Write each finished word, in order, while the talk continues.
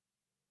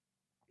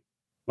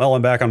Well,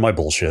 I'm back on my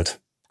bullshit.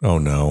 Oh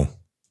no.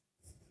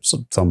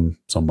 So, some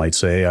might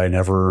say I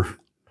never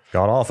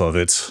got off of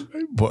it.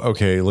 Well,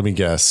 okay, let me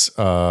guess.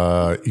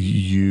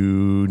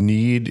 You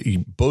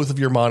need both of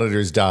your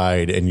monitors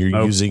died, and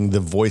you're using the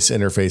voice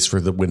interface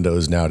for the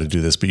Windows now to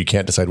do this, but you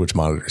can't decide which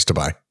monitors to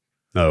buy.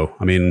 No,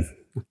 I mean,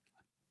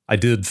 I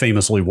did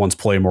famously once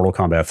play Mortal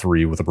Kombat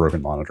 3 with a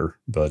broken monitor,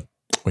 but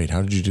wait,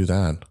 how did you do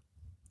that?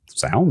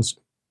 Sounds.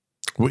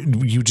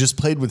 You just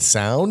played with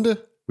sound?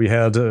 We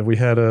had an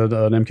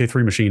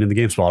MK3 machine in the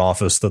GameSpot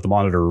office that the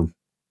monitor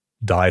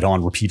died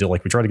on repeated.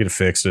 Like, we tried to get it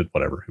fixed,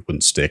 whatever, it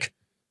wouldn't stick.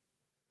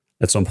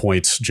 At some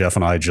point, Jeff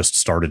and I just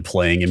started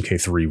playing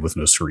MK3 with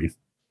no screen.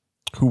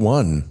 Who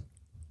won?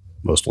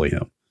 Mostly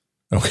him.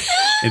 Okay.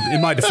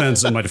 In my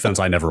defense,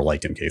 I never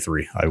liked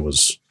MK3. I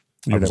was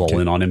all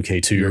in on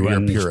MK2. You're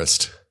a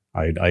purist.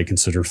 I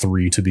consider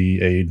 3 to be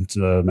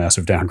a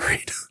massive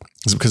downgrade.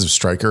 Is it because of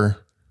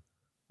Striker?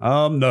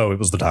 No, it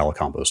was the dial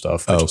combo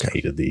stuff. I just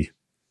hated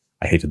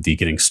the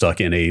getting stuck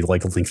in a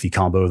lengthy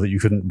combo that you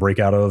couldn't break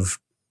out of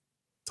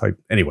type.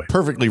 Anyway,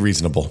 perfectly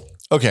reasonable.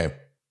 Okay.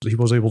 He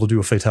was able to do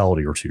a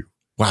fatality or two.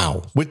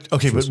 Wow. But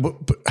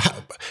how?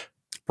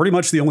 Pretty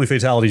much the only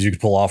fatalities you could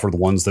pull off are the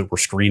ones that were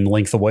screen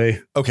length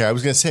away. Okay, I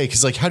was going to say,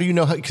 because how do you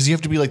know? Because you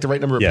have to be the right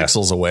number of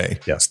pixels away.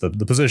 Yes, the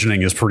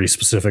positioning is pretty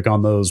specific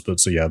on those. But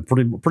so yeah,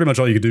 pretty much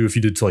all you could do if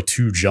you did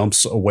 2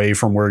 jumps away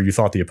from where you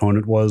thought the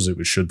opponent was,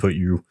 it should put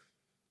you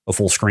a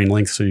full screen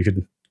length, so you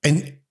could.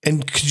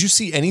 And could you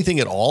see anything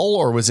at all,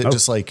 or was it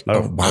just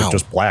wow,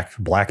 just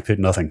black pit,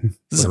 nothing?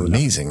 This is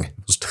amazing.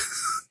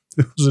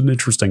 It was an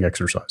interesting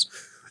exercise.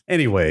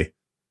 Anyway,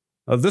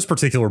 this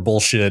particular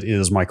bullshit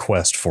is my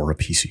quest for a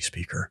PC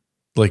speaker,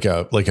 like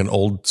an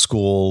old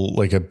school,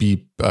 a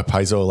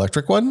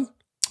piezoelectric one.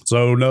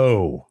 So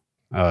no,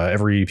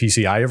 every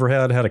PC I ever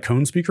had a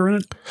cone speaker in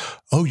it.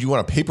 Oh, you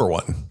want a paper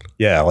one?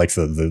 Yeah,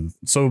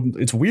 so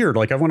it's weird.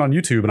 I went on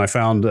YouTube and I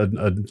found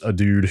a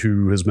dude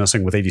who is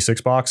messing with 86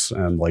 box,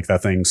 and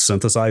that thing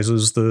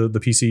synthesizes the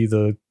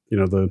PC.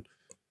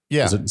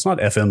 Yeah, it's not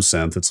FM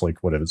synth. It's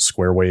whatever,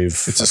 square wave.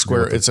 It's a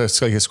square. It's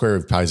like a square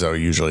wave piezo.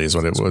 Usually is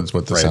what it was.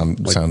 What the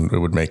sound it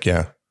would make.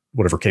 Yeah,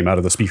 whatever came out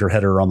of the speaker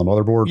header on the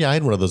motherboard. Yeah, I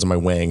had one of those in my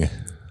Wang.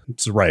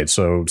 Right.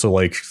 So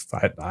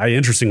I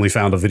interestingly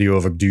found a video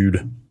of a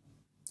dude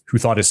who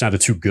thought it sounded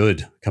too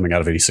good coming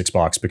out of 86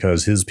 box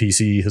because his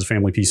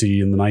family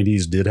PC in the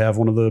 90s did have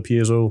one of the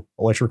piezo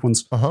electric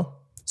ones.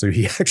 So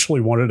he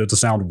actually wanted it to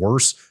sound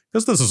worse,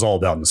 because this is all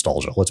about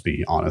nostalgia. Let's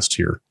be honest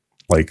here.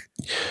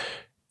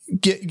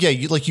 Yeah,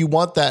 you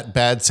want that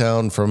bad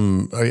sound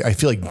from. I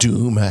feel like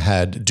Doom and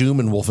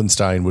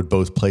Wolfenstein would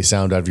both play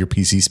sound out of your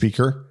PC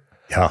speaker.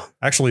 Yeah,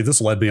 actually, this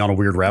led me on a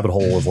weird rabbit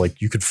hole of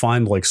you could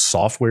find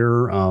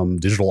software,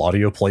 digital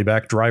audio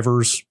playback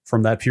drivers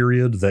from that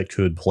period that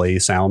could play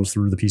sound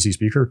through the PC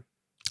speaker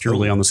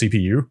purely on the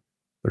CPU.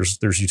 There's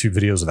YouTube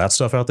videos of that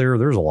stuff out there.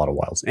 There's a lot of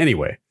wilds.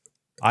 Anyway,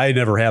 I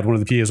never had one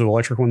of the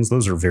piezoelectric ones.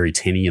 Those are very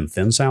tinny and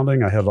thin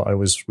sounding.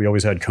 We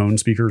always had cone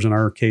speakers in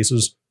our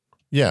cases.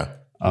 Yeah.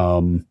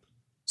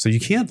 So you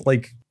can't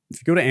if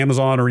you go to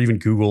Amazon or even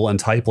Google and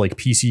type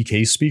PC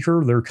case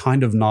speaker, they're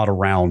kind of not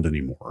around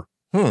anymore.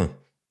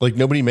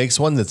 Nobody makes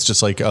one that's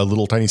just a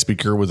little tiny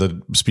speaker with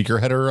a speaker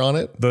header on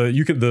it. The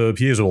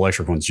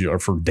piezoelectric ones are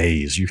for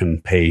days. You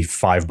can pay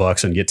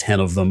 $5 and get 10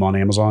 of them on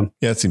Amazon.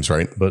 Yeah, that seems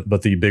right.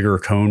 But the bigger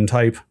cone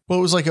type. Well,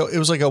 it was like a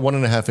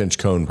 1.5 inch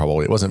cone.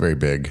 Probably it wasn't very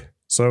big.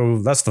 So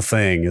that's the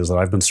thing, is that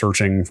I've been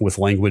searching with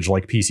language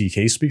like PC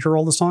case speaker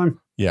all this time.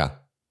 Yeah.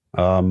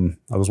 I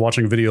was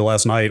watching a video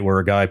last night where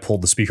a guy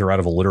pulled the speaker out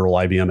of a literal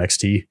IBM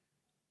XT,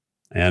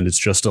 and it's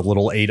just a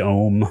little 8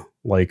 ohm,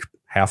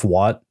 half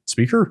watt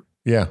speaker.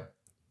 Yeah.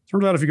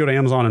 Turns out if you go to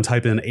Amazon and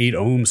type in 8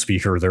 ohm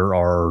speaker, there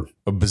are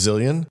a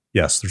bazillion.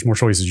 Yes, there's more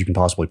choices you can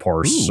possibly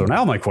parse. Ooh. So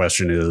now my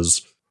question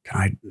is,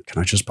 can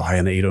I just buy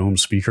an 8 ohm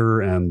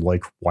speaker and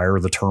wire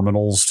the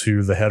terminals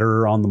to the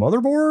header on the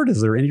motherboard?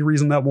 Is there any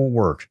reason that won't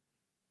work?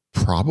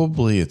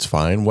 Probably it's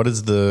fine. What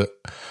is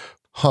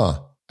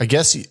I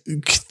guess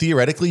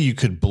theoretically you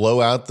could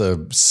blow out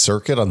the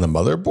circuit on the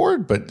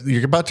motherboard, but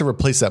you're about to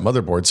replace that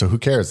motherboard, so who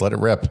cares? Let it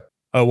rip.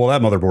 Oh, well,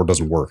 that motherboard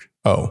doesn't work.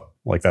 Oh.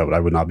 That I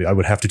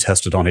would have to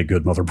test it on a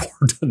good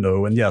motherboard to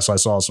know. And yes, I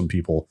saw some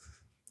people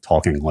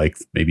talking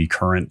maybe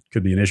current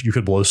could be an issue. You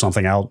could blow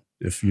something out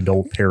if you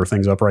don't pair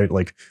things up right.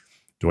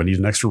 Do I need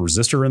an extra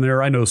resistor in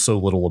there? I know so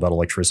little about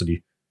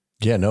electricity.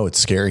 Yeah, no, it's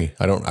scary.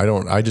 I know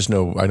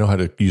how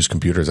to use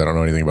computers. I don't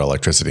know anything about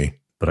electricity.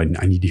 But I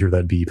need to hear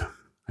that beep.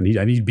 I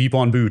need beep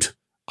on boot.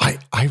 I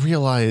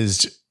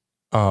realized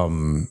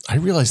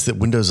that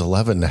Windows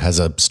 11 has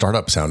a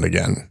startup sound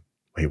again.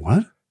 Wait,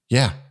 what?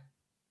 Yeah.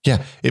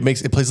 Yeah.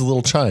 It plays a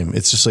little chime.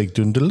 It's just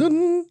dun dun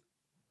dun.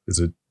 Is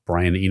it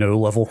Brian Eno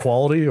level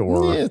quality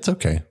or? Yeah, it's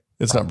okay.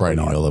 It's not Brian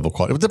Eno level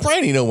quality. But the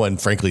Brian Eno one,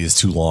 frankly, is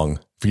too long.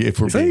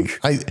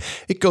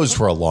 It goes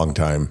for a long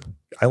time.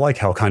 I like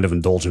how kind of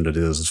indulgent it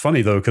is. It's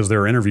funny though, because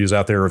there are interviews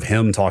out there of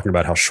him talking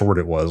about how short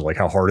it was,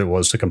 how hard it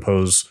was to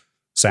compose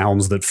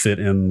sounds that fit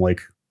in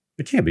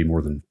it can't be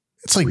more than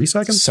it's 3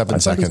 seconds, 7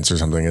 seconds or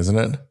something, isn't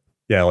it?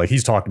 Yeah, like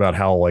he's talked about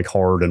how like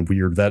hard and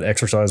weird that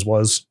exercise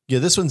was. Yeah,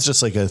 this one's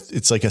just like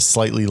it's like a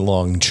slightly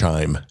long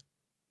chime.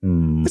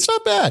 It's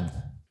not bad.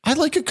 I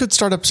like a good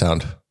startup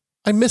sound.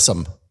 I miss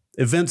them.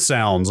 Event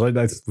sounds.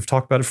 We've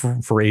talked about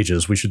it for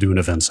ages. We should do an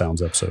event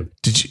sounds episode.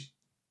 Did you?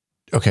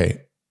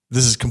 Okay,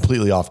 this is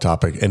completely off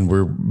topic, and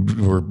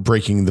we're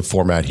breaking the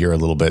format here a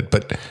little bit.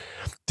 But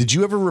did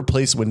you ever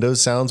replace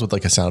Windows sounds with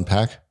like a sound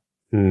pack?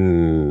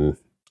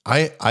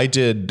 I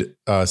did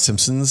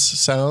Simpsons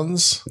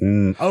sounds.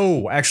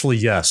 Oh, actually,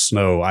 yes.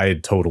 No, I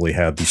totally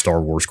had the Star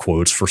Wars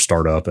quotes for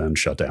startup and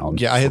shutdown.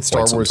 Yeah, I had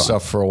Star Wars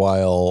stuff for a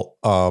while.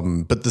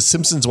 But the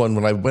Simpsons one,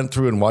 when I went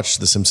through and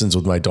watched The Simpsons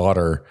with my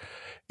daughter,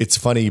 it's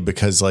funny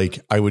because like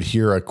I would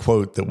hear a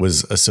quote that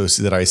was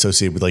that I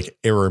associate with like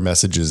error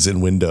messages in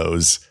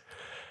Windows,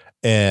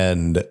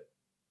 and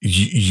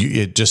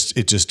it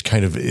just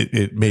kind of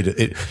it made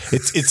it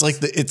it's like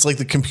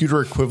the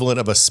computer equivalent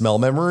of a smell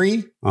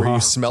memory where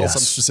you smell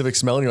some specific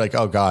smell and you're like,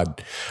 oh God.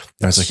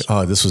 And I was like,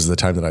 oh, this was the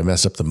time that I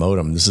messed up the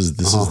modem. This is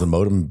the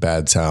modem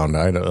bad sound.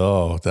 I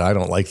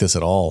don't like this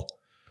at all.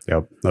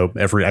 Yep. Nope.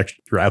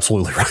 You're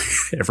absolutely right.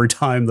 Every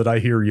time that I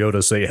hear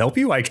Yoda say, help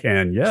you, I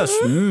can. Yes.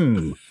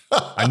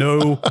 I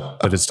know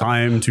that it's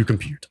time to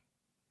compute.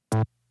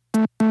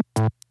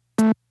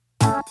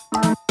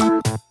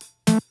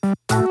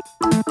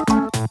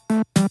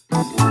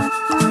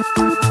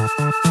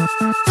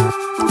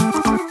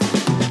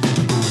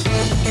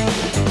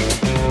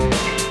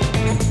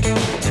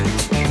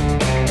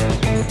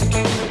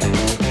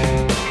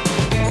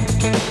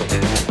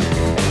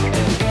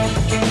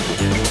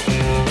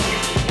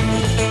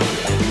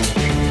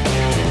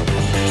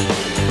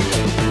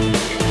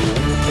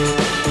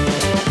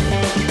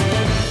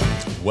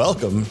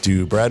 Welcome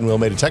to Brad and Will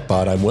Made a Tech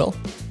Pod. I'm Will.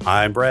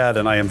 I'm Brad,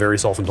 and I am very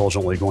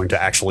self-indulgently going to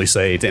actually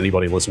say to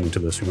anybody listening to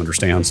this who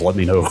understands, let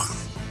me know.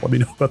 Let me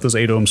know about this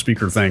 8-ohm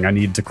speaker thing. I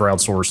need to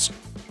crowdsource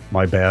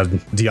my bad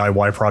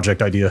DIY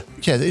project idea.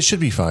 Yeah, it should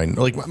be fine.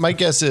 Like my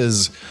guess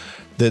is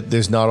that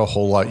there's not a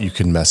whole lot you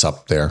can mess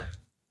up there.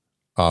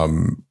 If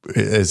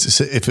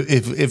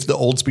the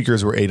old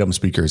speakers were 8-ohm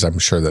speakers, I'm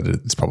sure that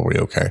it's probably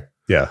okay.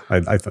 Yeah, I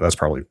that's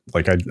probably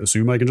like I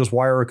assume I can just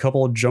wire a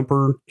couple of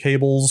jumper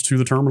cables to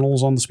the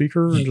terminals on the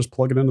speaker and just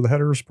plug it into the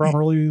headers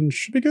properly and it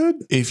should be good.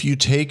 If you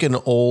take an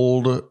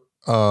old,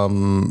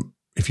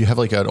 if you have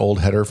like an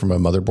old header from a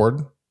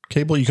motherboard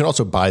cable, you can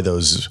also buy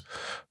those.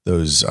 They're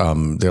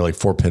like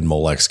 4-pin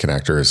Molex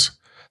connectors.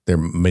 They're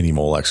mini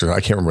Molex. I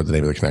can't remember what the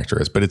name of the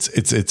connector is, but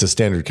it's a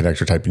standard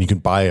connector type, and you can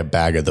buy a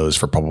bag of those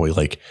for probably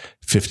like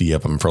 50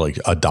 of them for like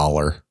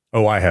 $1.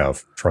 Oh, I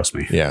have. Trust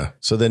me. Yeah.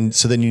 So then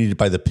you need to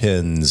buy the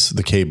pins,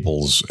 the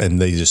cables, and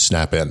they just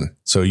snap in.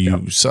 So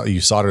you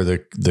solder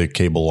the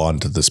cable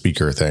onto the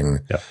speaker thing.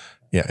 Yeah.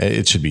 Yeah.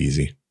 It should be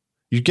easy.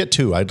 You get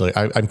two.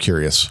 I'm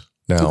curious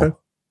now. Okay.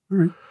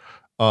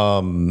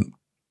 All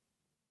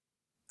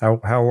right.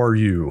 How are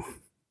you?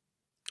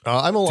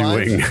 I'm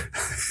alive. Doing?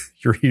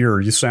 You're here.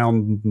 You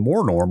sound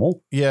more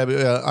normal.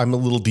 Yeah, I'm a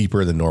little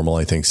deeper than normal,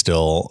 I think,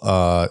 still.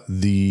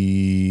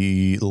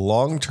 The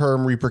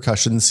long-term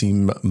repercussions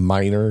seem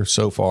minor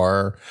so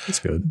far. That's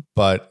good.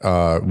 But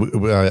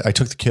I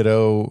took the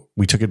kiddo.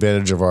 We took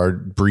advantage of our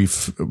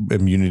brief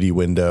immunity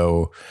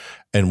window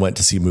and went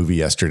to see a movie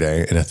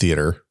yesterday in a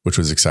theater, which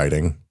was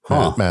exciting.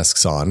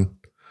 Masks on.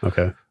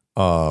 Okay.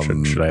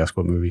 Should I ask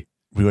what movie?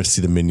 We went to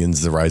see the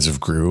Minions: The Rise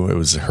of Gru. It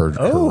was her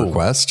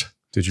request.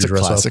 Did you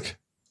dress classic. Up?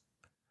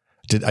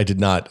 I did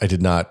not. What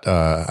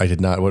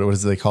do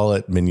they call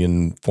it?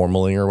 Minion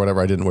formaling or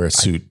whatever. I didn't wear a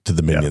suit to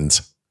the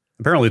Minions. Yeah.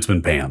 Apparently it's been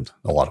banned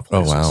a lot of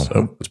places. Oh, wow.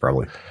 So it's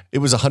probably. It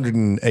was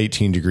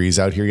 118 degrees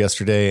out here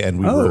yesterday.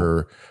 And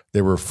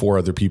there were 4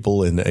 other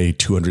people in a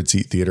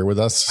 200-seat theater with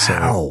us. So,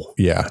 wow.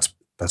 Yeah.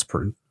 That's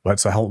pretty.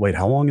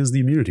 How long is the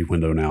immunity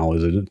window now?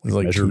 Is it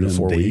like 2 to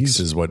 4 weeks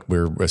is what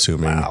we're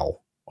assuming. Wow.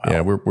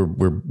 Yeah.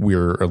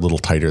 We're a little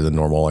tighter than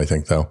normal, I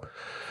think, though.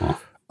 Huh.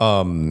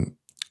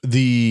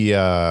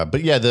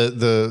 But yeah,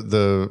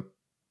 the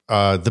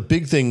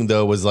big thing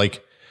though was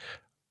like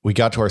we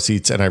got to our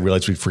seats and I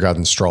realized we'd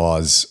forgotten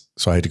straws,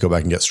 so I had to go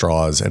back and get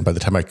straws. And by the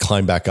time I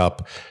climbed back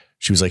up,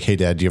 she was like, "Hey,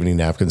 Dad, do you have any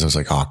napkins?" I was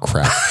like, "Oh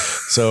crap!"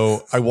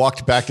 So I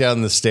walked back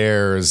down the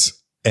stairs,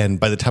 and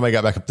by the time I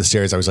got back up the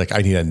stairs, I was like,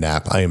 "I need a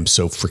nap. I am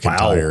so freaking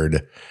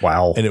tired."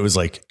 Wow! And it was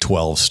like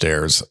 12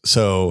 stairs,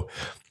 so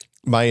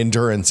my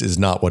endurance is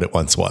not what it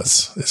once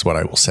was. Is what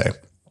I will say.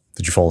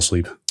 Did you fall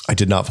asleep? I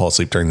did not fall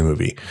asleep during the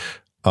movie.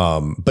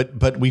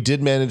 But we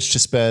did manage to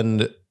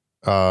spend,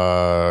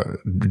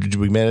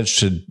 we managed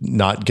to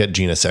not get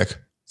Gina sick.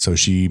 So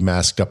she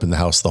masked up in the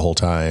house the whole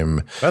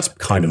time. That's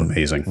kind of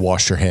amazing.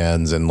 Washed her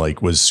hands and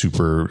like was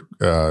super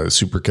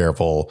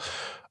careful.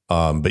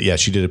 But yeah,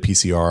 she did a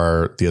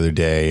PCR the other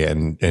day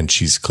and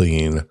she's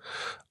clean.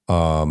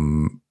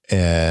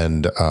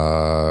 And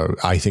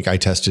I think I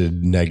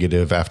tested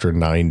negative after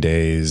 9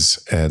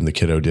 days and the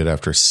kiddo did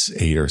after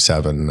 8 or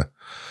 7.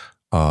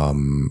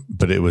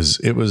 But it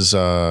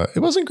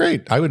wasn't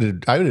great. I would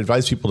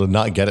advise people to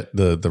not get it,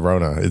 the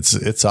Rona.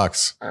 It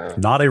sucks.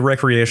 Not a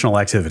recreational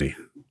activity.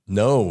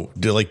 No,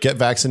 to like get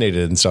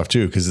vaccinated and stuff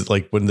too. Cause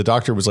like when the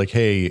doctor was like,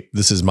 hey,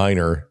 this is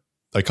minor.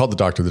 I called the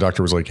doctor. The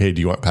doctor was like, hey,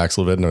 do you want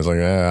Paxlovid? And I was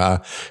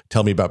like,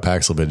 tell me about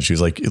Paxlovid. And she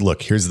was like,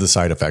 look, here's the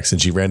side effects.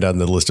 And she ran down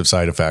the list of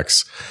side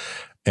effects.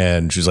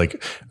 And she's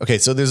like, okay,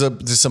 so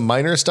there's some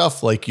minor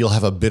stuff. Like you'll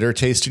have a bitter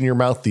taste in your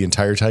mouth the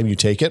entire time you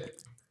take it.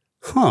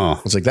 Huh.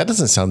 I was like, that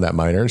doesn't sound that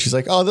minor. And she's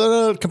like, oh,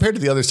 no, compared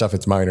to the other stuff,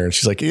 it's minor. And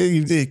she's like,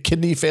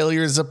 kidney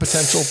failure is a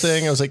potential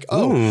thing. I was like,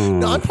 oh,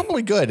 no, I'm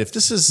probably good. If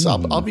this is,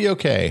 I'll be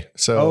okay.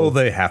 So,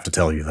 they have to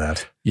tell you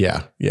that.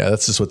 Yeah.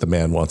 That's just what the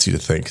man wants you to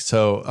think.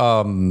 So,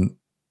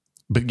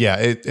 but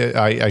yeah,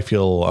 I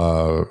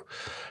feel,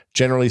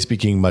 generally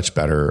speaking, much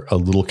better, a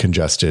little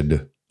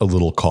congested, a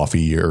little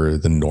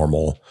coffeeier than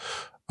normal.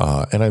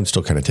 And I'm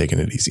still kind of taking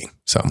it easy.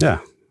 So, yeah.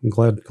 I'm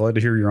glad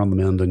to hear you're on the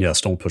mend, and yes,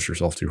 don't push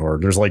yourself too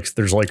hard. There's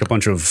like a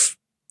bunch of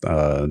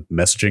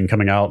messaging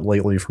coming out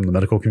lately from the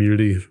medical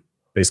community,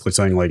 basically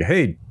saying like,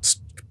 "Hey,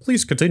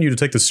 please continue to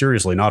take this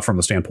seriously." Not from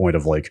the standpoint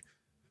of like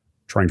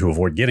trying to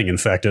avoid getting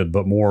infected,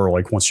 but more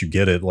like once you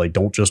get it, like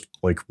don't just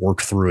like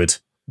work through it.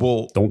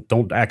 Well,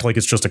 don't act like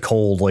it's just a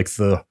cold. Like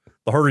the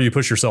harder you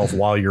push yourself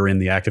while you're in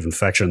the active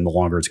infection, the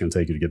longer it's going to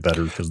take you to get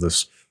better, because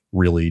this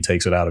really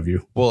takes it out of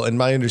you. Well, and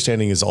my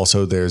understanding is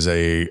also there's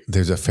a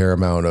fair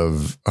amount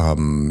of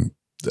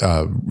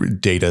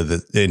data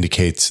that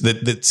indicates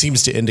that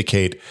seems to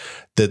indicate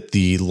that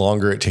the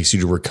longer it takes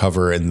you to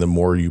recover and the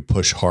more you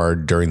push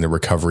hard during the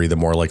recovery, the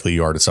more likely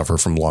you are to suffer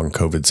from long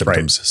COVID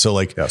symptoms. Right. So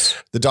like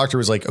the doctor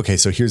was like, okay,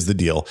 so here's the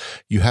deal.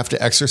 You have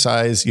to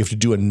exercise. You have to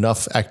do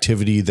enough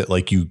activity that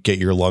like you get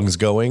your lungs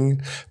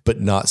going, but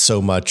not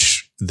so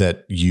much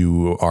that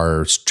you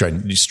are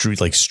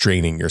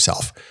straining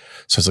yourself.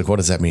 So I was like, what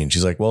does that mean?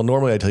 She's like, well,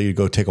 normally I tell you to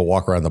go take a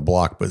walk around the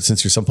block, but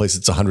since you're someplace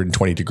it's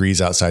 120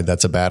 degrees outside,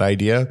 that's a bad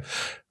idea.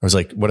 I was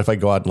like, what if I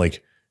go out and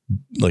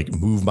like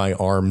move my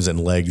arms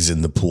and legs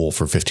in the pool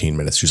for 15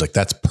 minutes? She's like,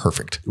 that's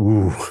perfect.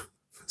 Ooh,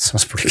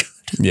 sounds pretty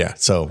good. Yeah.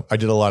 So I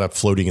did a lot of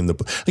floating in the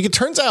pool. Like it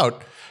turns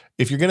out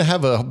if you're going to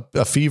have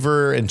a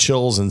fever and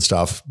chills and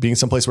stuff, being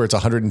someplace where it's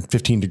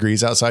 115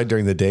 degrees outside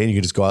during the day and you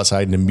can just go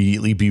outside and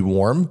immediately be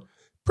warm,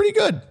 pretty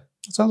good.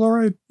 That sounds all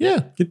right.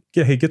 Yeah.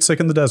 Get sick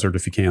in the desert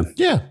if you can.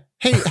 Yeah.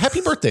 Hey, happy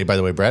birthday, by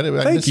the way, Brad.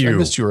 Thank you. I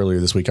missed you earlier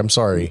this week. I'm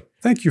sorry.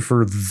 Thank you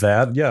for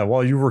that. Yeah,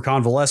 while you were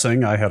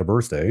convalescing, I had a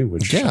birthday,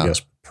 which I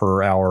guess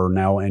per our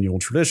now annual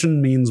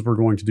tradition means we're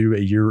going to do a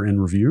year in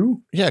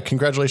review. Yeah,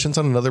 congratulations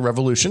on another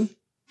revolution.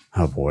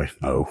 Oh boy,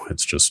 no!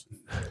 It's just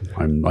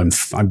I'm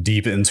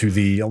deep into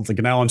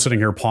now I'm sitting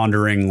here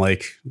pondering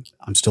like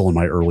I'm still in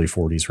my early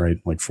 40s, right?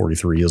 Like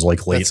 43 is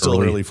like late. That's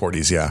still early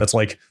 40s, yeah. That's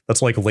like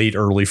late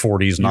early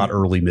 40s, not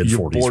early mid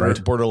 40s,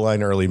 right?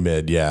 Borderline early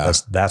mid, yeah.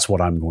 That's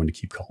what I'm going to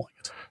keep calling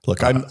it.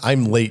 Look,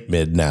 I'm late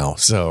mid now,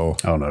 so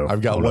oh no,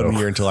 I've got 1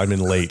 year until I'm in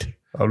late.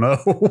 Oh no.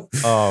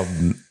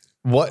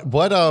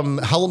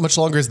 How much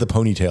longer is the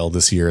ponytail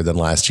this year than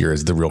last year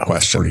is the real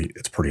question.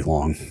 It's pretty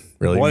long.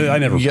 Really? Well, I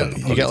never.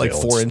 You got like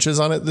 4 inches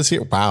on it this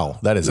year. Wow,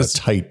 that is a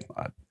tight.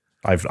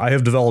 I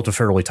have developed a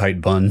fairly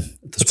tight bun.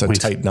 It's a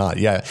tight knot.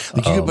 Yeah,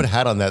 like you could put a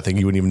hat on that thing,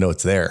 you wouldn't even know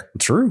it's there.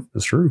 It's true.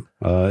 It's true.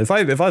 If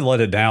I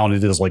let it down,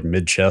 it is like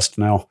mid chest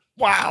now.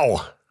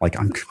 Wow. Like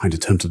I'm kind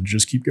of tempted to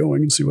just keep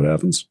going and see what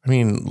happens. I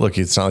mean, look,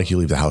 it's not like you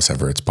leave the house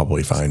ever. It's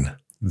probably fine.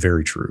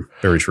 Very true.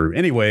 Very true.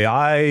 Anyway,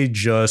 I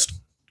just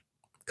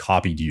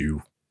copied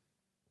you.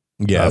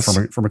 Yes.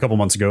 From a couple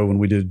months ago when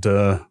we did,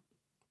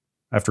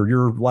 after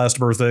your last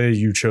birthday,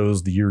 you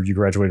chose the year you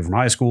graduated from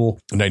high school.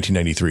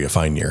 1993, a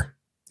fine year.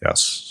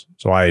 Yes.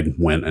 So I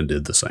went and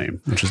did the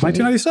same, which is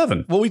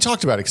 1997. Well, we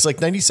talked about it because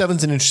like 97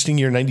 is an interesting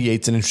year.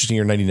 98 is an interesting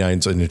year. 99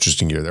 is an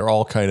interesting year. They're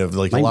all kind of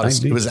like a lot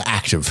of, it was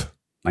active.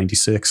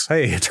 96.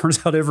 Hey, it turns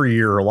out every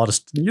year, a lot of,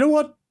 you know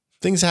what?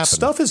 Things happen.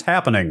 Stuff is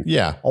happening.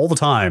 Yeah. All the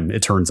time,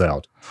 it turns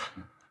out.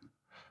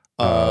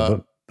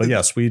 But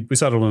yes, we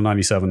settled in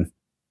 97.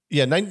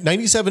 Yeah.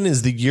 97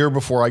 is the year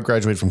before I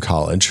graduated from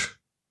college.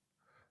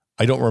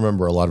 I don't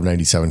remember a lot of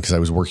 97 because I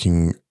was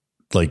working,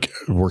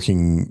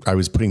 I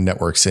was putting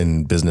networks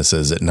in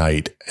businesses at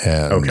night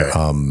and,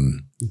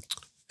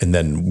 and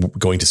then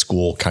going to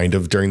school kind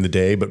of during the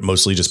day, but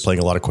mostly just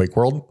playing a lot of Quake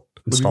World.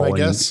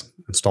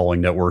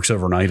 Installing networks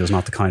overnight is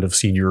not the kind of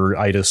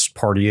senior-itis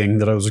partying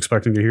that I was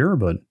expecting to hear,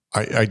 but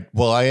I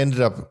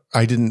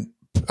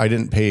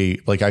didn't pay,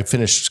 like I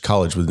finished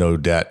college with no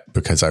debt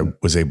because I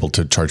was able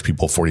to charge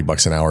people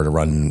 $40 an hour to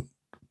run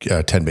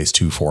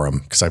 10base2 for them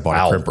because I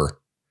bought a crimper.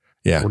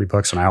 Yeah.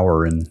 $40 an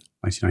hour in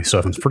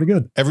 1997 is pretty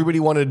good. Everybody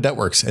wanted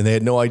networks and they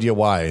had no idea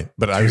why,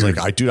 but I was like,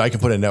 I can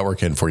put a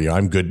network in for you.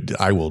 I'm good.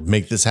 I will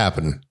make this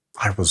happen.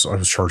 I was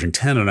charging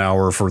 $10 an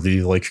hour for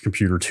the like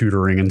computer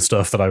tutoring and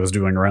stuff that I was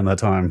doing around that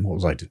time. What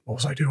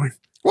was I doing?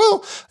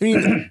 Well, I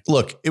mean,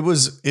 look, it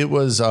was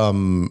a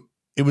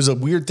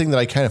weird thing that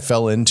I kind of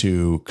fell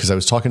into because I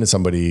was talking to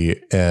somebody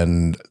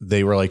and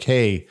they were like,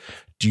 hey,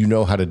 do you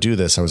know how to do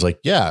this? I was like,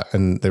 yeah.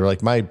 And they were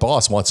like, my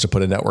boss wants to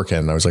put a network in.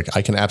 And I was like,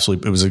 I can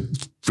absolutely, it was a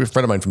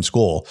friend of mine from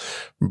school.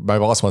 My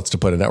boss wants to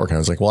put a network in. I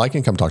was like, well, I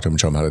can come talk to him and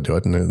show him how to do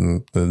it.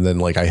 And then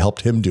like, I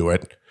helped him do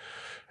it.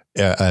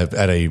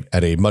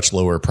 at a much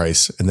lower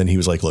price. And then he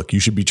was like, look, you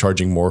should be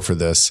charging more for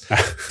this.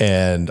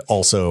 And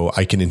also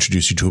I can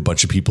introduce you to a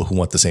bunch of people who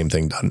want the same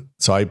thing done.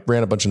 So I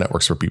ran a bunch of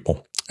networks for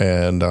people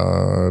and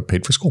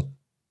paid for school.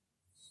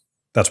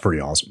 That's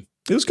pretty awesome.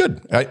 It was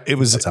good. That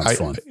sounds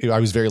fun. I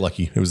was very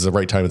lucky. It was the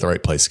right time at the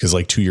right place because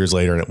like 2 years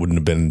later and it wouldn't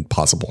have been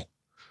possible.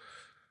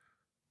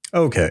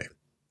 Okay.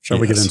 Shall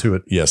we get into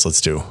it? Yes,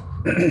 let's do.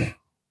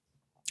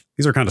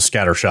 These are kind of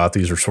scattershot.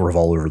 These are sort of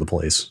all over the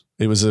place.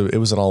 It was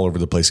an all over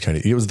the place kind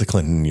of. It was the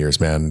Clinton years,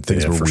 man.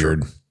 Things were weird. Sure.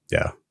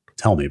 Yeah,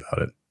 tell me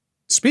about it.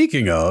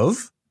 Speaking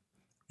of,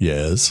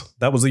 yes,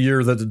 that was the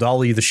year that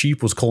Dolly the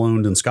sheep was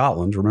cloned in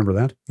Scotland. Remember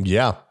that?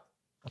 Yeah.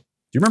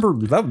 Do you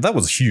remember that? That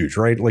was huge,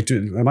 right? Like,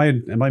 am I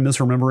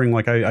misremembering?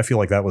 Like, I feel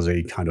like that was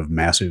a kind of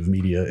massive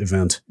media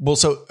event. Well,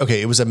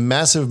 it was a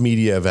massive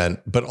media event,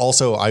 but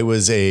also I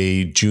was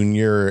a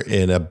junior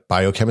in a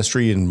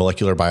biochemistry and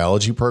molecular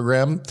biology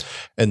program,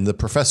 and the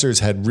professors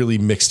had really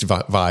mixed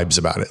vibes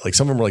about it. Like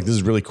some of them were like, "This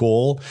is really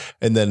cool,"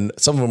 and then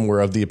some of them were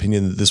of the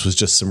opinion that this was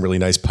just some really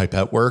nice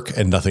pipette work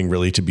and nothing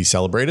really to be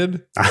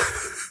celebrated,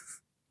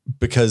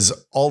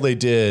 because all they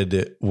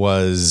did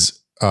was.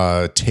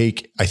 I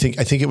think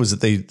it was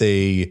that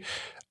they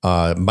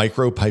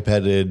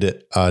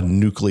micropipetted a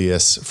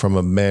nucleus from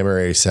a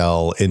mammary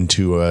cell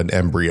into an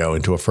embryo,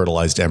 into a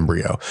fertilized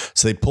embryo.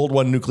 So they pulled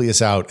one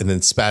nucleus out and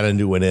then spat a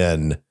new one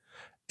in,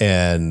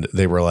 and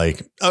they were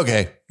like,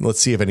 okay, let's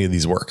see if any of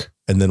these work.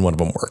 And then one of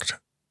them worked.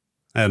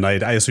 And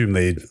I assume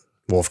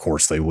of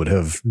course they would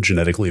have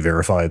genetically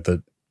verified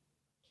that.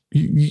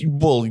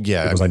 Well,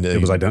 yeah,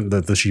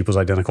 the sheep was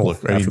identical.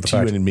 Look, I mean, to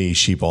you and me,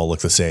 sheep all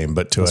look the same,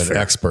 but to an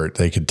expert,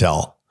 they could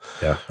tell.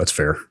 Yeah, that's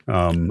fair.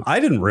 I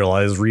didn't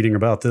realize reading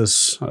about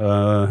this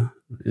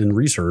in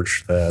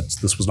research that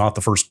this was not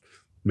the first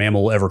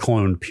mammal ever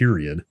cloned.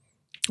 Period.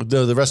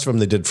 The rest of them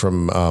they did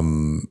from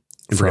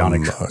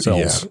embryonic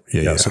cells.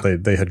 Yeah. So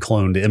they had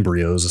cloned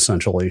embryos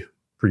essentially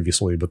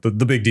previously, but the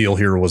big deal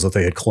here was that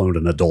they had cloned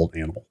an adult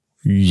animal.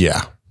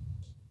 Yeah.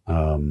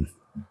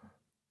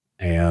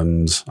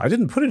 And I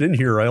didn't put it in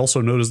here. I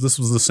also noticed this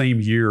was the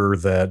same year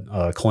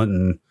that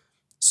Clinton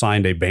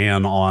signed a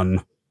ban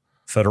on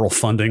federal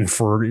funding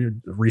for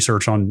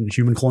research on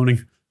human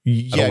cloning.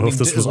 Yeah, I don't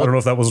know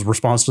if that was a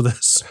response to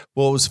this.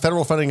 Well, it was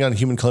federal funding on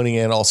human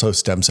cloning and also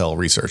stem cell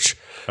research.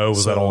 Oh,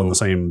 was that all in the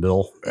same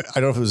bill? I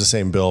don't know if it was the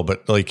same bill,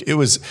 but like it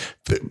was.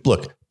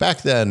 Look,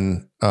 back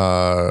then,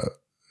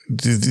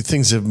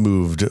 things have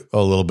moved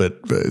a little bit.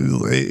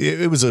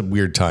 It was a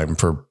weird time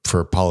for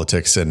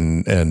politics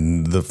and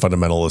the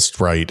fundamentalist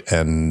right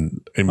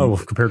and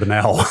compared to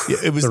now,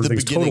 it was the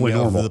beginning totally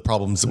of the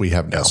problems that we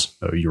have now. Yes.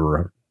 Oh, you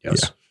were yes.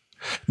 Yeah.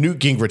 Newt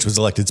Gingrich was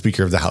elected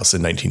Speaker of the House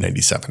in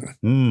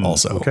 1997.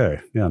 Also, okay,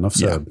 yeah, enough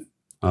said.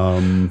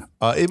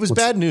 It was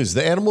bad news.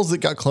 The animals that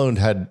got cloned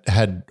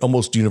had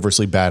almost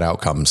universally bad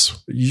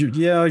outcomes.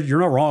 You're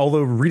not wrong.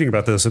 Although reading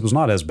about this, it was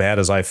not as bad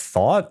as I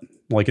thought.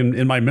 Like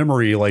in my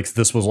memory, like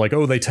this was like,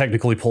 oh, they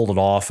technically pulled it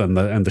off, and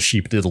the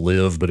sheep did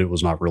live, but it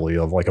was not really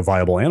like a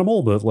viable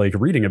animal. But like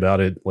reading about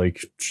it,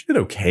 like she did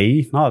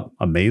okay, not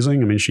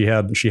amazing. I mean, she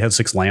had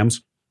 6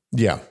 lambs.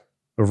 Yeah,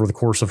 over the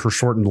course of her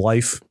shortened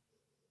life.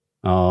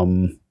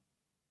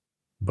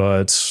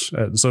 But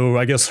so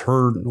I guess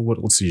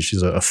let's see,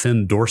 she's a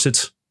Finn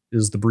Dorset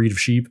is the breed of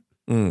sheep.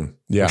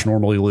 Which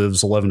normally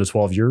lives 11 to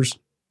 12 years.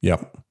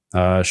 Yep.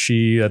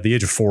 She, at the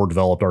age of 4,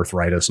 developed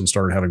arthritis and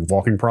started having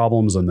walking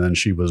problems. And then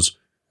she was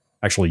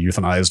actually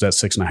euthanized at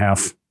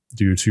 6.5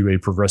 due to a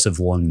progressive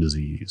lung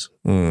disease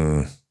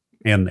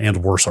and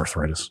worse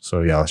arthritis.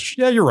 So yeah,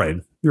 you're right.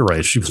 You're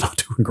right. She was not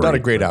doing great. Not a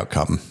great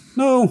outcome.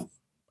 No.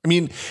 I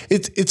mean,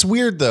 it's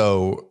weird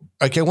though.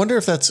 Like, I wonder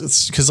if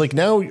that's because like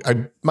now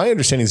my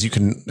understanding is you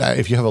can,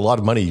 if you have a lot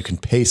of money, you can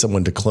pay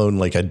someone to clone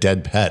like a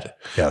dead pet.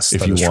 Yes,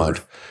 if you want.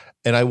 True.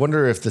 And I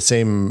wonder if the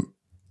same,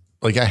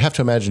 like, I have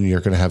to imagine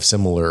you're going to have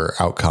similar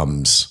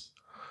outcomes.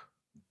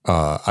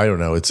 I don't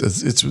know. It's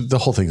the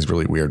whole thing is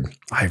really weird.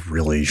 I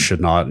really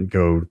should not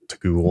go to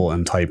Google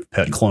and type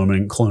pet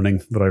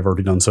cloning, but I've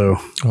already done so.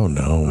 Oh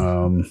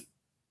no.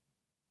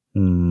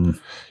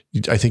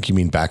 I think you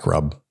mean back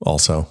rub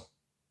also.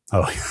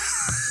 Oh,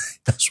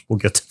 yes, we'll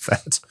get to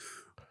that.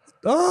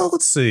 Oh,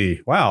 let's see.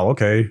 Wow.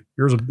 Okay.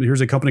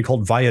 Here's a company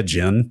called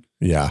Viagen.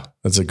 Yeah,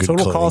 that's a good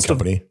total cost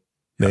company.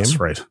 That's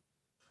right.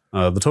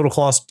 The total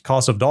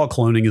cost of dog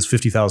cloning is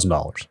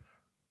 $50,000.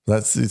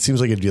 It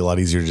seems like it'd be a lot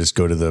easier to just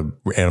go to the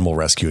animal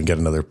rescue and get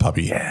another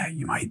puppy. Yeah,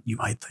 you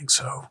might think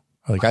so.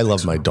 Like I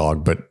love my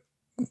dog, but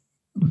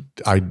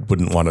I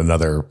wouldn't want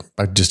another.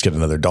 I'd just get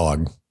another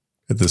dog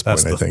at this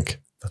point. I think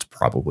that's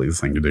probably the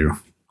thing to do.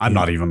 I'm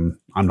not even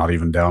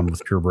down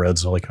with purebreds.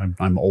 So like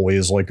I'm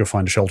always like go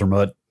find a shelter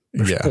mutt.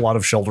 There's a lot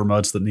of shelter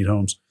mutts that need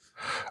homes.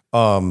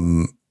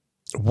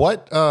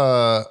 What?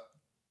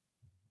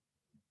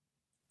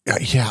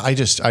 Yeah, I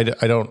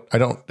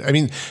don't. I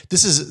mean,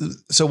 this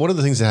is so. One of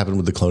the things that happened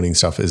with the cloning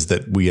stuff is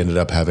that we ended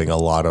up having a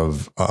lot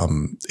of.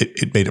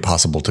 It made it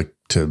possible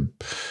to.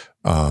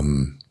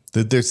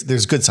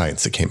 There's good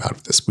science that came out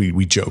of this.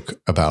 We joke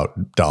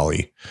about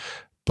Dolly,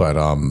 but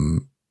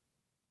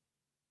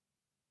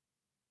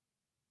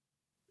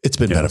it's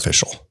been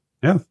beneficial.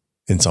 Yeah.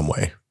 In some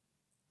way.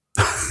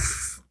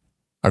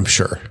 I'm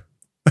sure.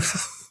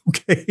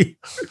 Okay.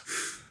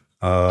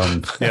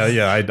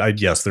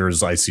 Yes,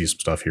 I see some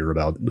stuff here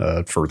about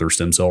further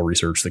stem cell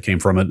research that came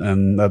from it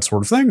and that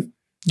sort of thing.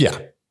 Yeah.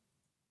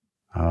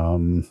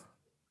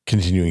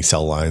 Continuing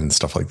cell lines,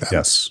 stuff like that.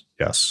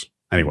 Yes.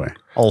 Anyway,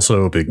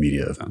 also a big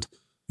media event.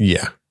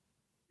 Yeah.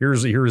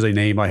 Here's a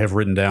name I have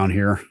written down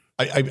here.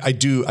 I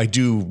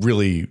do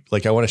really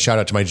like, I want to shout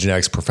out to my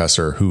genetics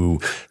professor who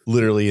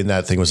literally in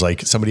that thing was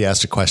like, somebody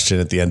asked a question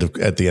at the end of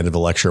the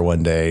lecture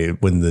one day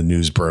when the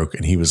news broke.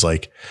 And he was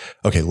like,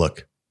 okay,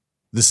 look,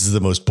 this is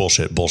the most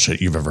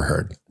bullshit you've ever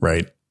heard.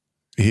 Right.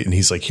 And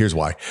he's like, here's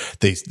why.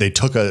 They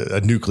took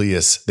a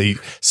nucleus.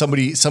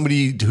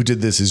 Somebody who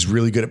did this is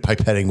really good at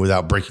pipetting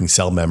without breaking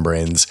cell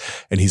membranes.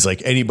 And he's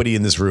like, anybody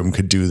in this room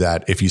could do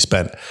that if you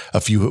spent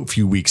a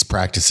few weeks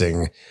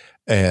practicing.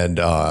 And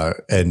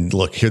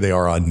look, here they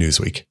are on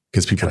Newsweek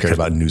because people cared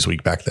about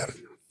Newsweek back then.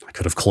 I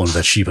could have cloned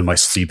that sheep in my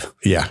sleep.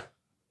 Yeah.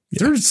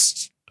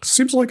 There's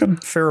seems like a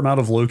fair amount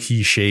of low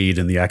key shade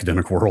in the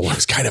academic world. He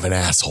was kind of an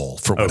asshole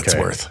for what it's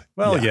worth.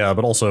 Well, yeah,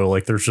 but also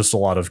like there's just a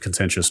lot of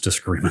contentious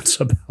disagreements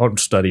about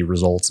study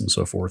results and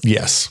so forth.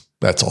 Yes,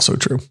 that's also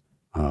true.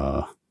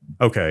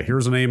 Okay,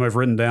 here's a name I've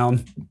written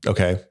down.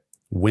 Okay.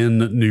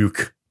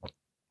 WinNuke.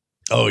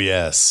 Oh,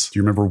 yes. Do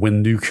you remember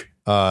WinNuke?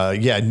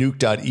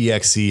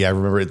 Nuke.exe. I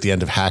remember at the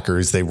end of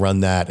Hackers, they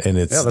run that, and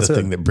it's the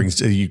thing that brings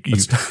you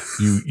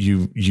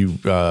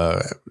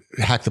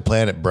hack the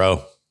planet,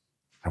 bro.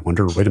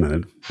 Wait a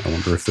minute. I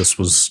wonder if this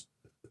was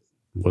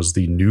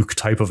the nuke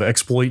type of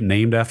exploit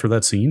named after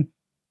that scene.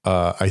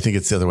 I think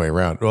it's the other way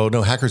around. Oh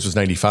no, Hackers was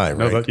 95,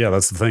 right? No,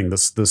 that's the thing.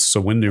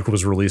 So WinNuke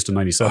was released in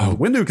 97.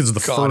 WinNuke is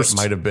the first. It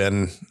might have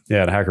been.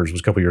 Yeah, and Hackers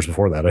was a couple years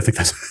before that. I think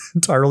that's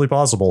entirely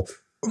possible.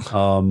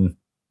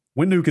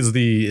 WinNuke is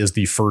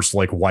the first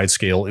like wide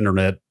scale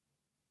internet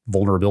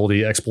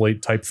vulnerability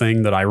exploit type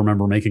thing that I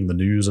remember making the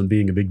news and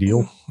being a big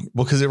deal.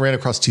 Well, because it ran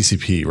across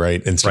TCP,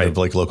 right? Instead of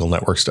like local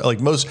network stuff.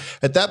 Like most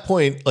at that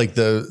point, like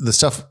the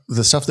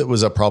stuff that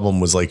was a problem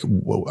was like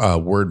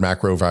word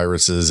macro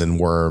viruses and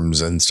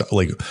worms and stuff,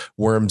 like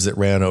worms that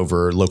ran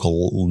over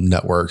local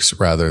networks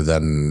rather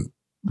than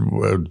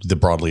the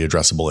broadly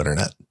addressable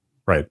internet.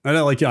 Right. And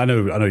I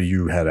know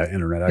you had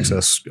internet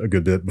access a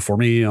good bit before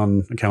me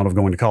on account of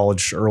going to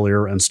college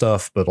earlier and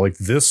stuff, but like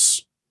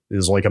this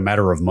is like a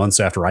matter of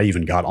months after I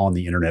even got on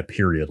the internet,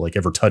 period, like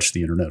ever touched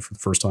the internet for the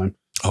first time.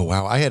 Oh,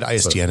 wow. I had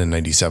ISDN in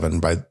 97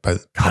 by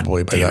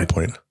that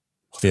point.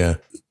 Yeah.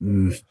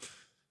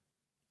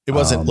 It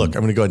wasn't, look,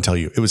 I'm going to go ahead and tell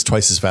you, it was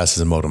twice as fast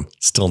as a modem.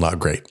 Still not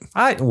great.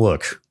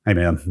 Hey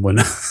man, when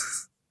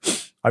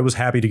I was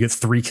happy to get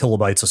 3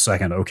 kilobytes a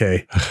second.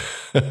 Okay.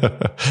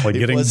 Like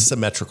it was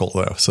symmetrical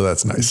though. So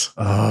that's nice.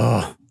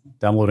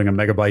 Downloading a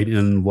megabyte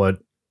in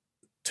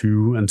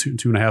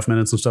 2.5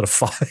 minutes instead of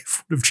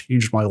 5 would have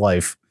changed my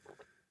life.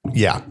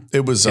 Yeah,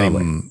 it was.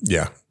 Anyway.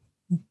 Yeah.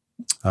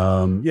 I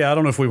don't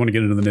know if we want to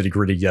get into the nitty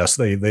gritty. Yes,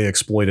 they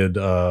exploited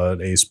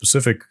a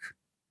specific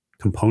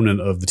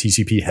component of the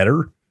TCP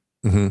header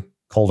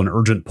called an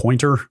urgent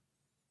pointer.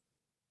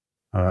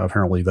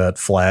 Apparently that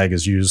flag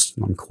is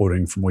used, I'm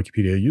quoting from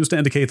Wikipedia, used to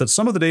indicate that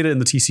some of the data in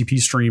the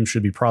TCP stream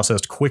should be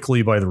processed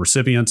quickly by the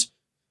recipient.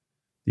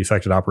 The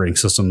affected operating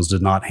systems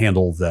did not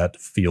handle that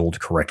field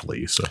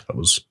correctly. So that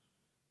was,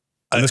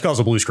 and this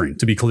caused a blue screen.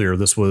 To be clear,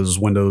 this was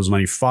Windows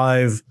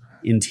 95,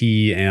 NT,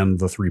 and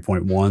the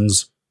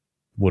 3.1s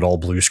would all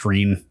blue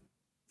screen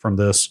from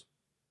this.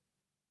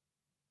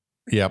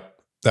 Yep.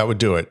 That would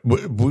do it.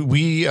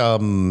 We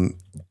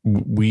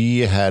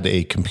had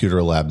a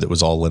computer lab that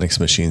was all Linux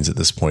machines at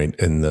this point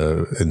in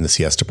the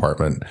CS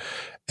department,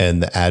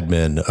 and the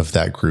admin of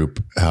that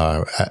group,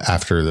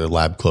 after the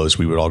lab closed,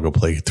 we would all go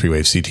play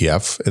 3-Wave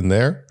CTF in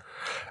there,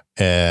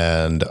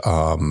 and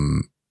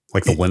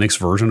like the Linux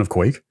version of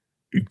Quake.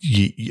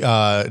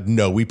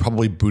 No, we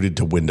probably booted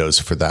to Windows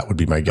for that. Would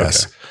be my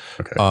guess.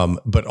 Okay.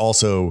 But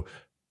also,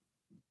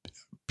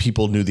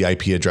 people knew the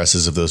IP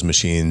addresses of those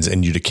machines,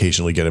 and you'd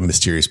occasionally get a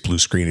mysterious blue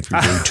screen if you're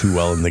doing too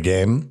well in the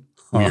game.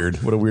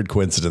 Weird. What a weird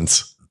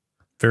coincidence.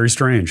 Very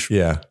strange.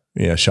 Yeah.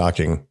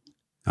 Shocking.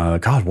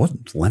 God,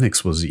 what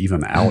Linux was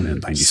even out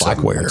in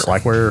 97?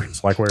 Slackware, and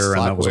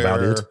that was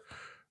about it.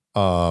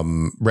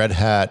 Red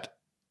Hat.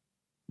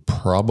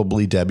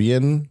 Probably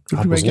Debian.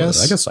 I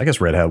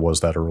guess Red Hat was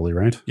that early,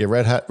 right? Yeah,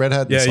 Red Hat and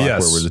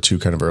Slackware were the two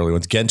kind of early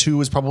ones. Gentoo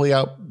was probably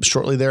out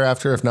shortly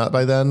thereafter, if not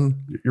by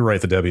then. You're right,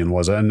 the Debian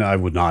was, and I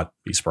would not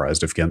be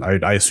surprised if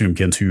I assume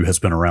Gentoo has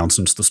been around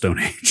since the Stone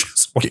Age.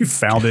 We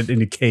found it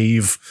in a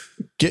cave.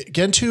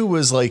 Gentoo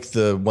was like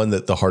the one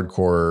that the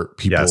hardcore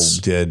people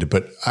did,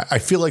 but I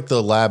feel like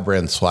the lab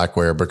ran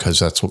Slackware because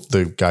that's what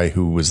the guy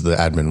who was the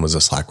admin was a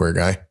Slackware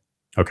guy.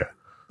 Okay.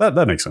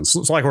 That makes sense.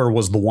 Slackware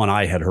was the one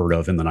I had heard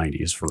of in the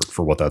 90s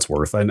for what that's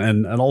worth.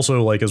 And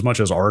also, like, as much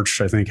as Arch,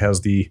 I think,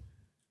 has the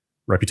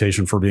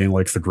reputation for being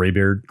like the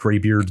graybeard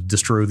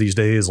distro these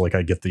days, like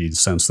I get the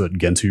sense that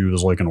Gentoo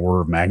is like an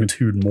order of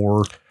magnitude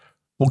more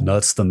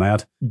nuts than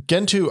that.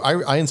 Gentoo,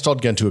 I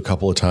installed Gentoo a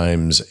couple of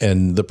times,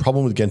 and the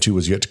problem with Gentoo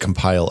was you had to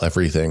compile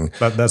everything.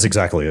 That's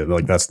exactly it.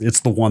 Like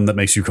it's the one that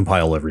makes you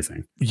compile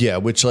everything. Yeah,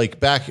 which like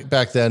back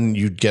then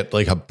you'd get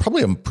like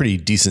probably a pretty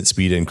decent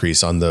speed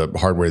increase on the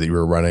hardware that you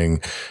were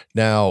running.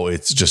 Now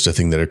it's just a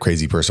thing that a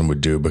crazy person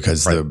would do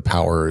because the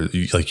power,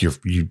 like you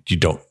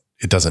don't.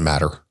 It doesn't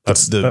matter.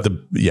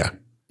 Yeah.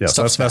 Yeah,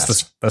 so that's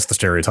the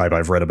stereotype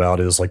I've read about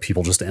is like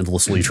people just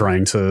endlessly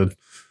trying to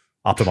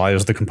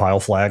optimize the compile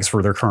flags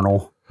for their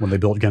kernel when they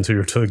built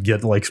Gentoo to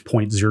get like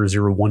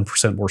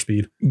 0.001% more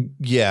speed.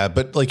 Yeah,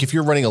 but like if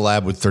you're running a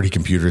lab with 30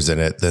 computers in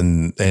it,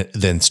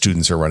 then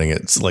students are running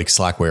it like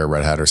Slackware,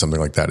 Red Hat, or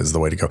something like that is the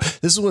way to go.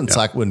 This is when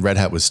when Red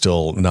Hat was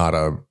still not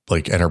a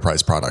like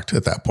enterprise product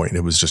at that point.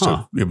 It was just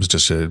a Linux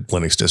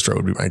distro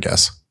would be my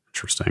guess.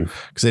 Interesting,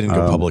 because they didn't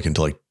go public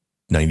until like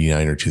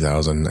 99 or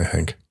 2000, I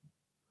think.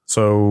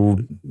 So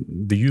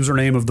the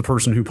username of the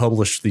person who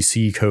published the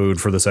C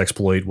code for this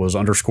exploit was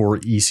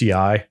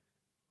 _ECI.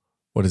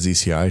 What is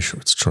ECI?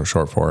 It's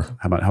short for?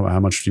 How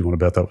much do you want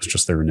to bet that was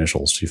just their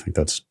initials? Do you think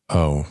that's...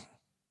 Oh.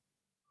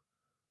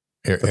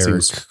 Eric,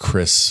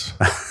 Chris.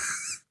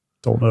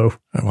 Don't know.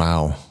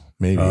 Wow.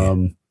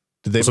 Maybe.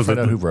 Did they find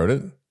out who wrote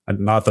it?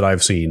 Not that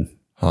I've seen.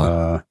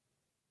 Huh.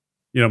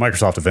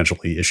 Microsoft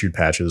eventually issued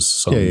patches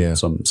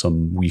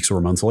some weeks or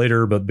months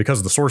later, but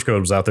because the source code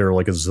was out there,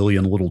 like a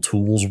zillion little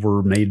tools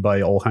were made by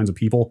all kinds of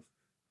people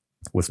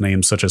with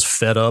names such as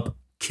Fed Up,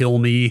 Kill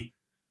Me,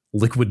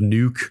 Liquid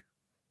Nuke,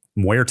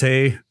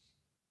 Muerte,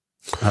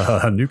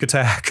 Nuke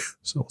Attack.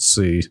 So let's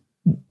see.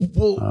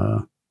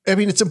 Well, I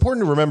mean, it's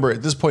important to remember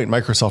at this point,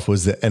 Microsoft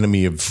was the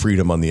enemy of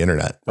freedom on the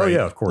internet. Right? Oh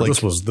yeah, of course.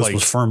 This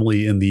was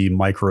firmly in the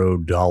micro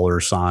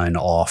 $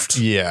 oft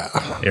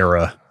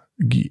era.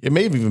 It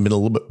may have even been a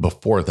little bit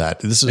before that.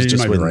 This is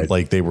just when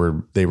like they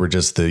were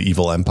just the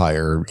evil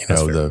empire,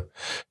 the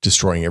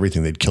destroying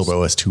everything. They'd killed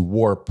OS2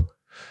 Warp.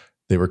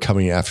 They were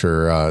coming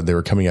after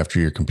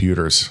your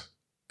computers.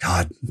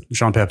 God,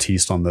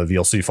 Jean-Baptiste on the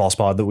VLC false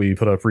pod that we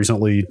put up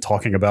recently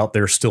talking about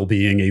there still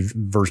being a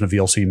version of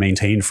VLC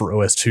maintained for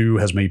OS2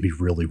 has made me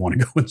really want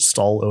to go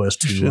install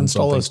OS2.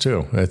 Install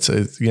OS2.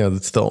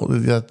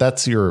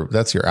 That's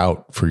your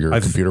out for your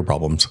computer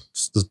problems.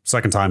 It's the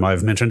second time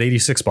I've mentioned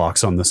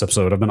 86box on this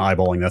episode. I've been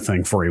eyeballing that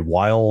thing for a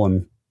while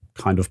and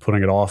kind of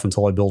putting it off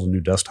until I build a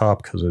new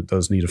desktop because it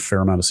does need a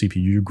fair amount of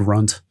CPU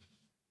grunt.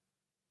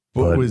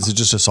 But is it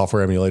just a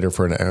software emulator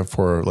for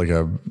like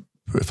a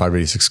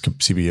 586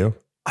 CPU?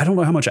 I don't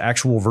know how much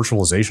actual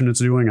virtualization it's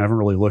doing. I haven't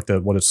really looked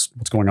at what's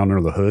going on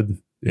under the hood.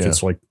 If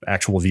it's like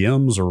actual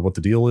VMs or what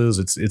the deal is.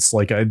 It's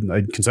like I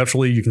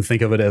conceptually you can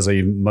think of it as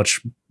a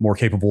much more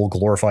capable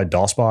glorified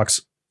DOS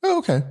box. Oh,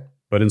 okay.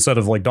 But instead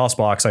of like DOS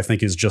box, I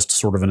think is just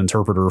sort of an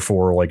interpreter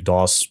for like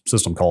DOS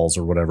system calls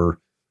or whatever.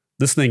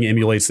 This thing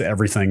emulates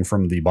everything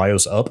from the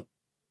BIOS up,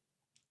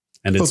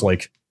 and it's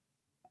like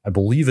I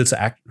believe it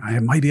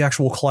might be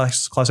actual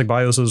classic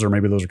BIOSes, or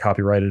maybe those are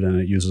copyrighted and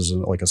it uses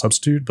like a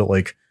substitute. But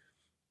like,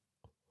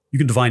 you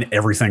can define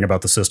everything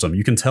about the system.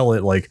 You can tell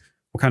it like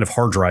what kind of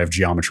hard drive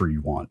geometry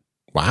you want.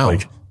 Wow.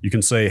 Like you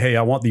can say, hey,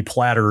 I want the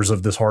platters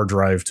of this hard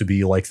drive to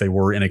be like they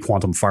were in a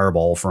Quantum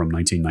Fireball from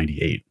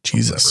 1998.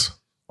 Jesus.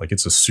 Like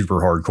it's a super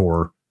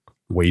hardcore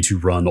way to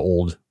run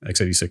old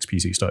x86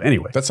 PC stuff.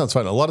 Anyway. That sounds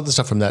fun. A lot of the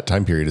stuff from that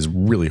time period is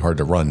really hard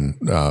to run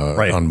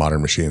on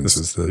modern machines.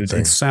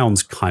 It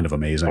sounds kind of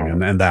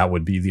amazing. And that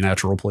would be the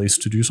natural place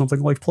to do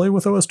something like play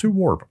with OS2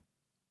 Warp.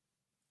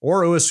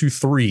 Or OS2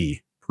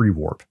 3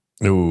 pre-Warp.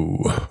 Ooh,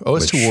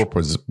 OS2 Warp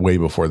was way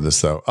before this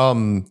though.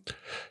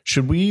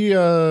 Should we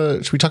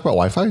talk about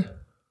Wi-Fi?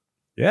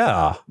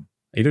 Yeah.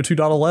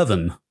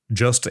 802.11.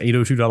 Just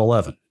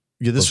 802.11.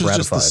 Yeah, this was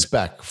just the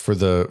spec for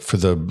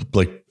the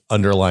like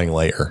underlying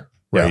layer,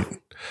 right? Yeah.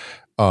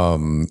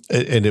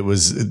 And it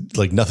was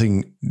like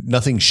nothing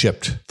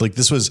shipped. Like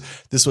this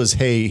was,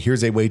 hey,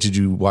 here's a way to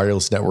do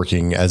wireless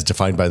networking as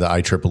defined by the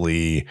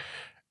IEEE.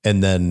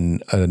 And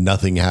then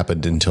nothing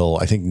happened until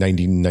I think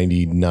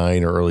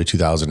 1999 or early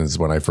 2000 is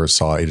when I first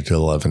saw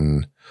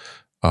 802.11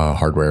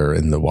 hardware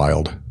in the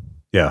wild.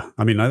 Yeah.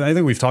 I mean, I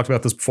think we've talked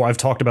about this before. I've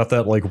talked about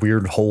that like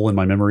weird hole in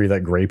my memory,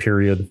 that gray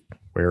period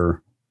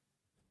where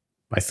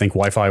I think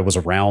Wi-Fi was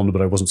around,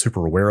 but I wasn't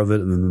super aware of it.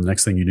 And then the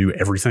next thing you knew,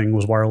 everything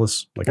was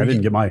wireless. Like I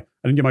didn't get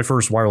my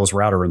first wireless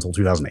router until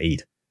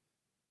 2008.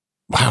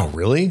 Wow,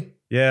 really?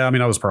 Yeah. I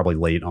mean, I was probably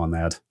late on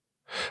that.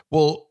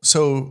 Well,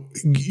 so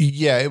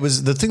yeah, it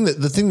was the thing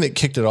that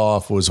kicked it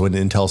off was when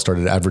Intel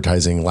started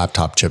advertising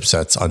laptop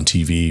chipsets on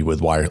TV with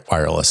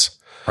wireless,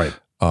 right?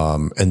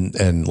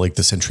 And like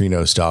the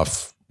Centrino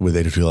stuff with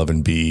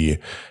 802.11b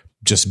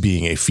just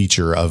being a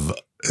feature of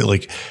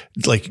like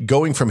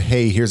going from,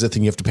 hey, here's a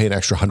thing you have to pay an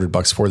extra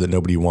 $100 for that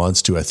nobody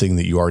wants, to a thing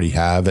that you already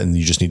have and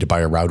you just need to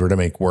buy a router to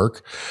make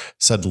work,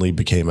 suddenly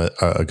became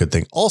a good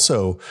thing.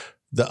 Also,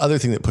 the other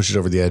thing that pushed it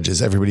over the edge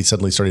is everybody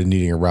suddenly started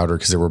needing a router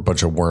because there were a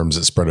bunch of worms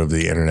that spread over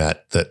the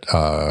internet that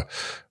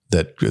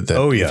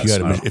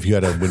if you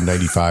had a Win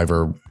 95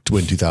 or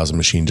Win 2000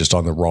 machine just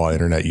on the raw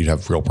internet, you'd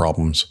have real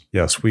problems.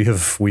 Yes, we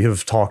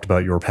have talked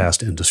about your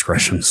past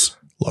indiscretions.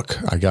 Look,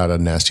 I got a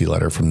nasty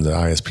letter from the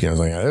ISP. I was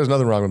like, there's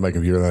nothing wrong with my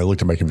computer. And I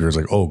looked at my computer. I was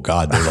like, oh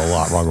God, there's a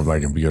lot wrong with my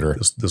computer.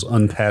 This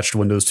unpatched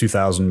Windows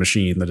 2000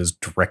 machine that is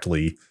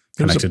directly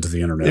connected to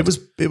the internet.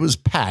 It was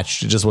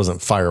patched. It just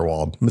wasn't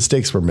firewalled.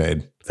 Mistakes were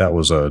made. That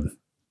was a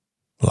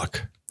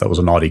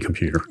naughty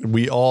computer.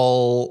 We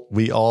all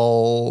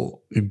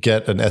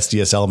get an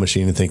SDSL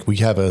machine and think we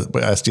have a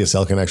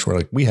SDSL connection. We're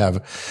like,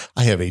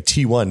 I have a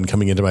T1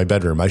 coming into my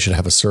bedroom. I should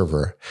have a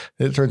server.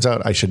 And it turns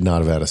out I should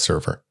not have had a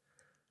server.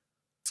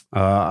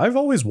 I've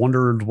always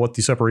wondered what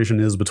the separation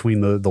is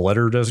between the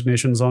letter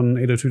designations on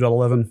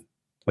 802.11.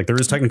 Like there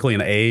is technically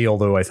an A,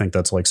 although I think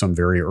that's like some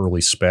very early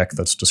spec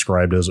that's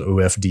described as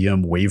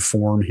OFDM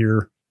waveform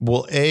here.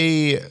 Well,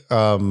 A,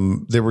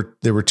 there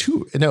were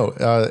two. No,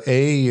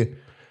 A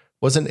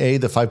wasn't A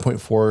the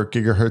 5.4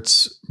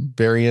 gigahertz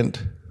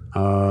variant.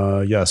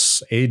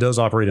 Yes, A does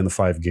operate in the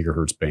 5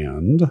 gigahertz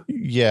band.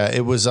 Yeah,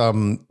 it was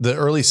the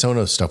early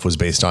Sonos stuff was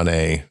based on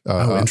A.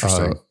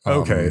 Interesting.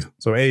 Okay.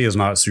 So A is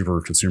not super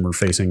consumer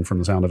facing from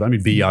the sound of it. I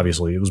mean, B,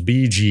 obviously. It was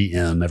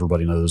BGN,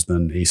 everybody knows,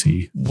 then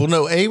AC. Well,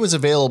 no, A was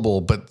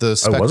available, but the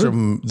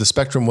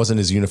spectrum wasn't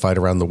as unified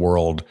around the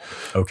world.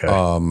 Okay.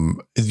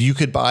 You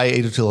could buy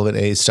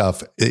 802.11a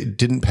stuff. It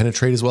didn't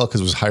penetrate as well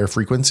because it was higher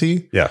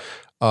frequency. Yeah.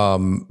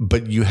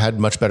 But you had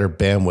much better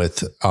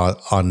bandwidth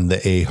on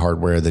the A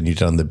hardware than you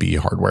did on the B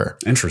hardware.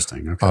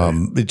 Interesting.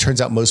 Okay. It turns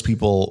out most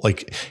people,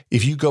 like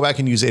if you go back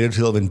and use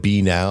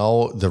 802.11b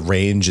now, the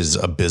range is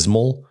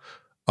abysmal.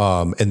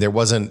 And there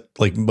wasn't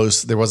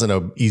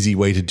a easy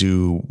way to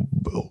do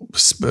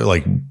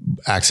like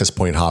access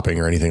point hopping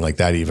or anything like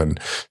that even.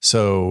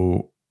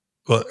 So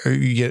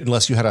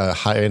unless you had a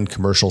high end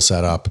commercial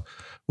setup,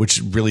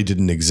 which really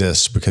didn't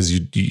exist because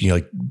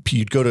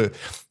you'd go to,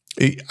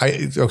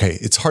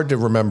 it's hard to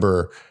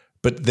remember,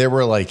 but there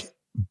were like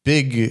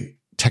big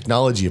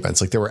technology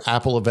events. Like there were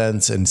Apple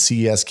events and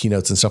CES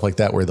keynotes and stuff like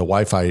that, where the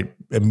Wi-Fi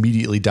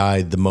immediately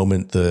died the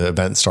moment the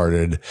event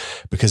started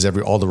because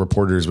all the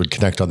reporters would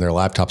connect on their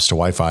laptops to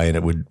Wi-Fi and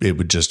it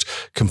would just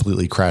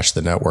completely crash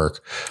the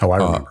network. Oh, I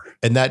remember.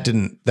 And that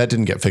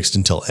didn't get fixed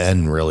until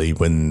N really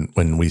when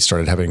we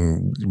started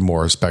having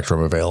more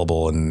spectrum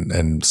available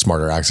and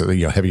smarter access,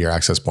 heavier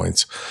access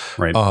points.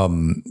 Right.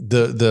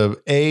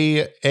 The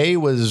A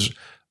was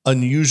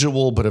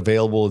unusual but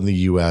available in the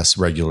US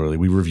regularly.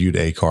 We reviewed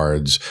A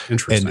cards.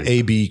 Interesting. And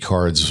AB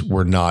cards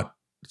were not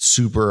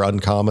super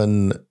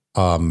uncommon.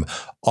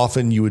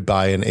 Often you would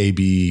buy an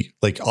AB,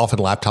 like often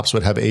laptops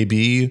would have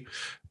AB,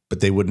 but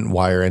they wouldn't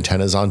wire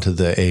antennas onto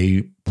the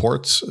A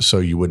ports, so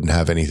you wouldn't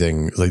have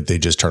anything. Like they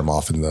just turn them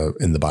off in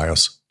the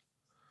BIOS.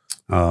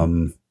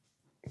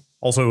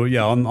 Also,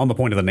 yeah, on the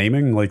point of the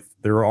naming, like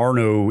there are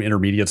no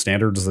intermediate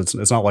standards.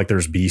 It's not like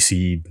there's B,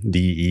 C, D,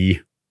 E.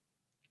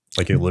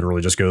 Like it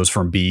literally just goes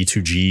from B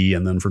to G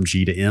and then from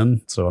G to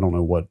N. So I don't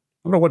know what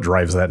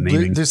drives that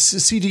naming. The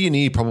C, D, and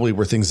E probably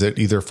were things that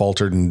either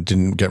faltered and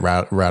didn't get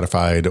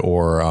ratified,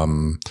 or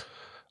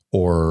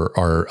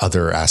are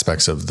other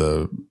aspects of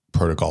the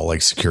protocol,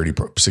 like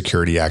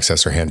security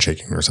access or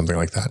handshaking or something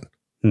like that.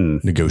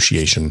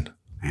 Negotiation.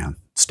 Man,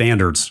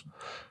 standards.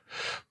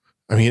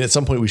 I mean, at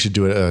some point we should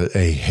do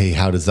hey,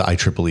 how does the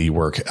IEEE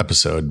work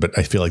episode? But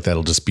I feel like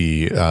that'll just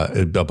be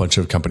a bunch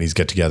of companies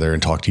get together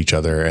and talk to each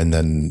other, and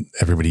then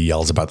everybody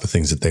yells about the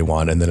things that they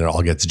want, and then it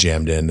all gets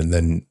jammed in, and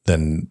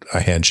then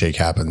a handshake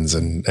happens,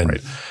 and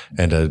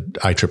a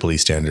IEEE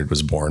standard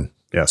was born.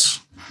 Yes.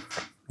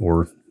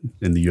 Or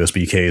in the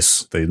USB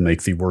case, they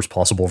make the worst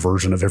possible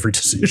version of every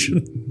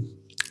decision.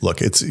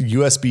 Look, it's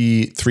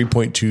USB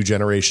 3.2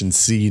 generation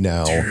C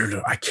now.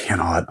 Dude, I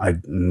cannot. I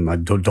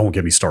don't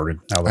get me started.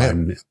 Now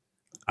that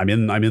I'm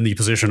in the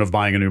position of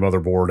buying a new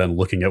motherboard and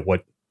looking at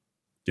what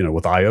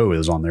the I/O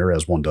is on there,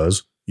 as one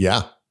does.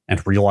 Yeah. And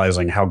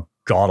realizing how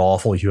god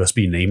awful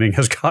USB naming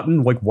has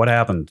gotten. Like, what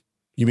happened?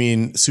 You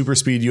mean super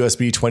speed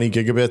USB 20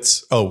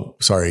 gigabits? Oh,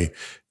 sorry.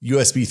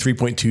 USB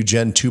 3.2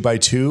 Gen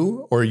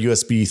 2x2 or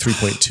USB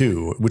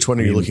 3.2? Which one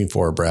are you looking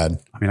for, Brad?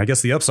 I mean, I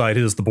guess the upside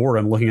is the board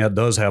I'm looking at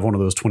does have one of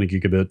those 20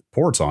 gigabit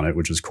ports on it,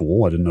 which is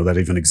cool. I didn't know that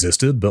even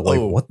existed, but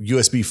what?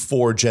 USB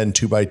 4 Gen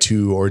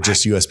 2x2 or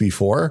just USB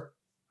 4?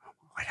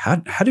 How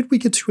did we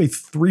get to a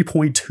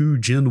 3.2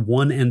 Gen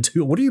 1 and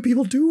 2? What are you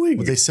people doing?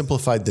 Well, they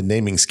simplified the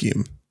naming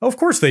scheme. Of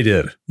course they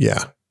did.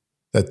 Yeah.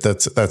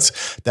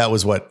 That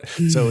was what.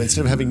 So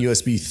instead of having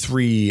USB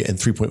 3 and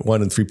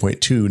 3.1 and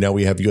 3.2, now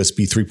we have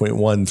USB 3.1,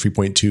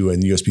 3.2,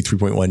 and USB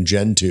 3.1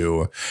 Gen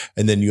 2,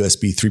 and then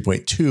USB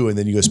 3.2, and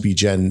then USB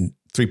Gen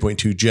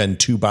 3.2 Gen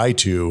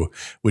 2x2,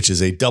 which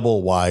is a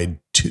double wide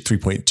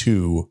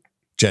 3.2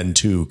 Gen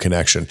 2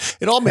 connection.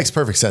 It all makes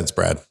perfect sense,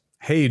 Brad.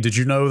 Hey, did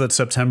you know that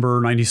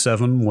September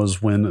 97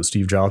 was when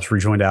Steve Jobs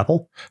rejoined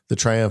Apple?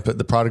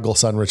 The prodigal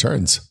son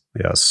returns.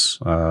 Yes.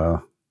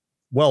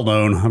 Well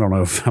known. I don't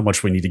know how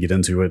much we need to get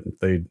into it.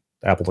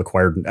 Apple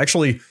acquired.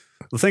 Actually,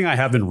 the thing I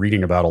have been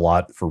reading about a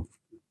lot for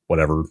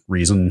whatever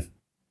reason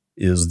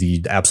is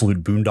the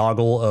absolute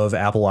boondoggle of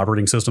Apple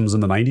operating systems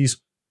in the 90s.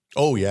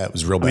 Oh, yeah. It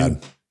was real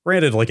bad.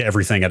 Granted, like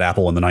everything at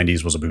Apple in the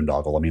 90s was a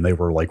boondoggle. I mean, they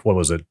were like, what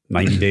was it?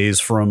 90 days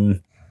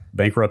from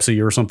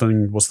bankruptcy or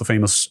something? What's the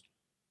famous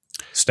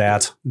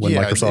stat when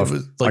Yeah, Microsoft it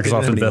was like they Microsoft didn't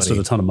have any invested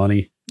money. a ton of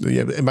money.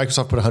 Yeah, and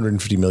Microsoft put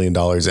 $150 million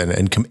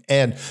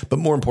in, but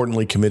more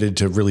importantly, committed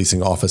to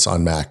releasing Office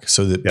on Mac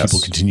so that Yes.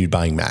 people continued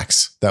buying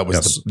Macs. That was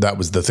Yes. that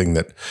was the thing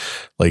that,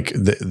 like,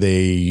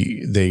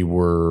 they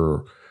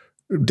were,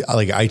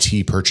 like,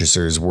 IT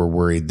purchasers were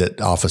worried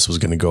that Office was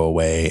going to go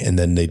away, and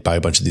then they'd buy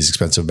a bunch of these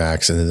expensive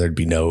Macs, and then there'd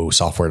be no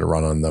software to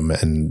run on them,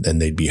 and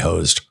they'd be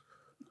hosed.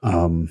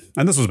 And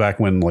this was back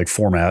when like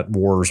format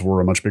wars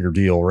were a much bigger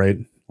deal, right?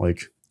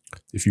 Like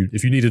if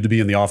you needed to be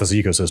in the Office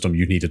ecosystem,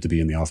 you needed to be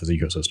in the Office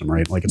ecosystem,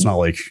 right? Like it's not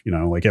like,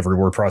 like every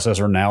word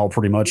processor now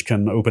pretty much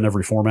can open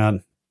every format.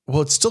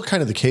 Well, it's still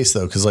kind of the case,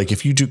 though, because like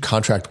if you do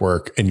contract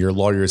work and your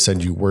lawyers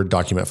send you Word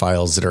document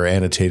files that are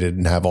annotated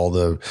and have all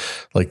the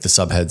like the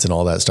subheads and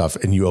all that stuff,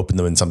 and you open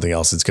them in something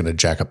else, it's going to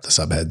jack up the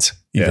subheads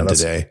even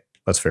today.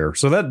 That's fair.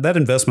 So that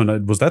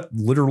investment, was that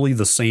literally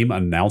the same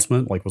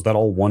announcement? Like, was that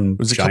all one? It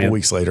was a couple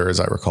weeks later,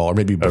 as I recall, or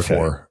maybe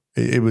before.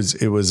 Okay. It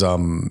was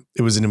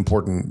an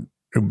important,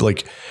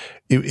 like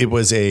it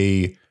was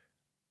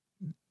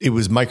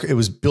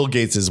Bill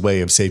Gates's way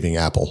of saving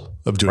Apple,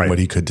 of doing what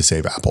he could to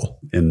save Apple.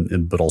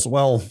 But also,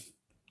 well,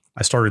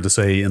 I started to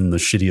say in the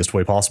shittiest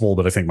way possible,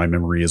 but I think my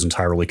memory is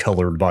entirely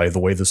colored by the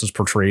way this is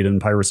portrayed in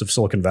Pirates of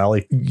Silicon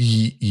Valley.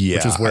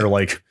 Yeah.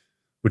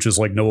 Which is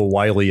like Noah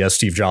Wyle as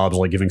Steve Jobs,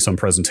 like giving some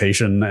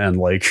presentation, and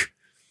like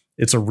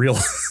it's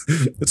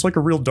like a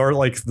real Darth,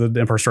 like the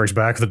Empire Strikes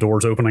Back, the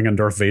doors opening and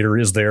Darth Vader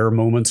is there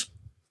moment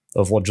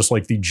of just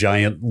like the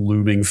giant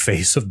looming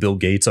face of Bill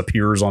Gates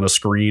appears on a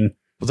screen.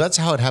 Well, that's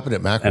how it happened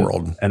at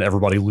Macworld, and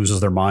everybody loses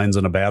their minds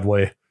in a bad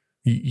way.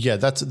 Yeah,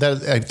 that.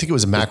 I think it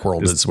was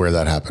Macworld is where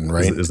that happened,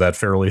 right? Is that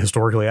fairly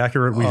historically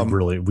accurate? We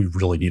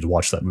really need to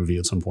watch that movie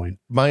at some point.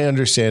 My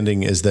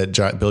understanding is that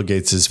Bill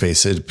Gates's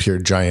face had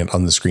appeared giant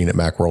on the screen at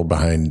Macworld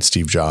behind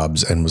Steve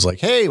Jobs and was like,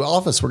 "Hey,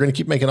 Office, we're going to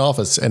keep making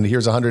Office, and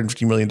here's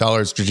 $150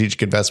 million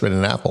strategic investment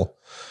in Apple."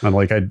 And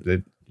like,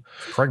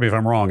 correct me if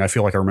I'm wrong, I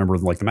feel like I remember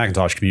like the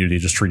Macintosh community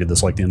just treated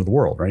this like the end of the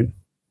world, right?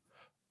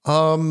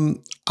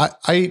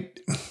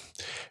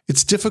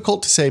 It's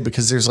difficult to say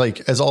because there's like,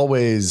 as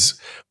always,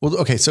 well,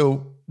 okay,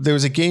 so there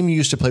was a game you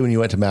used to play when you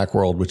went to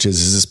Macworld, which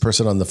is this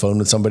person on the phone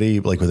with somebody,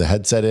 like with a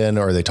headset in,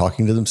 or are they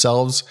talking to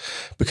themselves?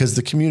 Because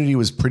the community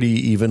was pretty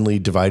evenly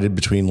divided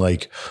between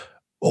like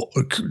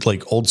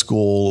old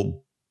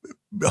school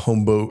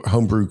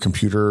homebrew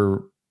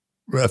computer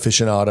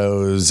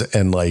aficionados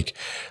and like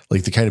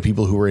the kind of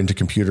people who were into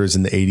computers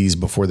in the 80s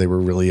before they were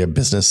really a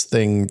business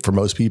thing for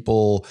most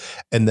people.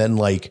 And then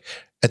like,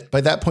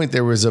 by that point,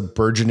 there was a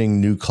burgeoning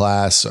new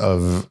class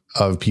of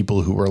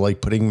people who were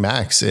like putting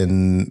Macs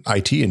in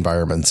IT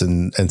environments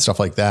and stuff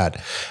like that.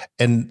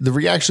 And the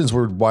reactions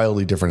were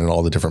wildly different in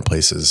all the different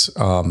places.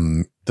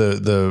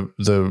 The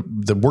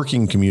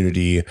working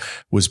community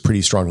was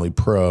pretty strongly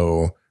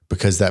pro,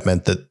 because that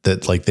meant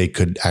that like they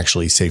could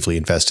actually safely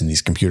invest in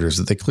these computers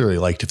that they clearly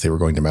liked if they were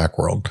going to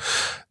Macworld.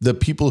 The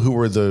people who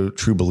were the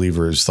true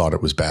believers thought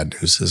it was bad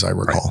news, as I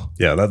recall.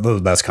 Right. Yeah,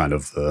 that's kind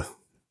of the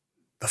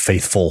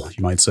faithful,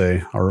 you might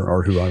say,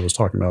 are who I was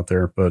talking about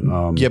there. But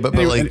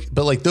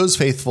but like those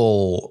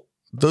faithful,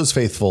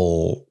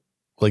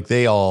 like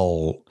they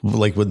all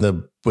like when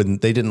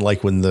they didn't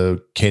like when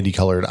the candy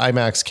colored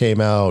iMacs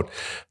came out,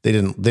 they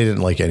didn't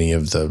like any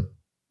of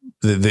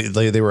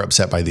they were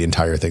upset by the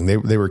entire thing.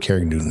 They were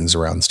carrying Newtons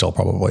around still,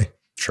 probably.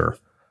 Sure.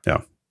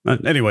 Yeah.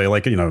 Anyway,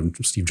 like,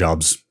 Steve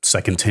Jobs'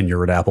 second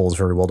tenure at Apple is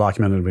very well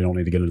documented. We don't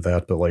need to get into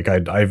that, but like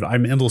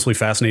I'm endlessly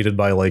fascinated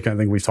by, like, I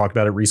think we've talked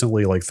about it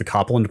recently, like the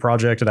Copland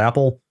project at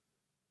Apple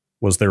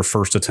was their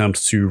first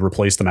attempt to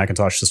replace the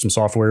Macintosh system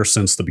software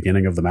since the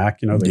beginning of the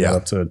Mac. They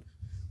got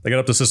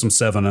up to System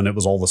 7 and it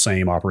was all the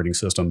same operating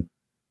system.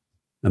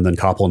 And then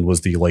Copland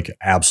was the like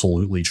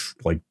absolutely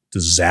like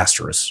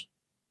disastrous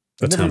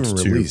attempt never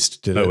even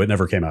released, did it? No, it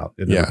never came out.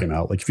 It never came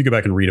out. Like if you go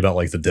back and read about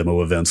like the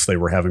demo events they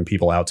were having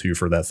people out to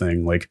for that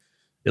thing, like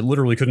it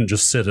literally couldn't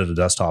just sit at a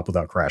desktop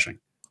without crashing.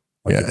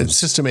 Like and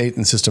System 8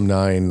 and System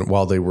 9,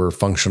 while they were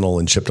functional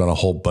and shipped on a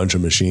whole bunch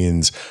of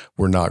machines,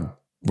 were not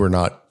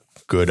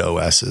good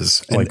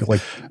OSs.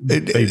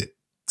 And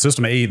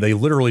System 8, they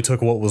literally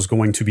took what was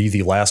going to be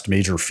the last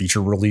major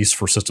feature release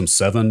for System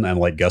 7 and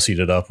like gussied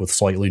it up with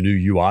slightly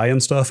new UI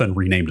and stuff and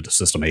renamed it to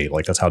System 8.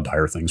 Like that's how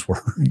dire things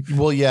were.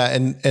 Well, yeah.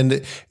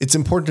 And it's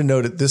important to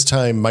note at this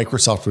time,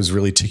 Microsoft was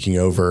really taking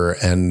over,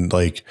 and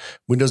like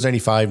Windows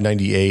 95,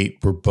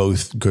 98 were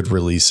both good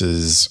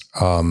releases.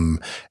 And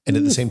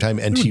at the same time,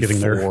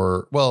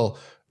 NT4,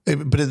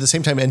 but at the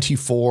same time,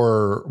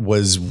 NT4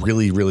 was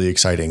really, really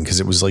exciting because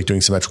it was like doing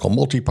symmetrical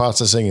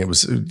multiprocessing. It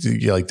was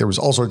like there was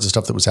all sorts of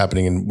stuff that was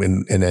happening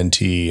in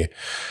NT.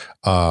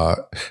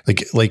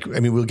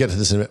 We'll get to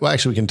this in a minute. Well,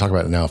 actually, we can talk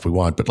about it now if we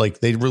want. But like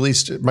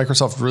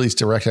Microsoft released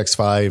DirectX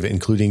 5,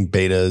 including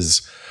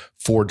betas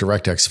for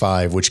DirectX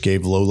 5, which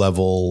gave low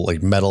level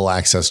like metal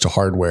access to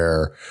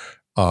hardware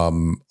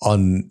on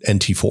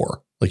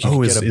NT4. Like you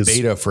could get a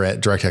beta for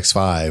DirectX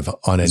 5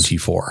 on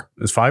NT4.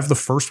 Is 5 the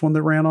first one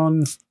that ran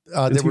on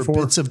NT4? There were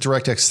bits of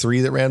DirectX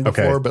 3 that ran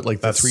before, but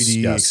like the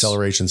 3D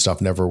acceleration stuff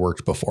never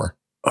worked before.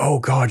 Oh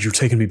God, you're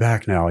taking me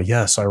back now.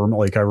 Yes, I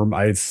remember.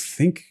 I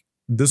think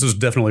this is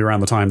definitely around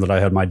the time that I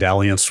had my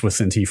dalliance with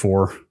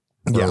NT4.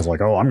 I was like,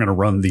 oh, I'm going to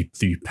run the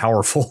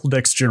powerful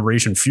next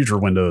generation future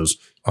Windows.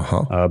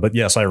 But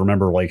yes, I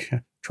remember like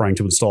trying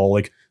to install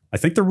I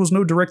think there was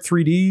no Direct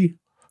 3D.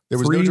 There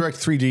was no Direct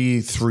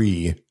 3D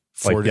 3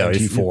 for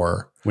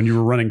NT4. When you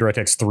were running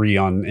DirectX 3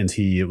 on NT,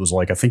 it was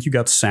I think you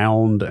got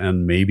sound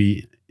and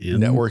maybe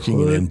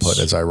networking and input,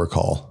 as I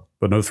recall.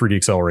 But no 3D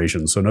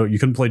acceleration. So no, you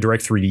couldn't play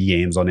Direct 3D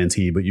games on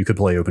NT, but you could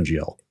play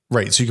OpenGL.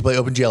 Right. So you could play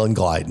OpenGL and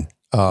Glide.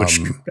 Which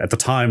at the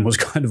time was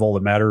kind of all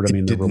that mattered. I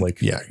mean, there were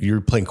you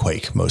were playing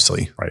Quake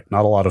mostly. Right.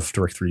 Not a lot of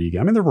Direct 3D.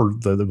 I mean,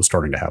 that was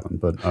starting to happen.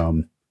 But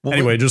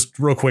anyway, just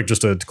real quick,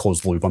 just to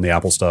close the loop on the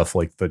Apple stuff,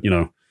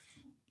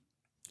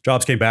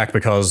 Jobs came back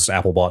because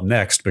Apple bought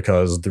Next,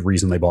 because the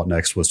reason they bought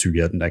Next was to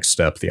get Next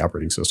Step, the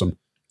operating system.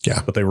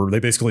 Yeah. But they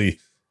basically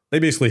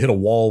hit a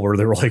wall where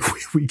they were like,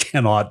 we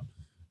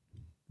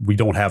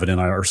don't have it in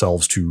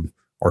ourselves to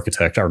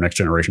architect our next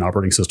generation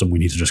operating system. We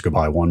need to just go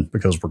buy one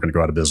because we're going to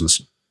go out of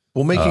business.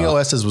 Well, making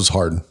OSs was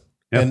hard.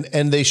 Yep.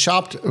 And they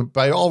shopped,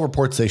 by all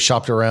reports, they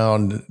shopped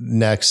around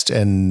Next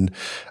and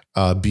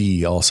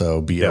B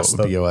also,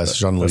 BOS,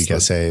 Jean-Louis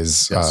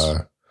Gasset's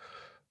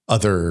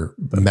other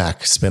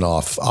Mac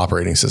spinoff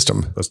operating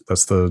system.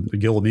 That's the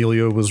Gil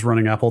Amelio was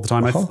running Apple at the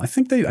time. I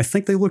think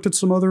they looked at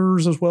some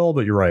others as well,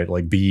 but you're right.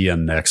 Like B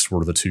and Next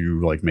were the two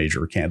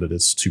major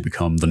candidates to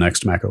become the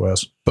next Mac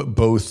OS. But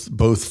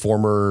both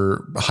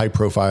former high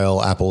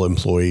profile Apple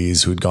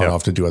employees who'd gone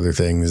off to do other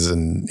things.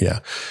 And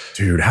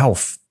dude, how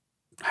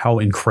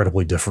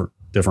incredibly different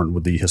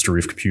would the history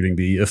of computing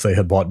be if they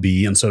had bought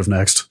B instead of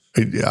Next?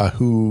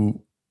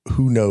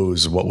 Who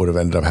knows what would have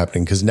ended up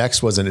happening, because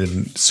Next wasn't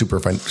in super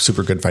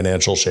good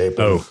financial shape.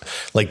 Oh,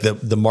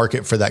 the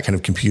market for that kind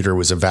of computer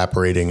was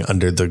evaporating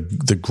under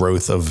the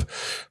growth of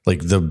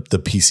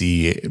the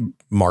PC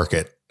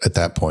market at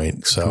that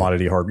point. So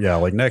commodity hard. Yeah.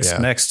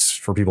 Next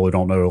for people who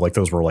don't know,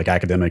 those were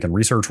academic and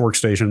research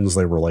workstations.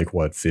 They were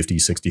what, 50,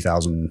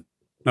 60,000.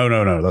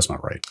 No, that's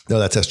not right. No,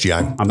 that's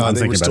SGI. I'm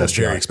thinking about SGI.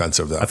 Very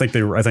expensive though. I think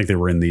they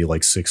were in the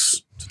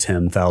 $6,000 to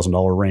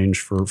 $10,000 range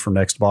for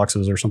Next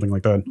boxes or something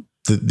like that.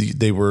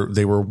 They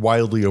were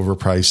wildly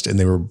overpriced, and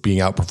they were being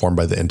outperformed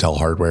by the Intel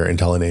hardware,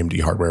 Intel and AMD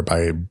hardware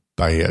by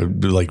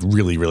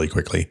really, really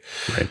quickly.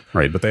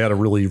 Right. But they had a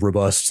really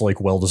robust,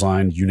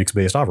 well-designed Unix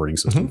based operating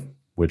system,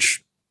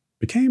 which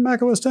became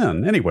Mac OS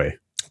 10 anyway.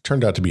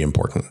 Turned out to be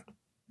important.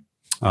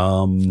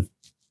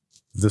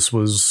 This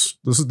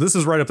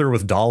is right up there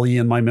with Dolly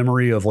in my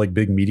memory of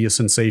big media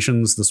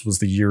sensations. This was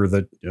the year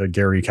that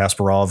Garry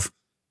Kasparov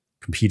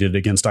competed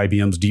against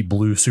IBM's Deep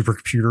Blue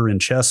supercomputer in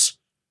chess.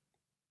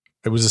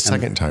 It was the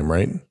second time,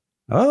 right?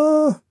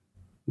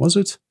 Was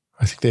it?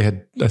 I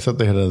thought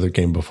they had another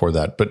game before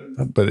that, but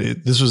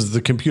this was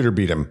the computer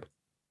beat him.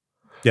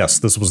 Yes,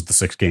 this was the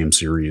 6-game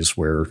series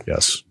where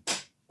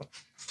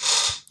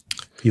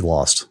he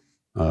lost.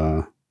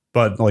 But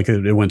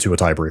it went to a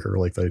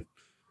tiebreaker,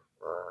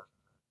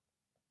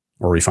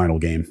 or a final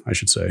game, I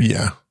should say.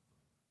 Yeah,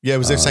 it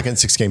was their second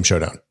 6-game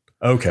showdown.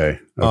 Okay.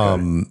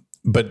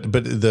 But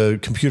the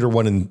computer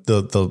won in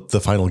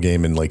the final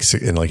game in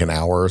an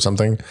hour or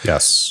something.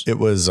 Yes, it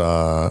was.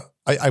 I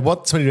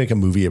want somebody to make a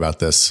movie about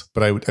this,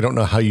 but I don't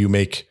know how you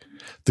make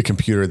the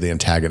computer the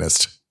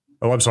antagonist.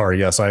 Oh, I'm sorry.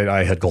 Yes,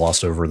 I had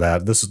glossed over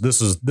that. This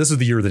is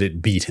the year that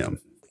it beat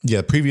him.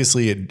 Yeah,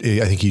 previously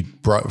I think he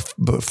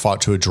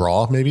fought to a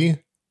draw. Maybe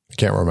I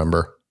can't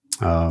remember.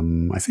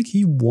 I think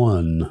he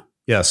won.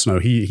 Yes, no,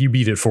 he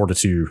beat it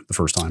 4-2 the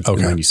first time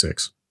in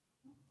 '96.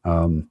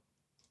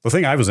 The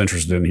thing I was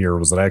interested in here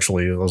was that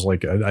actually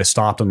I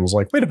stopped and was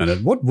like, wait a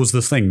minute, what was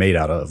this thing made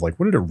out of? What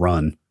did it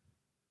run?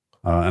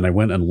 And I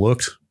went and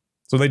looked.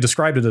 So they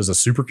described it as a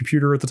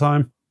supercomputer at the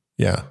time.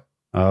 Yeah.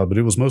 But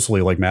it was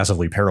mostly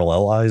massively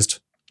parallelized.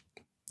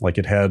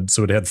 It had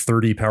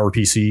 30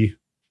 PowerPC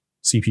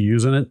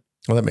CPUs in it.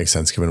 Well, that makes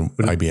sense given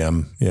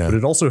IBM. Yeah. But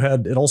it also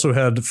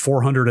had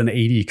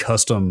 480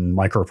 custom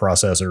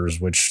microprocessors,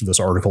 which this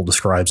article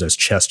describes as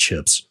chess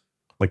chips.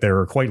 They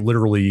were quite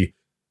literally.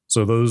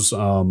 So those,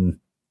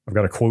 I've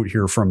got a quote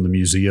here from the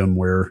museum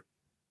where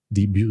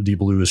Deep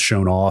Blue is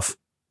shown off.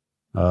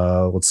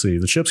 Let's see.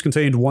 The chips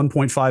contained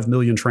 1.5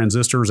 million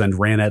transistors and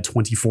ran at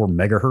 24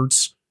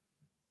 megahertz.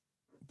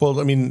 Well,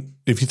 I mean,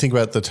 if you think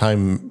about the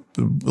time,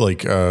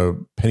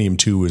 Pentium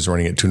 2 was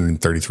running at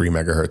 233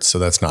 megahertz, so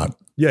that's not.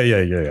 Yeah.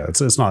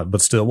 It's not, but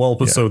still. Well,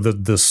 but so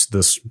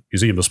this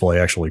museum display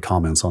actually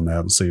comments on that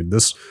and see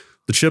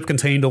the chip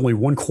contained only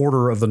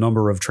 1/4 of the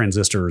number of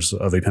transistors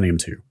of a Pentium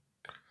 2,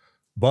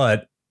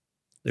 but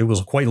it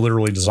was quite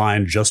literally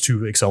designed just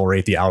to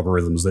accelerate the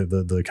algorithms,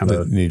 the kind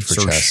of need for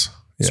chess.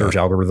 Search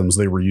algorithms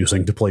they were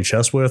using to play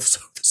chess with. So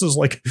this is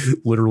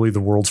literally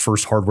the world's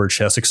first hardware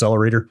chess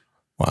accelerator.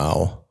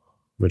 Wow.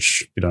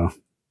 Which,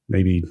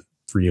 maybe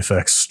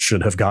 3FX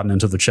should have gotten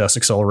into the chess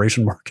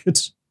acceleration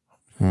markets.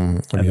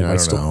 I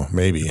don't know.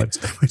 Maybe.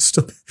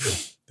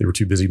 They were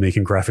too busy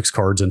making graphics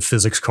cards and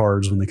physics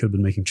cards when they could have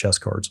been making chess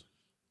cards.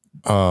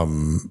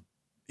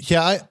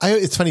 Yeah,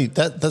 it's funny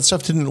that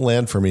stuff didn't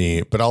land for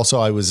me, but also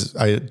I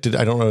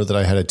don't know that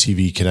I had a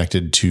TV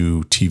connected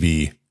to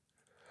TV.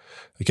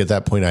 Like at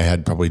that point, I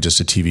had probably just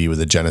a TV with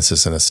a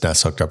Genesis and a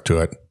SNES hooked up to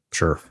it.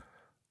 Sure.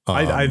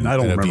 I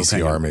don't remember a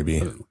VCR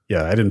maybe.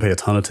 Yeah, I didn't pay a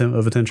ton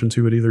of attention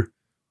to it either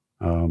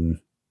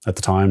at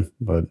the time.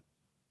 But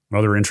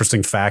another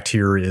interesting fact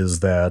here is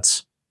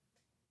that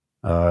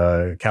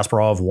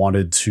Kasparov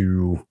wanted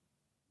to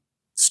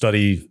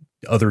study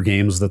other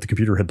games that the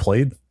computer had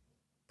played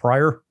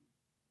prior,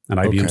 and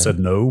IBM said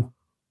no.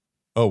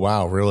 Oh,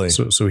 wow. Really?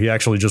 So he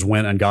actually just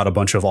went and got a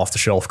bunch of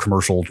off-the-shelf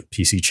commercial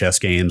PC chess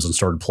games and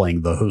started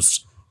playing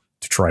those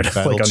to try to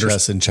Battle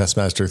Chess and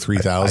Chessmaster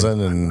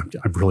 3000.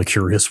 I'm really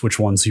curious which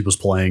ones he was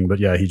playing, but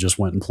yeah, he just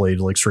went and played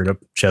like straight up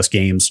chess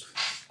games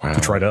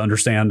to try to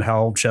understand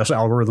how chess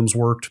algorithms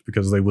worked,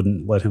 because they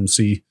wouldn't let him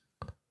see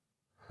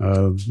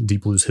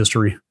Deep Blue's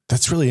history.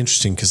 That's really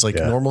interesting, because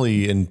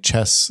normally in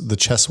chess, the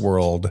chess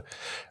world,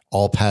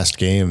 all past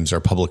games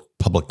are public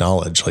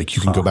knowledge. Like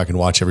you can go back and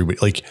watch everybody,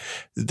 like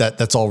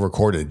that's all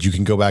recorded. You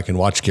can go back and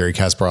watch Garry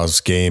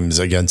Kasparov's games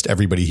against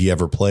everybody he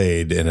ever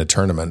played in a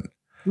tournament.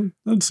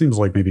 That seems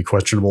like maybe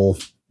questionable.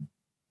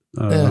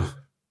 I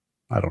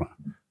don't know.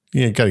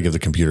 Yeah, got to give the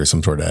computer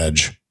some sort of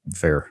edge.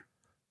 Fair.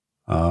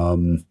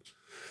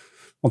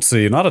 Let's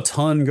see. Not a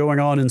ton going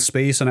on in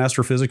space and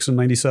astrophysics in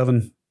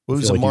 97. There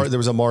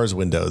was a Mars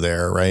window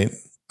there, right?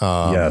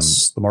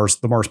 Yes, the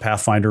Mars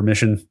Pathfinder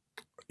mission.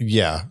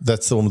 Yeah,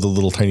 that's the one with the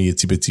little tiny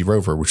itsy bitsy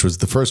rover, which was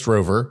the first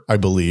rover, I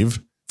believe,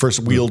 first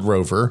wheeled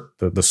rover,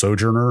 the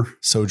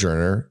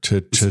Sojourner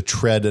to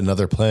tread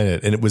another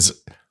planet, and it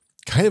was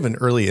kind of an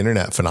early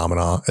internet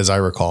phenomena, as I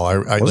recall.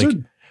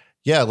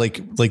 Yeah,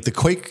 like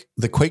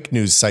the Quake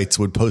news sites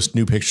would post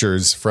new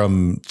pictures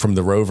from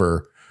the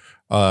rover.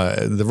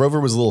 The rover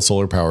was a little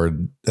solar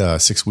powered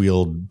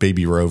 6-wheeled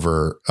baby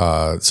rover.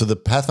 So the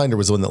Pathfinder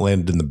was the one that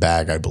landed in the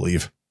bag, I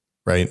believe,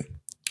 right?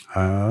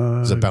 It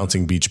was a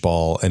bouncing beach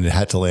ball, and it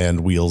had to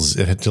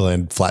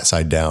land flat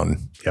side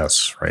down.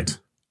 Yes, right.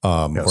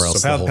 Yes. Or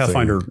else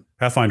so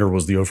Pathfinder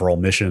was the overall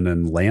mission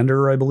and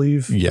lander, I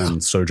believe. Yeah,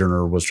 and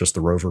Sojourner was just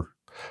the rover.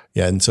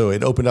 Yeah, and so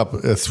it opened up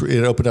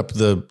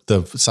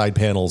the side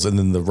panels, and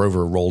then the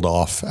rover rolled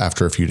off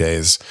after a few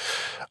days.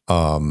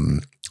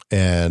 And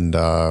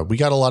we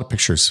got a lot of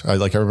pictures. I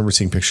remember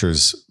seeing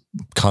pictures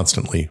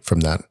constantly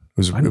from that.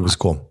 It was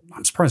cool.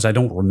 I'm surprised I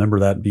don't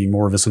remember that being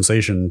more of a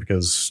sensation,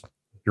 because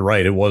you're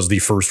right. It was the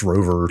first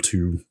rover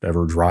to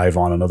ever drive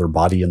on another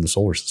body in the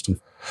solar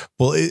system.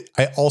 Well,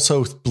 I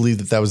also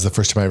believe that was the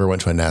first time I ever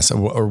went to a NASA,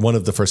 or one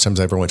of the first times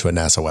I ever went to a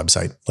NASA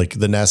website. Like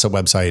the NASA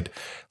website,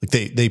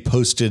 like they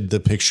posted the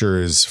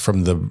pictures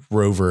from the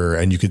rover,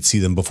 and you could see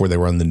them before they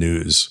were on the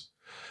news.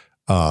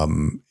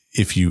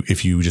 If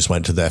you just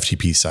went to the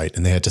FTP site,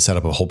 and they had to set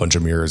up a whole bunch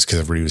of mirrors because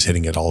everybody was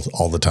hitting it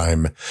all the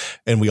time,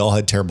 and we all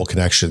had terrible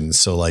connections.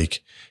 So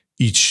like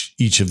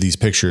each of these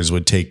pictures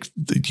would take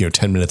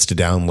 10 minutes to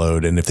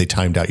download, and if they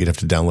timed out, you'd have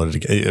to download it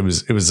again.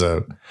 It was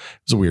a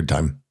weird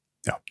time.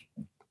 Yeah.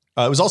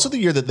 It was also the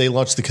year that they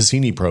launched the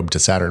Cassini probe to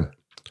Saturn,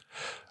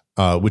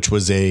 which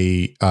was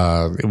the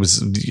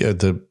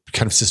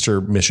kind of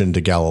sister mission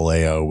to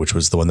Galileo, which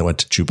was the one that went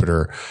to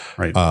Jupiter.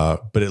 Right.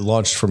 But it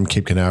launched from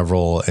Cape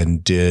Canaveral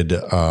and did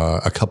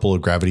a couple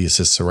of gravity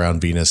assists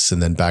around Venus,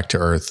 and then back to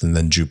Earth, and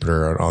then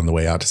Jupiter on the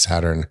way out to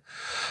Saturn.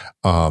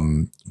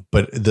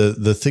 But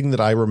the thing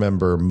that I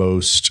remember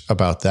most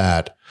about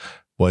that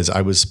was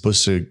we were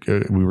supposed to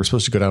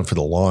go down for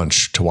the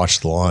launch to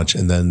watch the launch,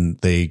 and then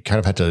they kind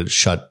of had to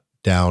shut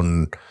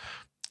down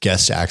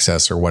guest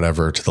access or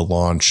whatever to the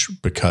launch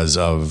because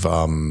of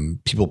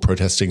people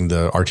protesting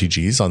the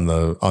RTGs on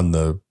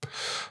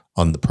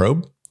the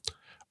probe.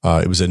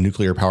 It was a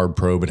nuclear powered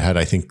probe. It had,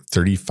 I think,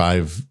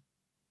 35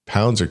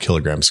 pounds or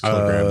kilograms,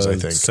 I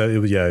think.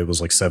 It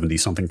was like 70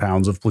 something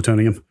pounds of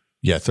plutonium.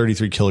 Yeah,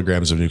 33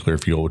 kilograms of nuclear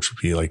fuel, which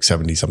would be like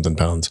 70 something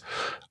pounds.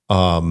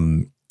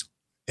 And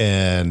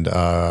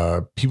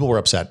people were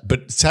upset,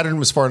 but Saturn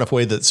was far enough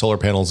away that solar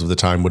panels of the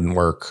time wouldn't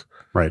work.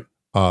 Right.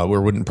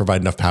 Or wouldn't provide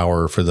enough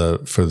power for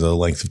the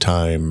length of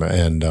time.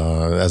 And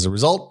as a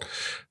result,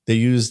 they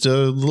used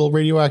a little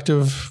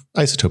radioactive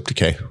isotope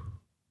decay.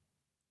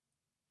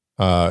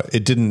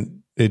 It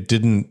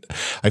didn't,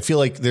 I feel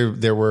like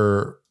there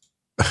were,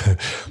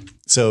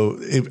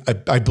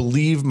 I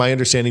believe my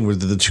understanding was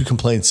that the two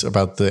complaints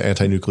about the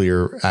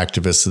anti-nuclear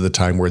activists at the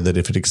time were that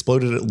if it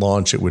exploded at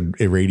launch, it would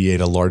irradiate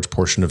a large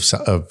portion of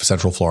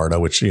Central Florida,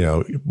 which,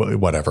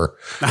 whatever.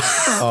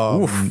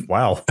 Oof,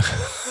 wow.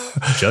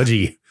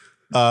 Judgy.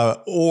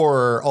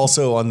 Or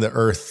also on the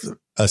Earth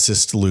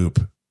assist loop,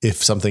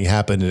 if something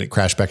happened and it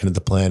crashed back into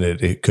the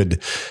planet, it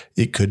could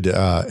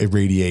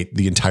irradiate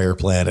the entire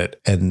planet.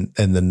 And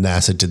then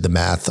NASA did the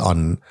math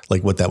on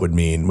like what that would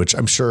mean, which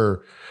I'm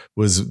sure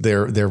was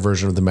their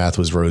version of the math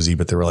was rosy,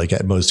 but they were like,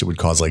 at most it would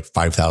cause like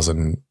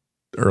 5,000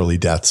 early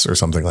deaths or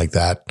something like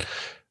that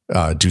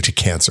due to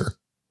cancer,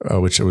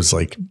 which it was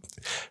like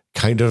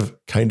kind of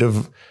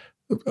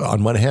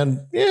on one hand,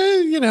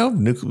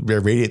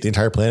 radiate the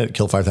entire planet,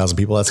 kill 5,000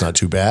 people. That's not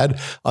too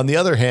bad. On the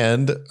other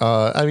hand,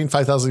 killing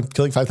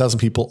 5,000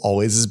 people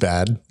always is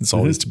bad. It's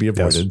always to be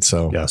avoided. Yes.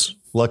 So yes.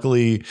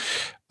 Luckily,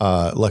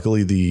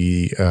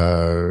 the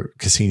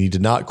Cassini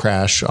did not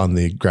crash on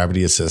the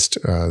gravity assist.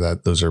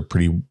 Those are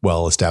pretty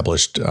well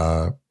established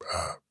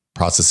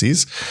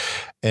processes,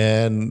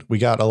 and we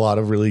got a lot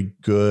of really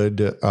good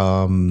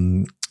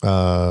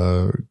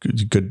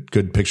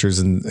pictures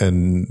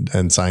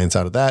and science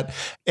out of that.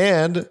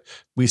 And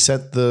we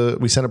sent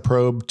a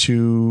probe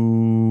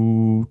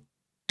to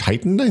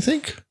Titan, I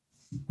think.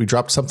 We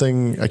dropped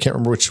something. I can't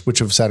remember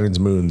which of Saturn's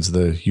moons,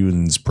 the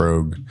Huygens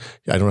probe.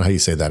 I don't know how you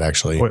say that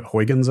actually.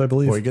 Huygens, I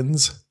believe.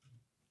 Huygens.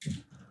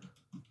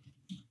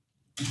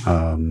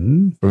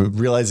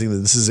 Realizing that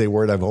this is a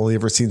word I've only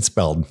ever seen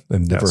spelled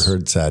and never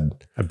heard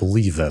said. I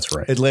believe that's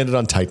right. It landed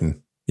on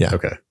Titan. Yeah.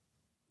 Okay.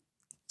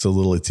 It's a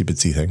little itsy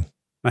bitsy thing.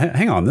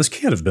 Hang on, this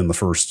can't have been the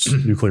first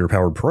nuclear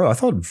powered probe. I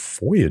thought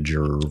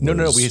Voyager.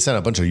 No. We sent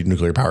a bunch of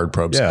nuclear powered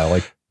probes. Yeah,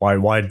 like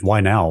why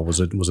now? Was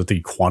it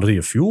the quantity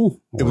of fuel?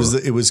 Or? It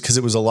was because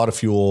it was a lot of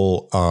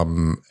fuel,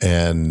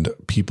 and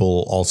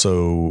people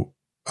also.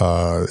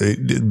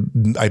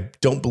 I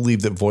don't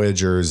believe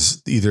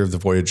that either of the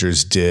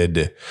Voyagers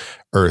did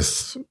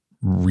Earth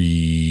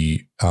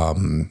gravity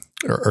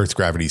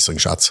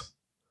slingshots.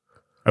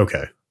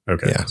 Okay.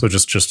 Yeah. So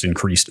just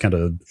increased kind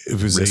of it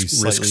was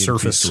risk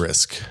surface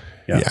risk.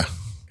 Yeah.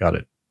 Got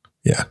it.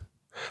 Yeah.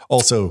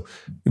 Also,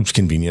 it was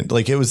convenient.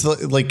 Like it was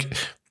like,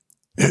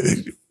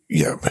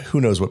 who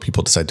knows what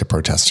people decide to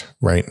protest,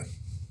 right?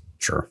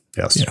 Sure.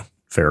 Yes. Yeah.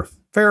 Fair.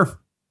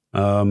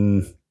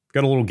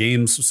 Got a little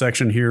games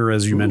section here.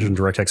 As you mentioned,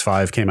 DirectX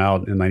 5 came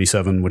out in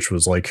 97, which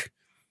was like,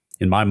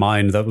 in my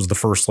mind, that was the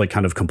first like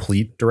kind of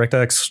complete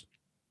DirectX,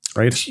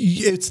 right?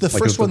 It's the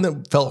first one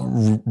that felt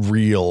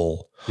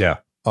real. Yeah.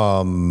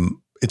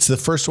 It's the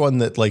first one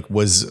that like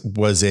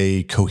was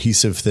a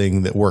cohesive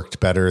thing that worked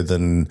better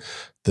than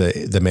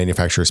the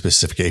manufacturer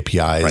specific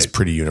APIs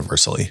pretty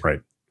universally.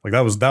 Right. Like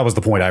that was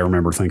the point I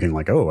remember thinking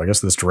like, oh, I guess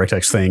this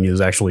DirectX thing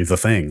is actually the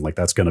thing. Like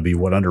that's going to be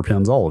what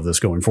underpins all of this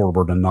going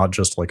forward and not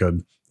just like a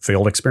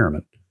failed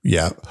experiment.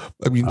 Yeah.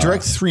 I mean,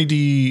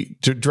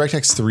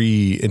 DirectX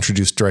 3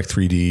 introduced Direct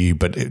 3D,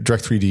 but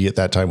Direct 3D at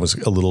that time was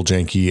a little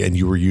janky and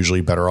you were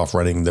usually better off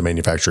running the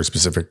manufacturer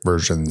specific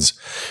versions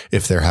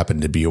if there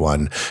happened to be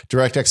one.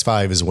 DirectX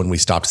 5 is when we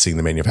stopped seeing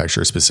the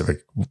manufacturer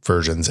specific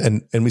versions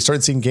and we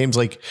started seeing games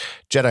like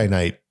Jedi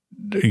Knight,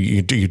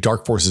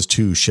 Dark Forces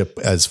 2 ship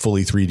as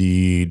fully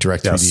 3D,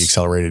 Direct 3D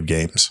accelerated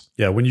games.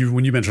 Yeah. When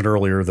you mentioned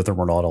earlier that there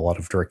were not a lot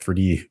of Direct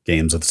 3D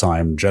games at the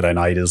time, Jedi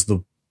Knight is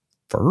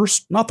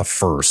not the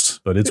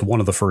first, but it's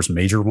one of the first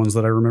major ones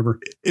that I remember.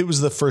 It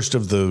was the first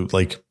of the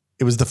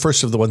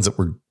ones that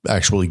were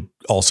actually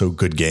also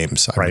good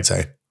games, I would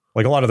say.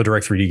 Like a lot of the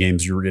Direct 3D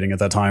games you were getting at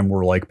that time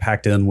were like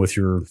packed in with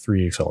your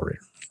 3D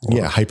accelerator.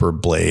 Hyper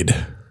Blade.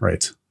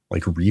 Right.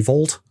 Like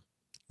Revolt.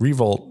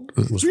 Revolt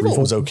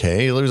was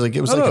okay. It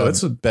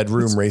was a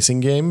bedroom racing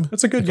game.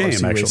 It's a good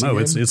game, actually. No,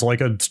 it's like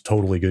a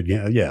totally good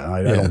game. Yeah,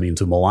 I don't mean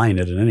to malign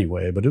it in any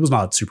way, but it was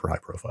not super high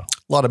profile.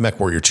 A lot of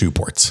MechWarrior 2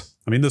 ports.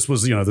 I mean, this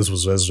was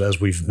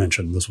as we've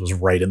mentioned, this was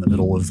right in the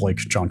middle of like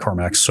John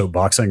Carmack's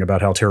soapboxing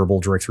about how terrible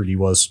Direct 3D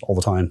was all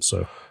the time.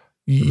 So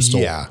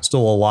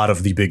still a lot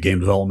of the big game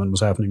development was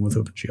happening with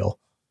OpenGL.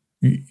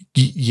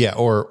 Yeah,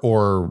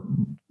 or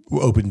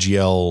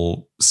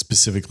OpenGL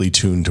specifically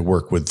tuned to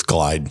work with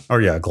Glide. Oh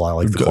yeah, Glide,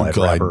 like the Glide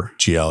wrapper.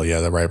 GL,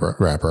 yeah, the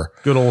wrapper.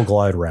 Good old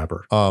Glide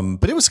wrapper.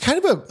 But it was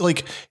kind of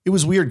it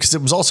was weird because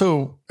it was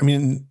also, I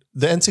mean,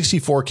 the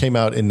N64 came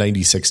out in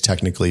 96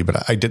 technically,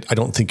 but I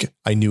don't think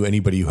I knew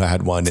anybody who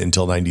had one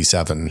until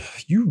 97.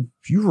 You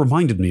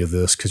reminded me of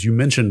this because you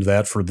mentioned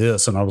that for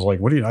this, and I was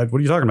like, what are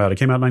you talking about? It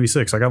came out in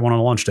 96. I got one on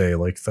launch day.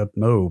 Like that,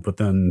 no, but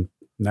then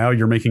now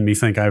you're making me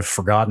think I've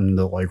forgotten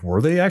that, like,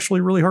 were they actually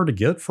really hard to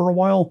get for a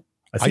while?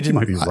 I think you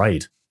might be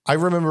right. I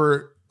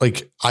remember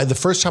the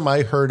first time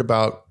I heard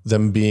about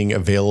them being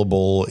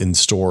available in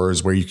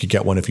stores where you could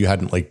get one if you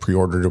hadn't like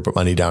pre-ordered or put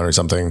money down or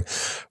something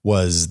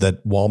was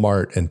that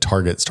Walmart and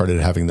Target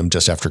started having them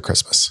just after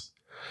Christmas.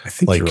 I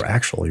think you're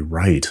actually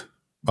right.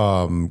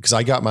 Because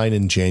I got mine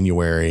in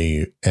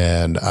January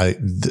and I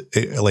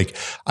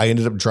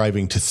ended up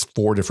driving to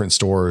 4 different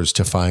stores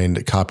to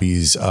find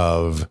copies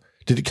of.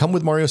 Did it come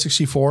with Mario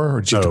 64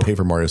 or did you have to pay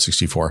for Mario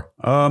 64?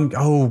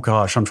 Oh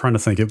gosh, I'm trying to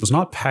think. It was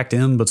not packed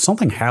in, but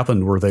something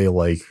happened where they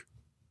like,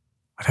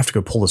 I'd have to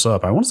go pull this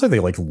up. I want to say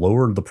they like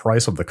lowered the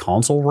price of the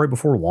console right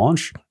before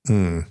launch.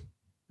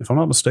 If I'm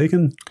not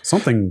mistaken,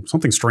 something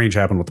strange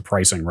happened with the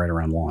pricing right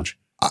around launch.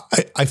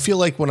 I feel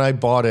like when I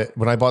bought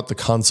the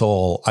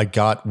console, I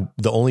got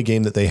the only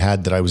game that they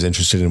had that I was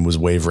interested in was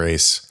Wave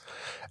Race.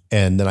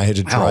 And then I had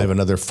to drive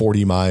another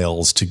 40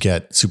 miles to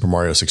get Super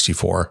Mario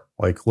 64.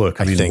 Like, look,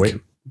 I mean,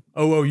 wait.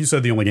 Oh, you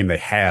said the only game they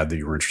had that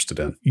you were interested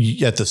in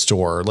at the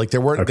store. Like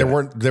there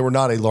were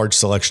not a large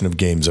selection of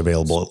games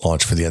available at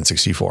launch for the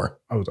N64.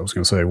 I was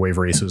going to say Wave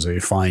Race is a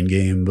fine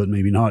game, but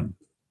maybe not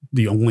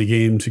the only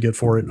game to get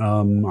for it.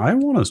 I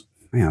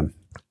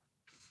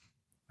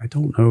I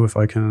don't know if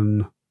I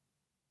can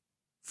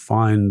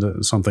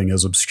find something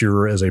as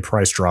obscure as a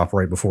price drop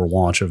right before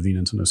launch of the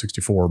Nintendo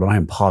 64, but I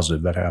am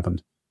positive that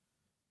happened.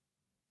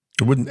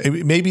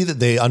 It may be that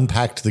they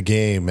unpacked the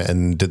game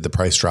and did the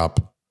price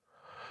drop.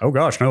 Oh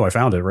gosh, no, I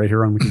found it right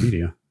here on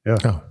Wikipedia. Yeah.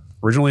 Oh.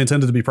 Originally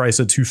intended to be priced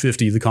at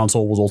 $250, the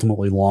console was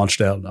ultimately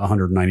launched at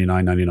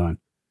 $199.99.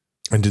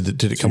 And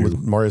did it come with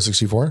Mario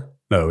 64?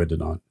 No, it did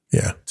not.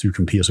 Yeah. To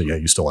compete, so yeah,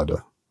 you still had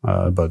to,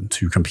 but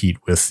to compete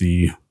with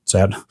the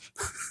sad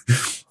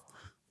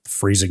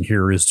phrasing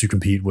here is to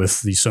compete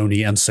with the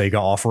Sony and Sega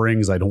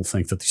offerings. I don't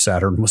think that the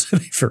Saturn was in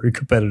a very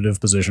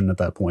competitive position at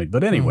that point.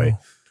 But anyway,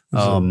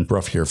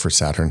 rough year for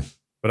Saturn.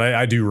 But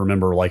I do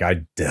remember, like,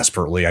 I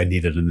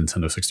needed a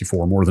Nintendo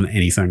 64 more than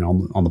anything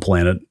on the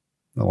planet.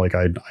 Like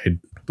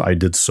I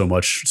did so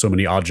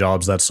many odd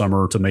jobs that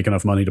summer to make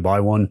enough money to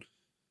buy one.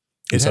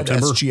 It had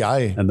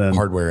SGI and then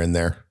hardware in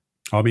there.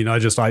 I mean,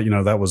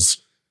 that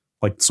was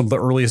like some of the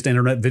earliest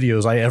internet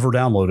videos I ever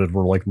downloaded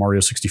were like Mario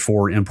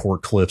 64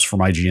 import clips from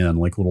IGN,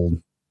 like little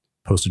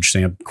postage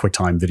stamp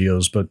QuickTime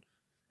videos. But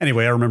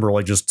anyway, I remember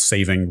like just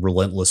saving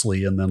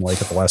relentlessly. And then like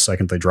at the last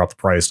second, they dropped the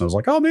price and I was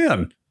like, oh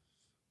man,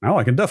 now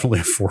I can definitely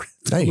afford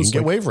it. Now you can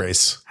get Wave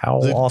Race. How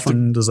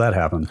often does that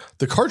happen?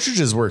 The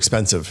cartridges were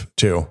expensive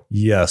too.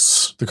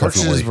 Yes. The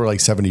cartridges were like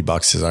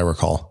 $70 as I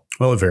recall.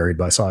 Well, it varied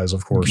by size,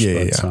 of course.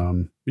 Yeah,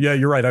 yeah,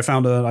 you're right. I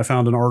found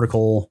an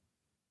article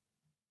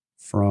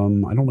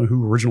from, I don't know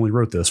who originally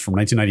wrote this, from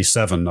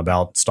 1997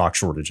 about stock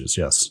shortages.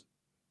 Yes.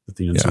 That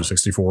the Nintendo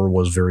 64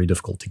 was very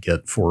difficult to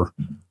get for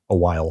a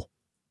while.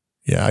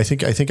 Yeah, I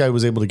think I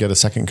was able to get a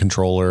second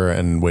controller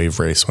and Wave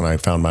Race when I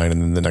found mine.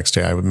 And then the next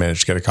day I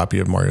managed to get a copy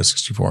of Mario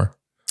 64.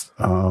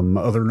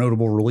 Other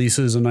notable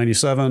releases in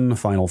 97,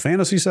 Final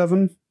Fantasy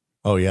 7.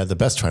 Oh yeah. The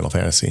best Final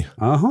Fantasy.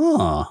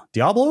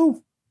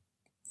 Diablo.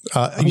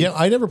 Yeah,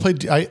 I never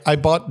played. I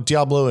bought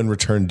Diablo and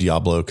returned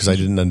Diablo because I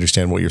didn't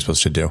understand what you're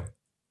supposed to do.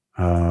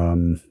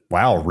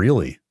 Wow,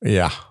 really?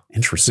 Yeah,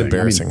 interesting. It's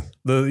embarrassing.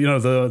 I mean,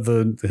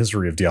 the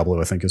history of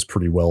Diablo, I think, is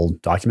pretty well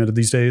documented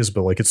these days.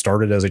 But like, it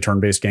started as a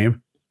turn-based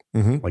game.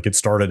 Mm-hmm. Like, it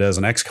started as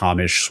an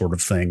XCOM-ish sort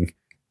of thing,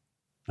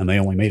 and they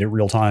only made it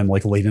real time,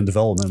 like late in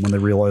development, when they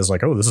realized,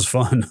 like, oh, this is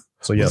fun.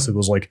 So yes, it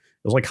was like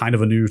kind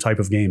of a new type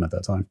of game at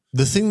that time.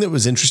 The thing that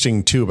was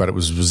interesting too about it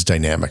was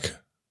dynamic.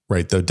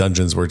 Right, the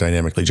dungeons were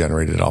dynamically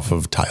generated off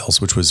of tiles,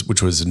 which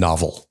was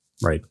novel.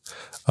 Right.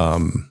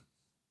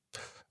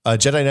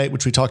 Jedi Knight,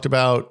 which we talked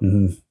about.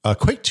 Mm-hmm.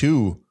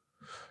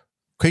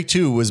 Quake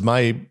 2 was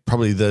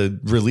probably the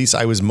release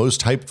I was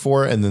most hyped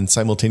for, and then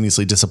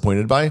simultaneously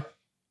disappointed by.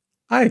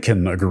 I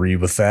can agree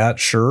with that.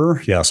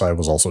 Sure. Yes, I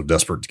was also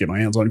desperate to get my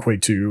hands on Quake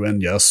 2,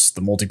 and yes,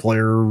 the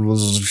multiplayer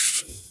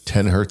was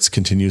 10 hertz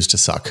continues to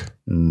suck.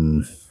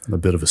 A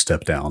bit of a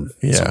step down,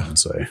 some would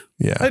say.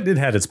 Yeah, it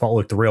had its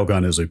look. The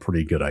railgun is a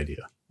pretty good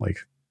idea. Like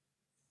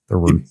there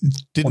were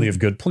plenty of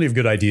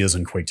good ideas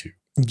in Quake 2.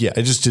 Yeah,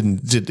 it just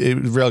didn't.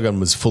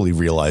 Railgun was fully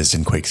realized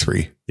in Quake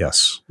 3.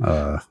 Yes,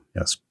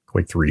 yes,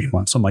 Quake 3.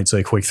 Well, some might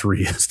say Quake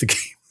 3 is the game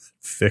that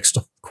fixed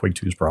Quake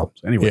 2's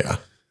problems. Anyway,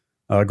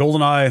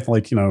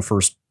 GoldenEye,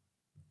 first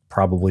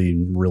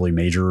probably really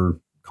major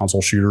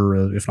console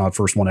shooter, if not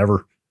first one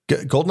ever.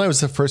 GoldenEye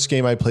was the first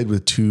game I played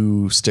with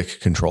 2 stick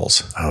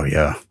controls. Oh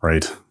yeah,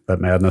 right. That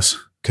madness.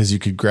 Because you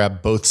could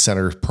grab both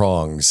center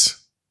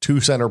prongs, 2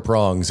 center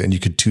prongs, and you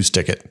could 2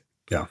 stick it.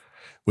 Yeah.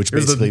 Which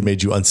basically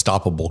made you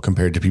unstoppable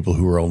compared to people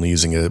who were only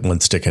using a 1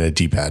 stick and a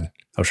D-pad.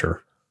 Oh,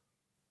 sure.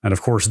 And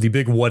of course, the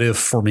big what if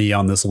for me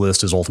on this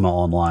list is Ultima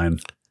Online.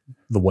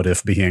 The what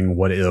if being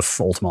what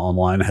if Ultima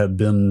Online had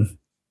been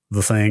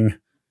the thing.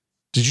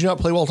 Did you not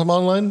play Ultima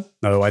Online?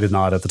 No, I did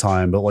not at the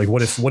time. But like,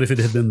 what if it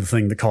had been the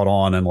thing that caught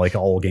on and like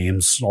all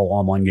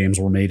online games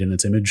were made in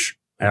its image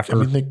after?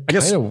 I mean, they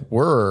kind of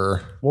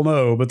were. Well,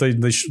 no, but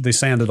they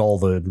sanded all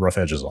the rough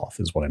edges off,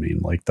 is what I mean.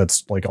 Like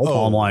that's like Ultima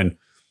Online,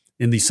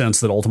 in the sense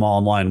that Ultima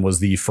Online was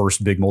the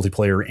first big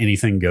multiplayer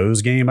anything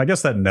goes game. I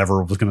guess that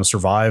never was going to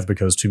survive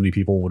because too many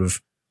people would have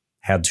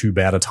had too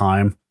bad a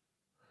time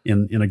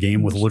in a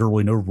game with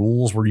literally no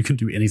rules where you can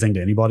do anything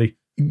to anybody.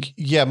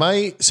 Yeah,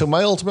 my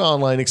Ultima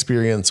Online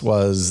experience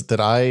was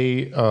that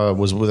I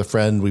was with a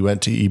friend. We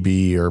went to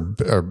EB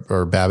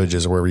or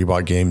Babbage's or wherever you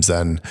bought games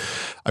then.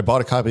 I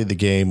bought a copy of the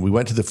game. We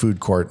went to the food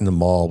court in the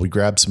mall. We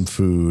grabbed some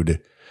food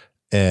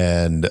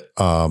and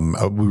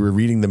we were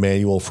reading the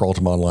manual for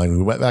Ultima Online.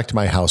 We went back to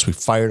my house. We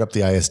fired up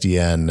the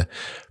ISDN.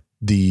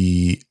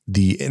 The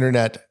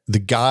internet, the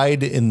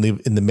guide in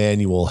the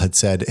manual had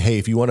said, hey,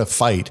 if you want to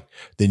fight,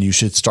 then you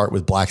should start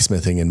with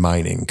blacksmithing and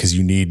mining because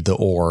you need the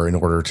ore in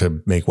order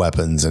to make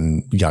weapons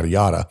and yada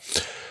yada.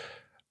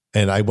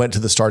 And I went to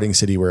the starting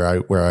city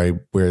where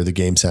the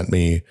game sent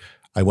me.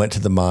 I went to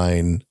the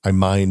mine. I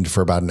mined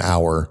for about an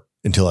hour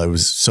until I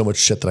was so much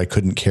shit that I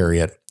couldn't carry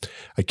it.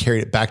 I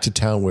carried it back to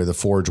town where the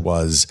forge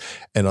was.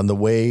 And on the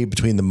way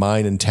between the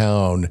mine and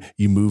town,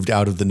 you moved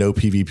out of the no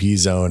PvP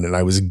zone and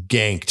I was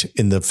ganked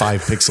in the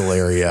 5 pixel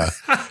area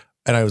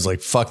And I was like,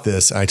 fuck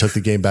this. And I took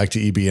the game back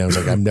to EB and I was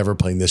like, I'm never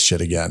playing this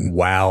shit again.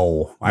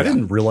 Wow. I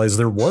didn't realize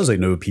there was a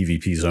no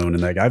PvP zone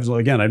in that. I've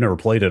never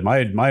played it.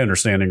 My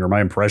understanding or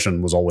my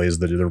impression was always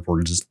that there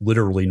were just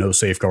literally no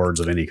safeguards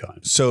of any kind.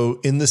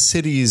 So in the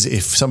cities,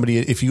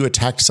 if you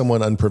attacked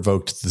someone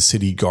unprovoked, the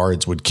city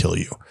guards would kill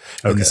you.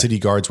 And the city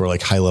guards were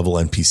like high level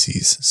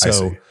NPCs. So, I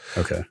see.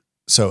 Okay.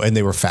 So, and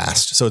they were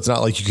fast. So it's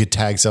not like you could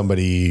tag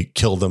somebody,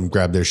 kill them,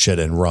 grab their shit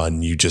and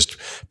run. You just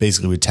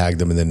basically would tag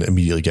them and then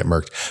immediately get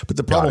murked. But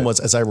the problem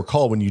was, as I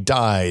recall, when you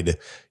died,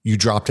 you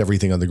dropped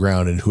everything on the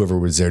ground and whoever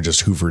was there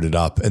just hoovered it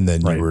up. And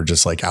then you were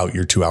just like out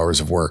your 2 hours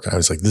of work. And I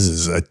was like, this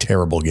is a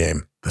terrible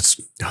game. That's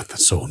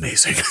so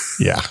amazing.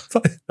 Yeah.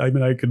 I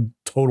mean, I could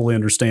totally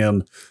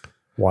understand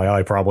why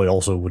I probably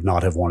also would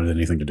not have wanted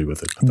anything to do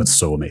with it. But that's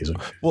so amazing.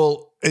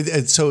 Well, and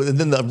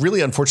then the really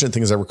unfortunate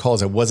thing, as I recall,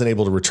 is I wasn't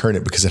able to return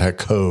it because it had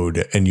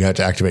code and you had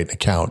to activate an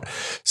account.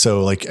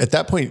 So like at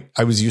that point,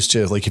 I was used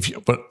to like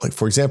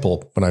for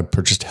example, when I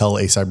purchased Hell,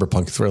 a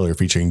cyberpunk thriller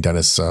featuring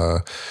Dennis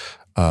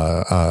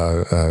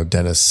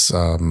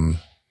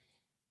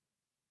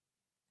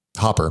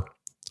Hopper.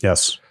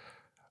 Yes.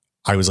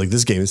 I was like,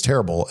 this game is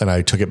terrible. And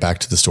I took it back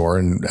to the store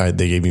and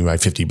they gave me my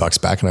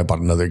 $50 back and I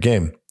bought another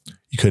game.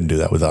 You couldn't do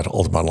that without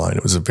Ultima Online.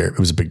 It was a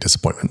big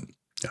disappointment.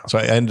 Yeah. So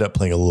I ended up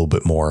playing a little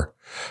bit more,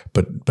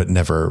 but I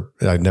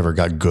never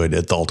got good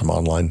at the Ultima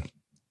Online.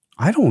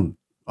 I don't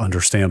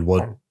understand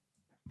what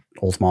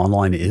Ultima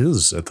Online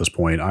is at this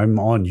point. I'm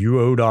on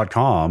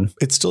UO.com.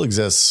 It still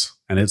exists.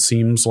 And it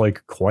seems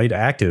like quite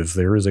active.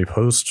 There is a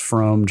post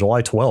from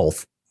July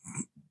 12th.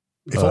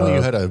 If only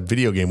you had a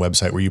video game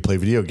website where you play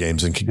video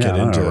games and could get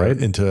into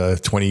a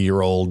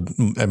 20-year-old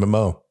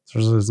MMO.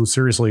 There's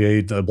seriously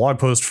a blog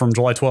post from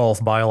July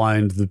 12th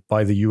bylined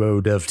by the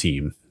UO dev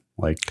team.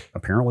 Like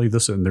apparently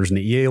and there's an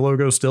EA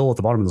logo still at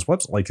the bottom of this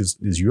website. Like is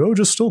UO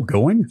just still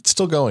going? It's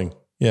still going.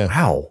 Yeah.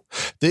 Wow.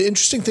 The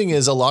interesting thing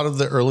is a lot of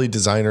the early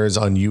designers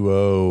on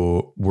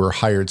UO were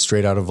hired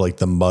straight out of like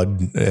the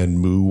Mud and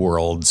Moo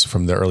worlds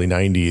from the early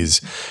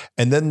 90s.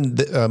 And then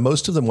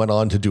most of them went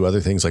on to do other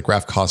things. Like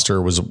Raph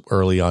Koster was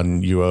early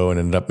on UO and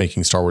ended up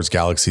making Star Wars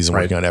Galaxies and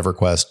working on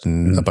EverQuest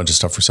and a bunch of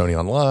stuff for Sony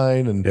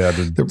Online. And yeah,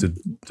 did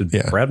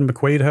Brad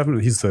McQuaid have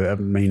it? He's the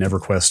main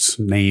EverQuest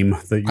name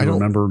that you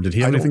remember. Did he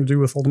have anything to do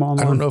with Ultima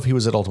Online? I don't know if he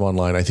was at Ultima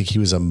Online. I think he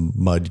was a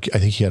Mud. I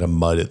think he had a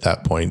Mud at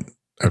that point.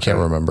 I can't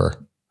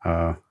remember.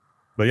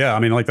 But yeah, I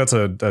mean, like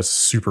that's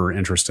super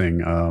interesting.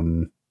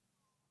 Let's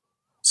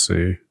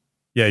see.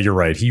 Yeah, you're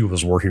right. He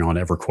was working on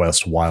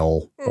EverQuest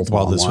while Ultima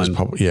Online this was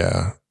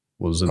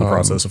was in the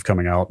process of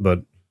coming out. But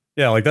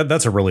yeah, like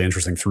that's a really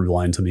interesting through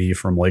line to me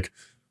from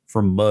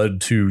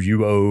Mud to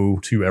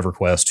UO to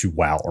EverQuest to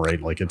WoW, right?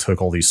 Like it took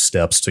all these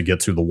steps to get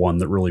to the one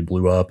that really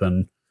blew up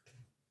and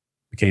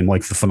became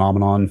like the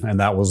phenomenon. And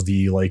that was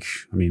the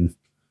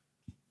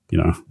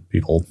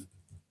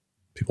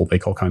people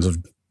make all kinds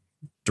of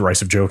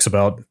derisive jokes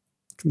about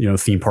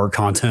theme park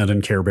content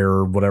and Care Bear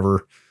or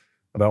whatever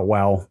about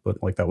WoW,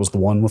 but like that was the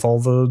one with all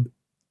the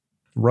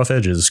rough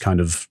edges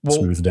kind of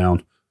smoothed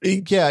down.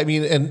 Yeah, I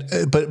mean,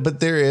 but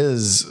there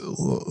is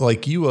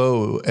like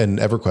UO and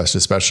EverQuest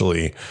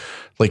especially.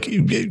 Like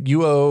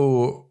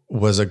UO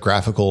was a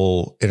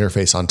graphical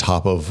interface on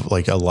top of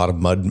like a lot of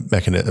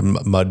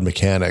mud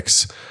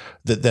mechanics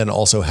that then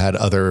also had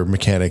other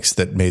mechanics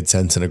that made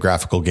sense in a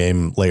graphical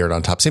game layered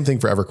on top. Same thing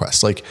for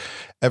EverQuest. Like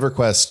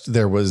EverQuest,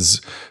 there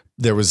was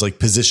like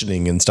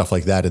positioning and stuff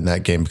like that in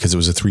that game because it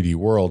was a 3D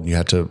world and you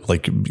had to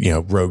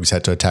rogues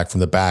had to attack from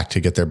the back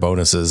to get their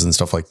bonuses and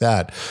stuff like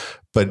that.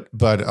 But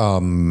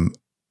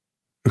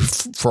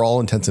for all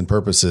intents and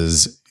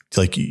purposes,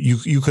 like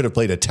you could have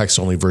played a text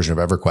only version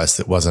of EverQuest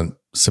that wasn't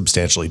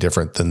substantially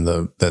different than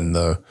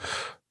the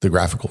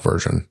graphical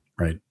version.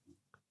 Right.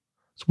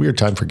 It's a weird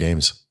time for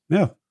games.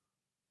 Yeah.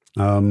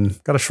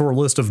 Got a short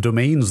list of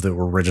domains that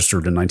were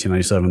registered in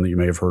 1997 that you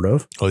may have heard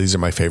of. Oh, these are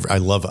my favorite. I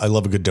love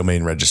a good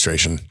domain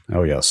registration.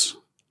 Oh yes.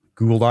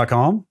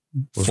 Google.com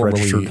was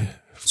registered.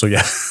 So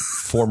yeah.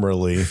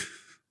 Formerly.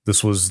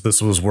 This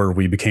was where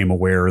we became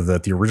aware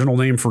that the original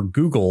name for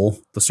Google,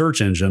 the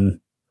search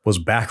engine, was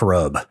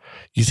Backrub.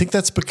 You think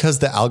that's because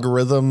the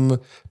algorithm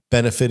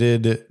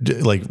benefited,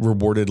 like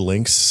rewarded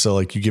links? So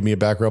like you give me a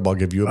back rub, I'll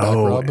give you a back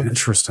rub.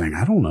 Interesting.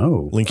 I don't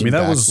know. Linking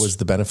back was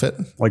the benefit.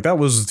 Like that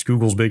was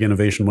Google's big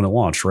innovation when it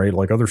launched, right?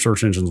 Like other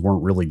search engines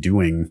weren't really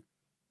doing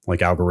like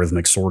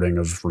algorithmic sorting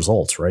of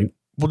results, right?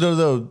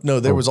 Well, no.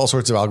 There was all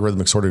sorts of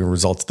algorithmic sorting of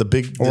results. The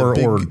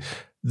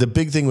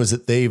big thing was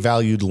that they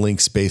valued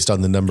links based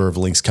on the number of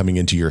links coming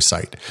into your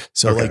site.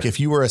 So like if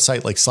you were a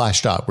site like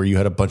Slashdot, where you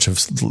had a bunch of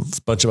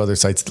other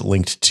sites that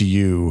linked to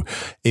you,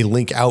 a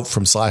link out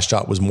from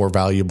Slashdot was more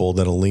valuable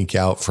than a link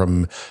out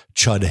from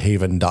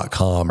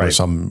chudhaven.com or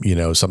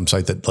some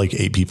site that like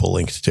 8 people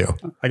linked to.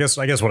 I guess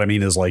what I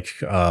mean is like,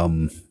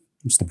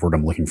 what's the word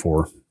I'm looking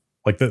for?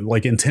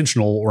 Like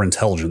intentional or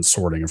intelligent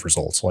sorting of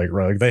results. Like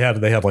they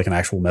had like an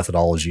actual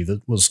methodology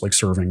that was like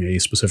serving a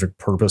specific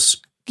purpose.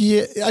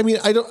 Yeah, I mean,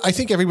 I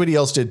think everybody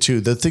else did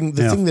too. The thing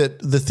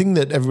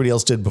that everybody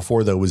else did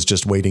before though was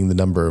just weighting the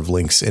number of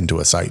links into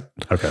a site.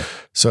 Okay.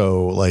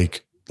 So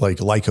like like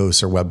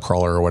Lycos or web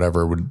crawler or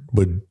whatever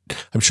would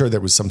I'm sure there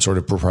was some sort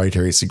of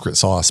proprietary secret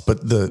sauce,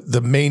 but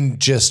the main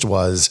gist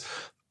was,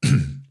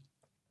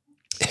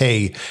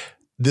 hey,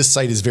 this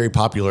site is very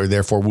popular,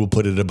 therefore we'll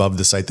put it above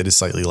the site that is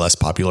slightly less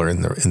popular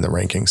in the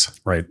rankings.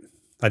 Right.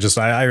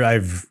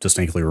 I've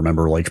distinctly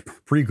remember like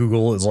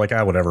pre-Google is like,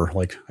 whatever.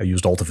 Like I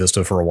used Alta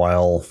Vista for a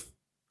while,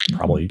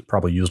 probably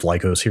used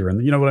Lycos here.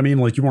 And you know what I mean?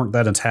 Like you weren't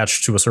that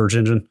attached to a search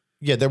engine.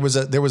 Yeah. There was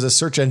a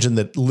search engine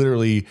that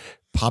literally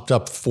popped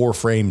up 4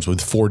 frames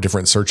with 4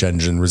 different search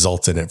engine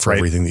results in it for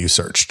everything that you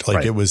searched.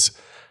 Like it was.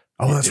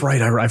 Oh, that's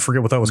right. I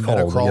forget what that was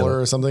called.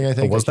 Metacrawler or something, I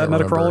think. Was that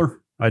Metacrawler?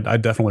 I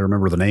definitely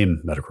remember the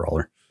name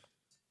Metacrawler.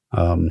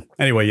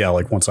 Anyway, yeah,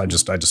 like I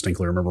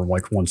distinctly remember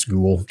like once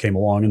Google came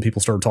along and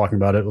people started talking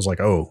about it, it was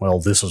like, oh, well,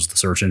 this is the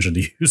search engine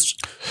to use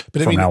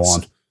from now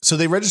on. So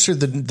they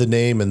registered the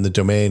name and the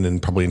domain and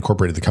probably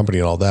incorporated the company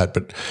and all that,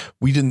 but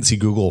we didn't see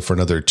Google for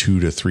another 2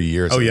 to 3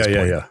 years. Oh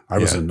yeah. I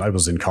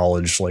was in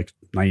college, like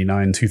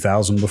 99,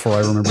 2000 before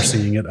I remember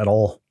seeing it at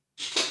all.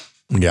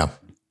 Yeah.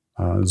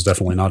 It was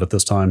definitely not at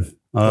this time.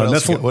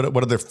 Netflix,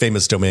 what other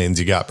famous domains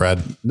you got, Brad?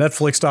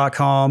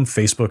 Netflix.com,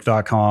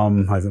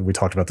 Facebook.com. I think we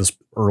talked about this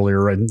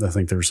earlier. I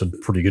think there's a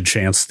pretty good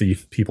chance the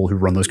people who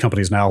run those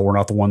companies now were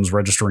not the ones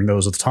registering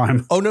those at the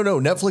time. Oh, no.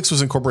 Netflix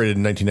was incorporated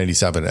in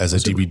 1997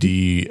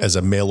 as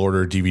a mail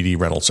order DVD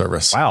rental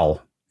service. Wow.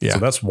 Yeah. So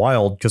that's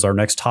wild because our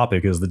next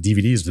topic is that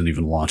DVDs didn't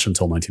even launch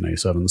until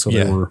 1997. So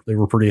they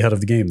were pretty ahead of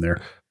the game there.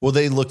 Well,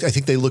 I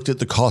think they looked at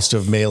the cost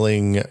of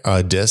mailing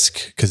a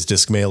disc because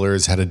disc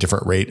mailers had a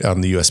different rate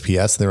on the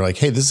USPS. And they were like,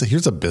 hey,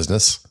 here's a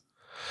business.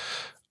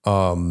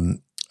 Facebook,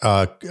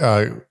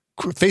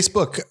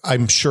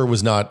 I'm sure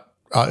was not,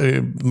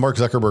 Mark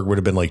Zuckerberg would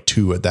have been like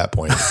 2 at that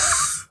point.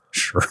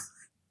 Sure.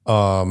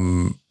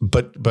 And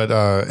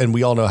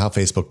we all know how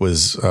Facebook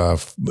was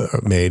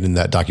made in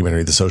that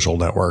documentary, The Social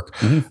Network.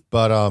 Mm-hmm.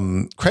 But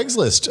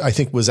Craigslist, I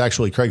think, was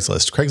actually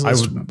Craigslist.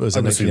 Craigslist was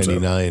in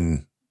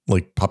 1999,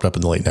 like popped up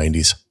in the late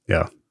 90s.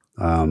 Yeah.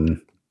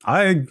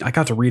 I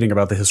got to reading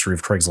about the history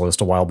of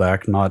Craigslist a while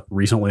back, not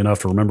recently enough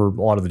to remember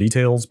a lot of the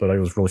details, but I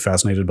was really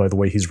fascinated by the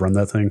way he's run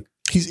that thing.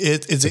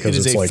 It is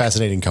a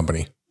fascinating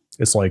company.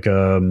 It's like,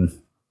 I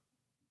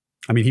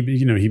mean,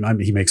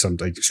 he makes an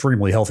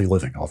extremely healthy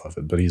living off of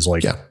it, but he's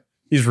like,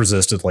 he's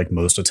resisted like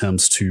most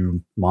attempts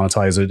to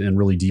monetize it in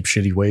really deep,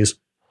 shitty ways.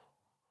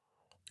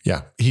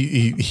 Yeah.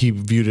 He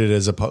viewed it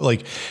as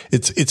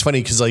it's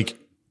funny because like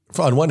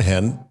on one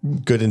hand,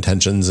 good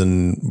intentions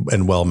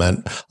and well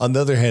meant. On the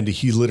other hand,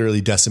 he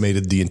literally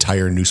decimated the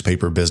entire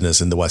newspaper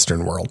business in the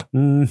Western world.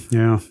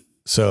 Yeah.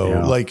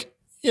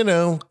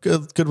 So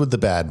good with the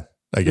bad,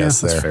 I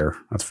guess. That's fair.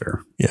 That's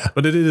fair. Yeah.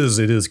 But it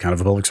is kind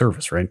of a public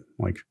service, right?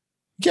 Like,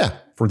 yeah,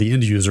 for the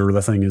end user,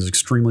 the thing is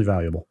extremely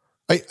valuable.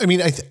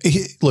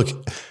 Look,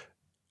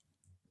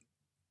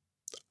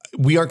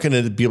 we aren't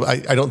going to be able, I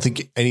don't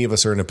think any of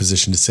us are in a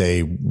position to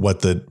say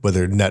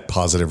whether net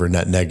positive or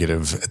net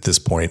negative at this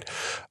point.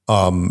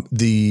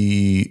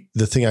 The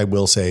thing I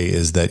will say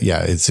is that,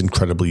 it's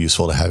incredibly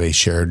useful to have a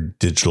shared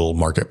digital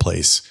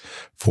marketplace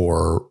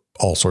for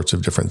all sorts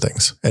of different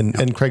things. And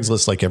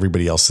Craigslist, like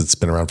everybody else that's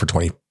been around for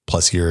 20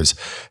 plus years,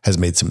 has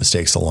made some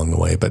mistakes along the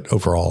way, but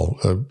overall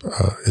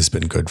has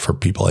been good for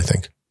people, I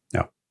think.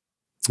 Yeah.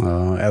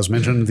 As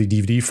mentioned, the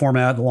DVD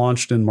format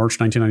launched in March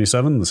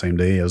 1997, the same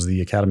day as the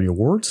Academy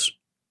Awards.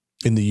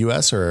 In the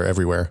US or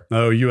everywhere?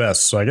 Oh,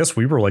 US. So I guess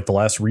we were like the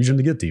last region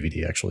to get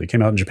DVD, actually. It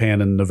came out in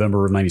Japan in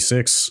November of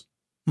 96.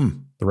 The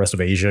rest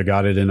of Asia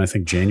got it in, I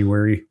think,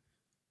 January.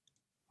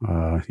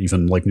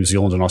 Even like New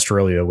Zealand and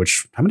Australia,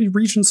 which, how many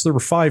regions? There were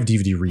 5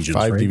 DVD regions.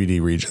 5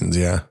 DVD regions,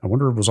 yeah. I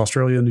wonder, was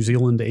Australia and New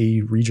Zealand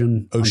a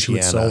region?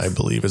 Oceania, I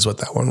believe, is what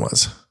that one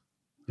was.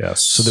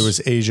 Yes. So there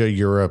was Asia,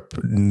 Europe,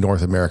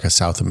 North America,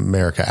 South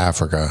America,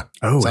 Africa.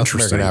 Oh, South interesting.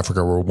 America and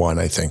Africa were one,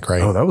 I think,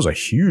 right? Oh, that was a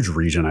huge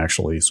region,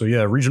 actually. So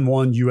yeah, region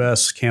 1,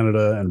 US,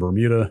 Canada, and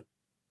Bermuda,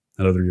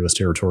 and other US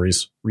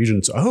territories.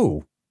 Regions.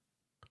 Oh,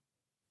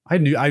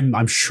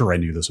 I'm sure I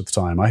knew this at the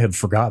time. I had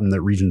forgotten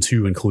that region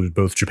 2 included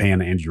both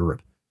Japan and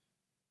Europe.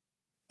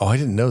 Oh, I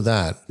didn't know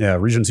that. Yeah,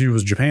 region 2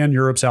 was Japan,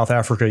 Europe, South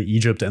Africa,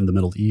 Egypt, and the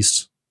Middle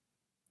East.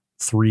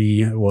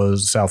 3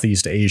 was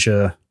Southeast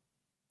Asia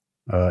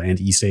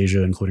and East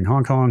Asia, including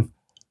Hong Kong.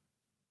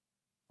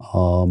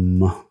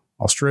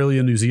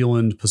 Australia, New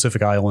Zealand,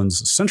 Pacific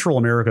Islands, Central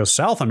America,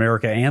 South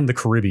America, and the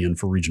Caribbean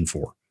for region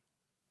 4.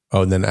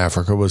 Oh, and then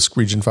Africa was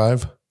region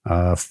 5?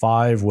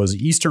 5 was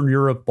Eastern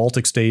Europe,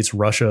 Baltic states,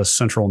 Russia,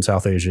 Central and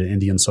South Asia,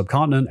 Indian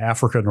subcontinent,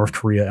 Africa, North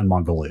Korea, and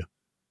Mongolia.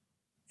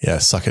 Yeah,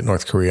 suck it,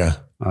 North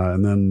Korea.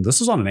 And then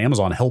this is on an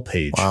Amazon help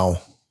page.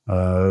 Wow.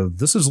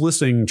 This is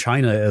listing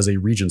China as a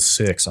region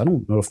 6. I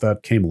don't know if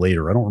that came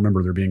later. I don't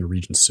remember there being a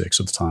region 6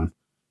 at the time.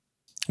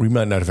 We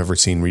might not have ever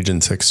seen region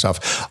 6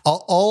 stuff. I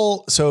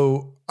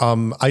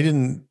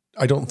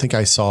don't think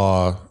I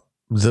saw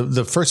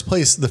the first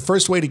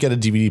way to get a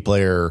DVD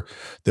player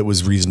that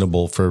was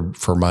reasonable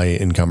for my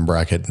income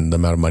bracket and the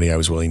amount of money I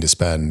was willing to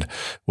spend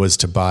was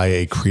to buy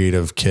a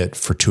Creative kit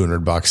for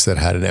 $200 that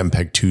had an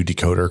MPEG-2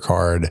 decoder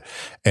card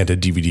and a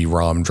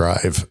DVD-ROM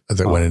drive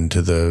that went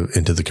into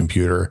the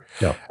computer.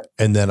 Yeah.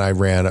 And then I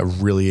ran a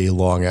really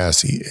long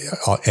ass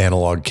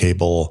analog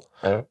cable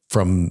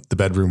from the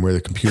bedroom where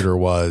the computer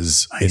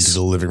was into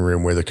the living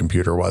room where the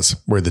computer was,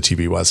 where the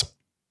TV was.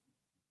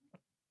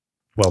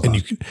 Well done.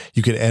 And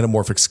you could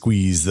anamorphic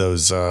squeeze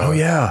those.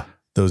 That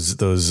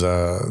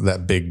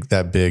big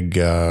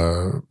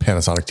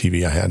Panasonic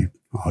TV I had.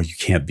 Oh, you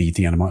can't beat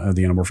the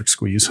anamorphic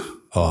squeeze.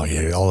 Oh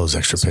yeah, all those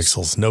extra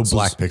pixels. No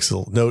black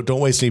pixel. No, don't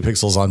waste any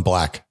pixels on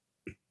black.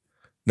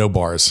 No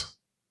bars.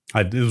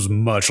 It was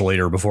much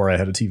later before I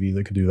had a TV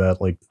that could do that.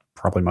 Like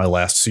probably my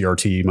last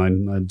CRT, my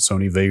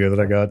Sony Vega that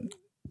I got.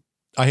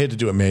 I had to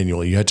do it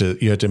manually. You had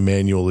to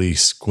manually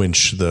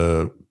squinch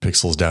the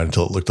pixels down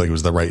until it looked like it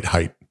was the right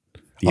height.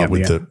 Yeah,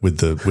 with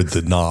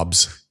the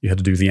knobs. You had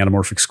to do the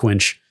anamorphic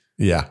squinch.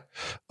 Yeah.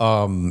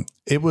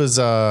 It was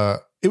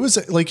a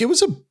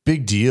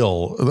big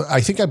deal.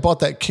 I think I bought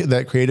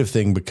that Creative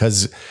thing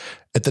because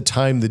at the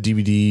time the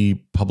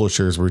DVD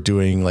publishers were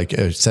doing like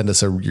send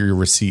us your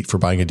receipt for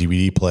buying a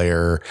DVD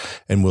player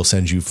and we'll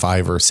send you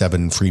 5 or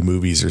 7 free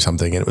movies or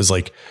something. And it was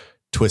like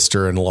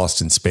Twister and Lost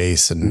in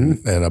Space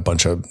and a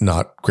bunch of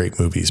not great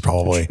movies,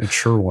 probably. It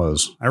sure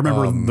was. I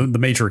remember the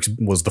Matrix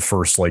was the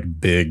first like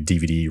big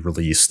DVD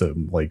release that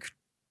like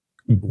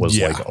was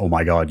like, oh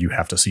my God, you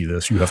have to see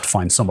this. You have to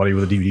find somebody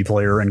with a DVD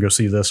player and go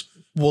see this.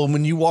 Well,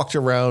 when you walked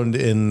around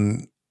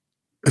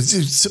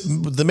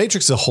the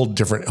Matrix is a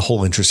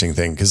whole interesting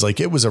thing because like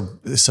it was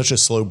such a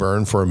slow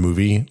burn for a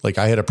movie. Like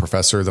I had a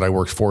professor that I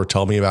worked for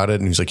tell me about it,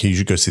 and he's like, "Hey, you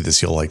should go see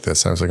this. You'll like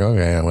this." And I was like,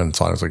 "Okay." I went and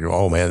saw it. I was like,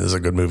 "Oh man, this is a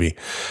good movie."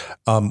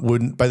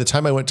 By the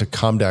time I went to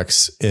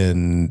Comdex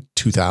in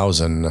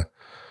 2000,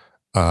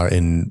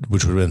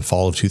 which would have been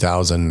fall of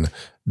 2000,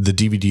 the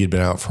DVD had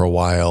been out for a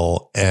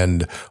while,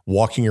 and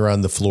walking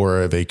around the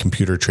floor of a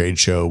computer trade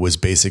show was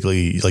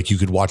basically like you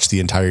could watch the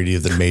entirety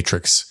of the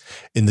Matrix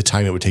in the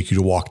time it would take you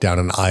to walk down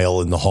an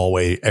aisle in the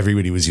hallway.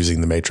 Everybody was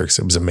using the Matrix.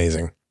 It was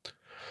amazing.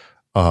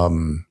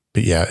 But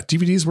yeah,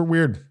 DVDs were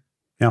weird.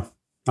 Yeah.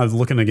 I was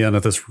looking again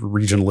at this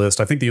region list.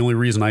 I think the only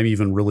reason I'm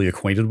even really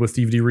acquainted with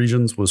DVD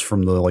regions was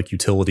from the like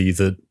utility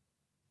that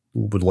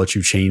would let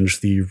you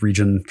change the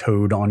region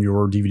code on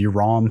your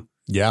DVD-ROM.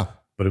 Yeah.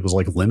 But it was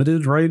like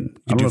limited, right?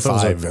 You do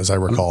 5, as I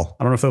recall.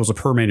 I don't know if that was a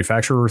per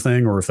manufacturer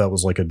thing or if that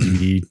was like a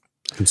DVD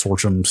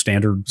consortium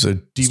standard. So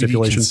DVD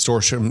stipulation.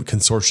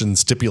 Consortium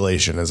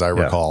stipulation, as I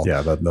recall.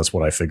 Yeah, that's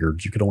what I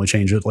figured. You could only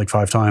change it like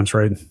 5 times,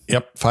 right?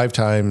 Yep, 5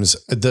 times.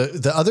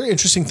 The other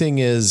interesting thing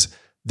is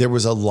there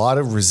was a lot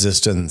of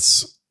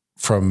resistance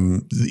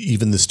from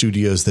even the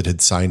studios that had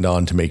signed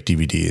on to make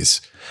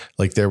DVDs.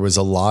 Like there was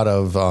a lot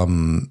of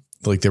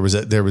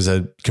there was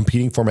a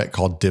competing format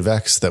called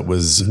DivX that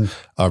was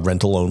a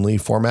rental only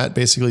format,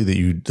 basically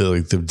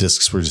the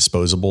discs were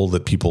disposable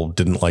that people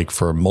didn't like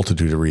for a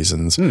multitude of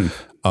reasons.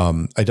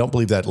 I don't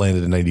believe that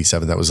landed in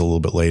 97. That was a little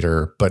bit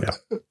later, but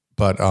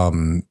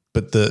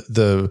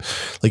the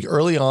like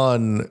early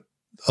on,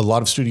 a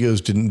lot of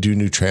studios didn't do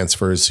new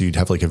transfers. So you'd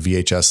have like a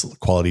VHS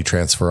quality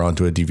transfer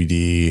onto a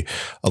DVD.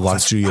 A lot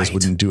of studios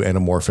wouldn't do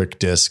anamorphic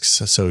discs.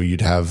 So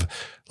you'd have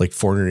like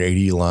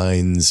 480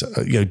 lines,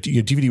 your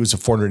DVD was a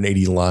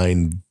 480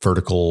 line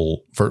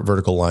vertical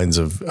lines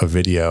of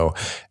video.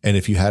 And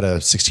if you had a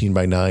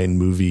 16:9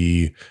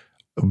 movie,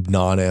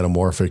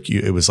 non-anamorphic,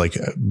 it was like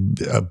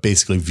a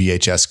basically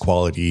VHS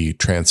quality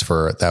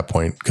transfer at that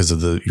point because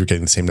of you're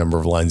getting the same number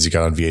of lines you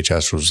got on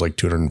VHS, which was like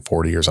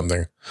 240 or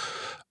something.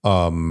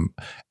 And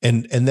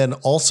then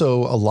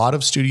also a lot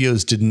of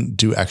studios didn't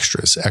do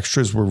extras.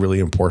 Extras were really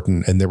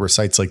important. And there were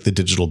sites like the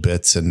Digital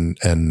Bits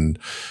and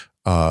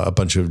a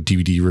bunch of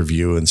DVD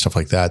review and stuff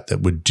like that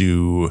would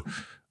do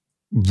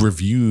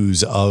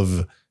reviews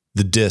of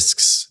the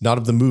discs, not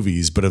of the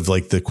movies, but of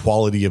like the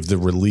quality of the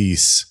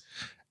release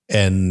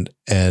and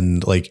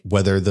like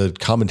whether the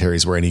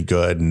commentaries were any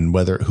good and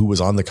who was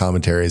on the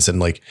commentaries.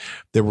 And like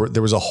there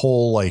was a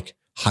whole like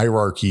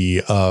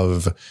hierarchy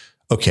of,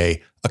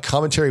 okay, a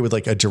commentary with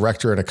like a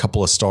director and a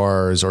couple of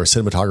stars or a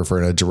cinematographer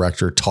and a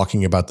director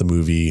talking about the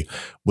movie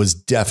was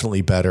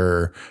definitely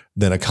better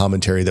than a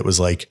commentary that was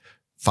like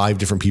 5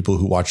 different people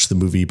who watched the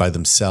movie by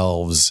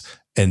themselves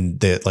and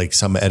that like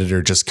some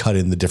editor just cut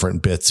in the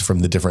different bits from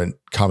the different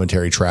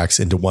commentary tracks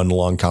into one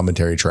long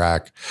commentary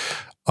track.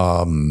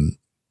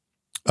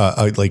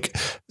 Like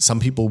some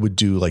people would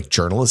do like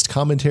journalist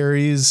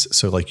commentaries.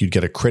 So like you'd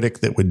get a critic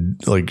that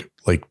would like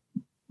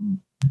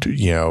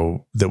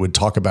that would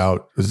talk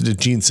about,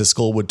 Gene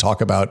Siskel would talk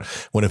about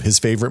one of his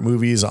favorite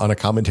movies on a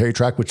commentary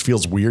track, which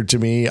feels weird to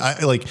me.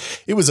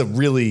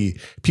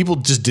 People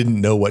just didn't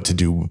know what to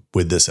do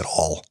with this at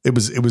all. It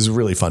was a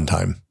really fun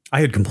time. I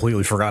had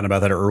completely forgotten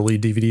about that early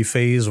DVD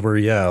phase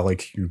where,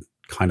 like you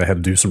kind of had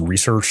to do some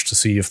research to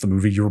see if the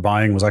movie you were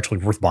buying was actually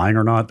worth buying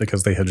or not,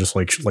 because they had just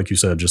like you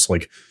said, just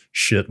like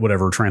shit,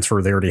 whatever transfer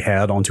they already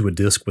had onto a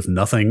disc with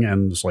nothing.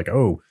 And it's like,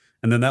 oh,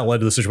 And then that led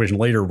to the situation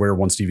later where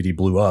once DVD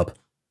blew up,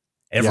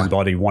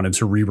 everybody wanted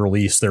to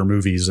re-release their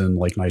movies in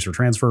like nicer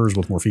transfers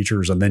with more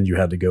features. And then you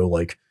had to go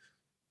like,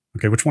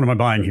 okay, which one am I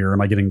buying here?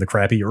 Am I getting the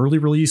crappy early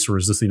release or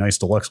is this the nice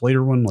deluxe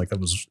later one? Like that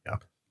was, yeah.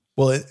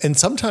 Well, and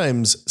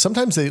sometimes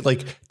they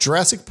like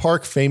Jurassic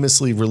Park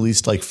famously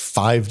released like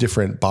 5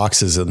 different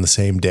boxes in the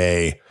same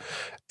day.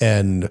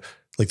 And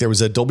like there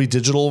was a Dolby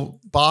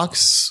Digital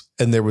box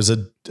and there was a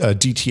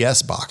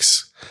DTS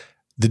box.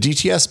 The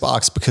DTS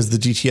box, because the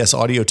DTS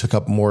audio took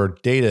up more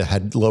data,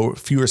 had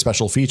fewer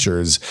special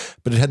features,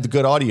 but it had the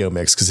good audio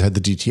mix because it had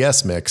the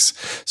DTS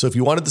mix. So if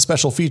you wanted the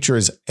special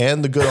features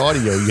and the good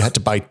audio, you had to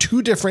buy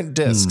 2 different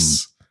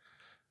discs.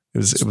 It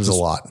was a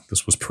lot.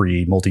 This was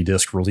pre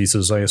multi-disc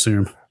releases, I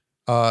assume.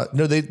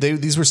 No,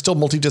 these were still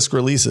multi-disc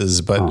releases,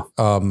 but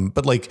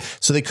like,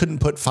 so they couldn't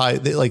put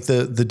 5, like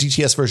the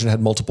DTS version had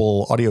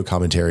multiple audio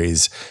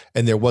commentaries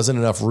and there wasn't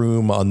enough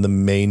room on the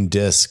main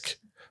disc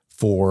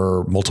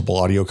for multiple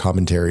audio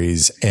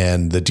commentaries,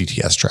 and the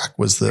DTS track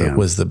was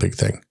the big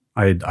thing.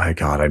 I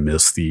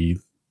miss the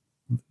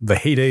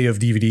heyday of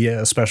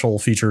DVD special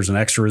features and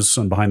extras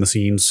and behind the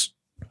scenes.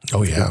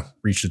 Oh yeah. It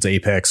reached its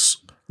apex.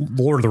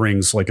 Lord of the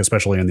Rings, like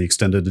especially on the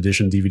extended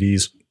edition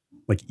DVDs,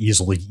 like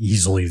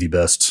easily the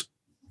best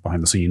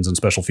behind the scenes and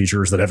special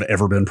features that have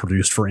ever been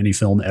produced for any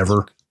film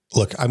ever.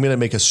 Look, I'm going to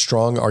make a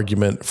strong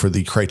argument for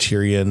the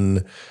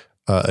Criterion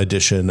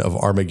edition of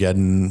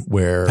Armageddon,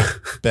 where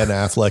Ben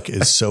Affleck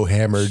is so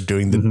hammered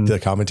doing the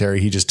commentary,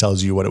 he just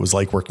tells you what it was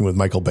like working with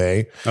Michael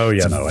Bay. Oh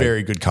yeah, it's a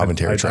very good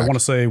commentary track. I want to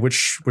say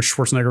which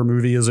Schwarzenegger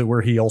movie is it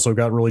where he also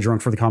got really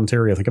drunk for the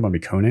commentary? I think it might be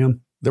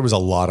Conan. There was a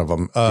lot of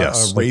them.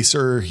 Yes,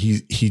 Racer.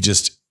 He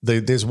just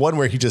there's one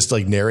where he just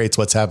like narrates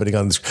what's happening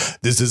on this.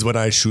 This is when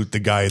I shoot the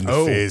guy in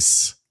the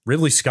face.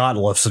 Ridley Scott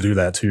loves to do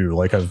that too.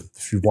 Like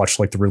if you watch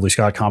like the Ridley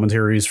Scott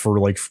commentaries for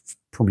like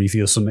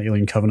Prometheus and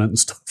Alien Covenant and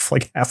stuff,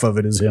 like half of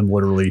it is him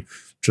literally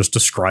just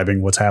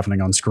describing what's happening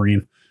on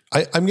screen.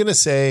 I'm going to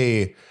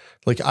say,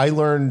 like, I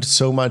learned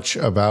so much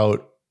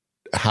about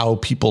how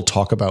people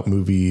talk about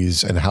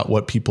movies and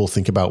what people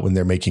think about when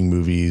they're making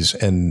movies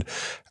and,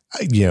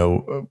 you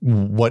know,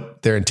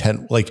 what their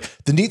intent. Like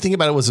the neat thing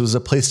about it was a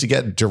place to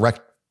get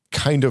direct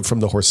kind of from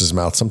the horse's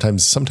mouth.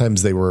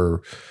 Sometimes they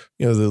were,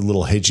 you know, the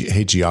little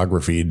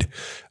hagiographied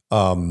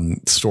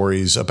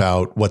stories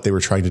about what they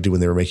were trying to do when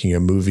they were making a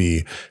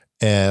movie.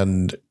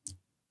 And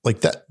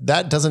like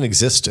that doesn't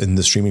exist in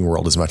the streaming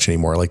world as much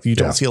anymore. Like you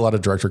don't see a lot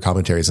of director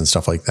commentaries and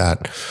stuff like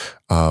that.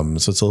 So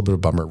it's a little bit of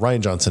a bummer. Rian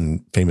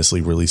Johnson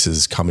famously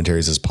releases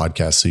commentaries as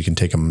podcasts, so you can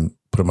take them,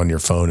 put them on your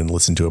phone and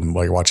listen to them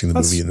while you're watching the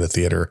movie in the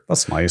theater.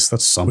 That's nice.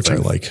 That's something. Which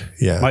I like.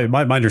 Yeah.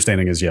 My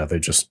understanding is, they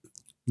just,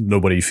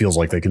 nobody feels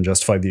like they can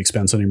justify the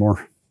expense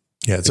anymore.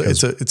 Yeah.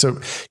 It's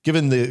a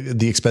given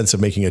the expense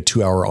of making a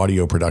 2-hour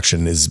audio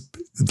production is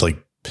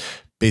like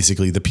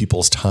basically the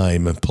people's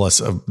time plus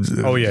a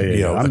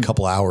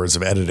couple hours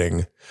of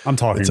editing. I'm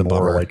talking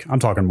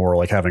more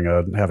like having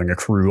a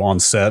crew on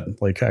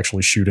set, like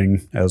actually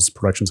shooting as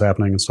production's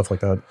happening and stuff like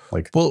that.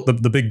 Like, well,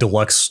 the big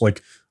deluxe,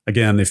 like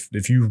again,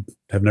 if you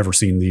have never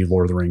seen the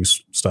Lord of the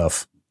Rings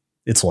stuff,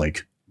 it's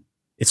like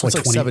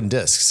 20, 7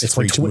 discs. It's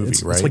for each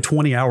movie, right? It's like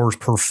 20 hours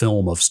per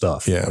film of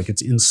stuff. Yeah. Like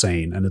it's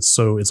insane. And it's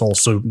all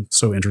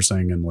so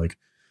interesting. And like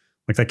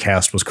that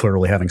cast was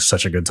clearly having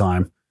such a good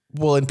time.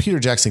 Well, and Peter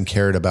Jackson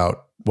cared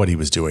about what he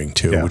was doing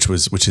too, which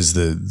is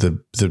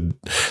the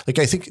like,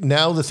 I think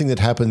now the thing that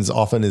happens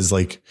often is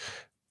like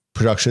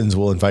productions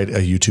will invite a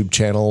YouTube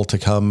channel to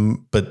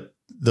come, but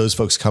those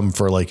folks come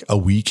for like a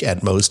week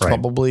at most,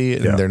 probably.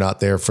 And they're not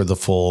there for the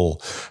full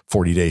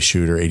 40-day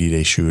shoot or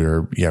 80-day shoot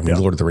or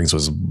Lord of the Rings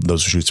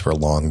those shoots were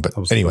long, but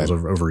anyway,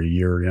 over a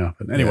year. Yeah.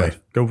 But anyway,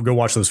 go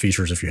watch those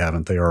features if you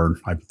haven't.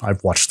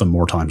 I've watched them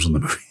more times than the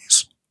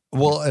movies.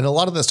 Well, and a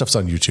lot of that stuff's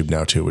on YouTube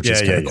now too, which is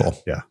kind of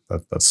cool. Yeah.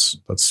 That's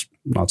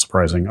not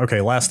surprising.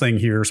 Okay. Last thing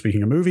here.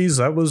 Speaking of movies,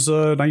 that was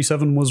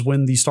 97 was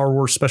when the Star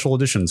Wars special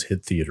editions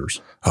hit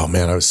theaters. Oh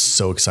man, I was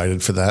so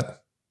excited for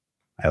that.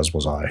 As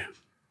was I.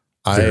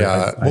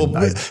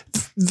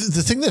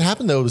 The thing that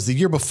happened though was the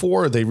year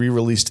before they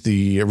re-released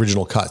the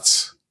original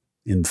cuts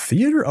in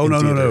theater. Oh,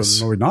 no,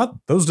 not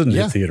those didn't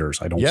hit theaters.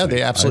 I don't. Yeah, think.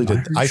 They absolutely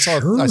did. I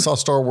saw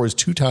Star Wars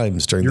 2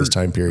 times during this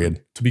time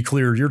period. To be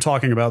clear, you're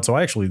talking about. So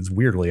actually,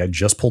 weirdly, I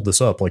just pulled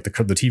this up. Like the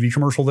TV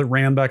commercial that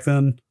ran back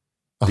then,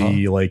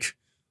 the like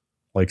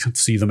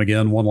see them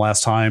again one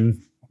last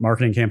time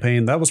marketing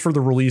campaign. That was for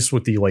the release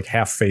with the like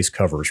half face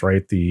covers,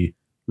 right?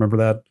 Remember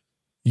that?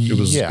 It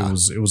was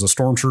a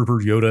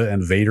Stormtrooper, Yoda,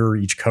 and Vader.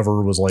 Each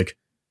cover was like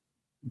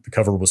the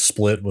cover was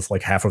split with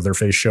like half of their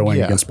face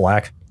showing against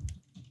black.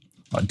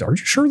 Are you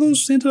sure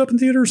those ended up in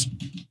theaters?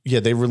 Yeah,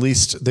 they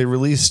released. There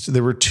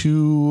were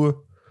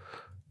 2.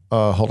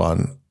 Hold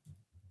on.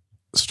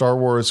 Star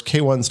Wars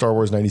K1 Star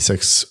Wars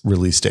 96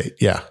 release date.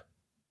 Yeah.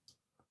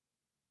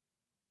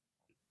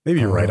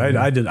 Maybe you're right.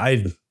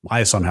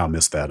 I somehow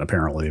missed that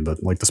apparently,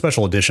 but like the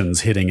special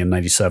editions hitting in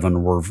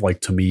 97 were like,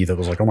 to me, that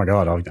was like, oh my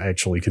God, I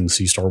actually can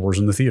see Star Wars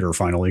in the theater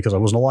finally, because I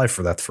wasn't alive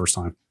for that the first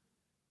time.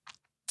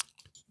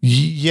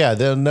 Yeah,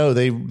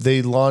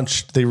 they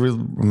launched.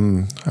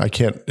 I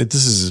can't.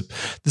 This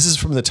is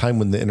from the time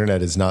when the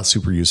internet is not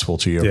super useful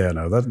to you. Yeah,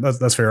 no,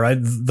 that's fair.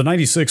 The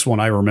 96 one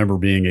I remember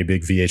being a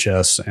big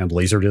VHS and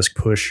Laserdisc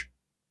push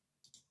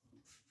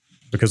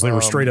because they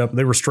were straight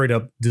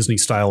up Disney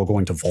style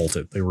going to vault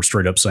it. They were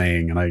straight up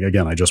saying, and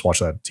I just watched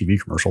that TV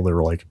commercial. They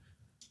were like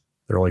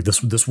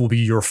this will be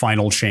your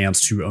final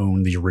chance to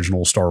own the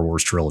original Star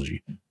Wars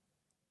trilogy.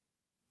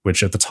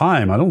 Which at the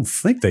time I don't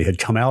think they had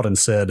come out and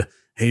said,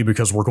 hey,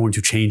 because we're going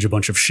to change a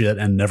bunch of shit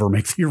and never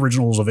make the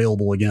originals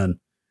available again.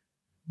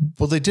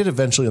 Well, they did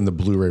eventually on the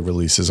Blu-ray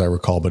release, as I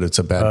recall, but it's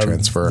a bad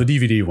transfer. The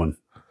DVD one.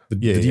 The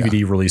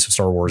DVD release of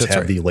Star Wars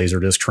had the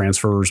Laserdisc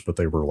transfers, but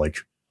they were like...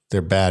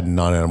 They're bad and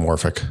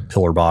non-anamorphic.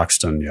 Pillar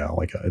boxed, and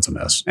it's a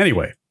mess.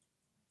 Anyway.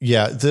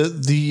 Yeah,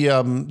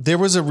 there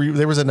was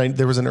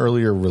an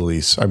earlier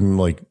release. Here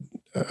we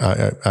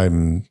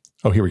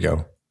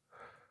go.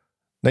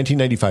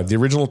 1995. The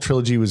original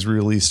trilogy was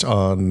released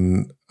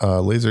on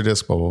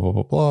Laserdisc, blah, blah, blah,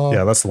 blah, blah.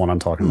 Yeah, that's the one I'm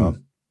talking about.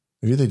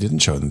 Maybe they didn't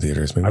show it in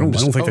theaters. Maybe I don't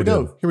think they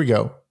did. Here we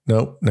go.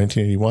 No,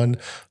 1981.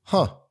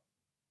 Huh.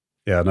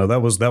 Yeah, no,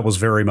 that was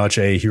very much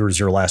here's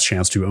your last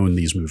chance to own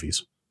these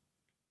movies.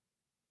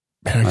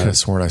 Man, I could have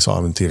sworn I saw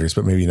them in theaters,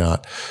 but maybe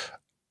not.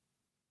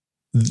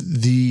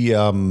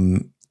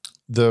 The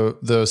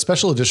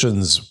special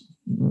editions,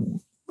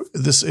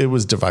 it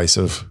was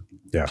divisive.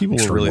 Yeah, people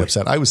were really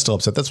upset. I was still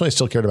upset. That's when I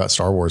still cared about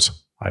Star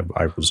Wars.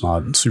 I was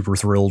not super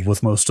thrilled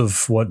with most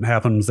of what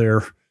happened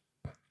there.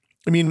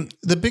 I mean,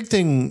 the big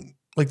thing,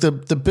 like the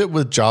bit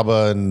with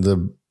Jabba and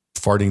the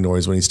farting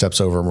noise when he steps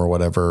over him or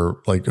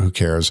whatever, like who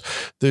cares?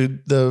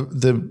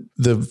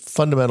 The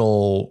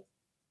fundamental,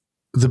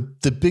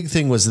 the big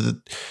thing was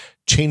that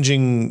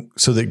changing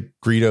so that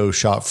Greedo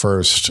shot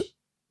first,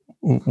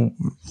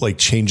 like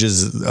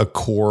changes a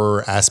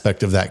core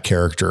aspect of that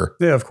character.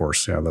 Yeah, of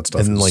course. Yeah, that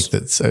stuff. And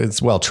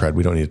it's well tread.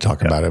 We don't need to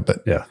talk about it,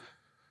 but yeah.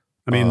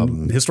 I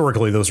mean,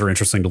 historically, those are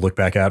interesting to look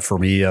back at for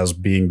me as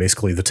being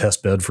basically the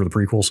test bed for the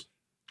prequels.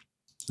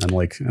 And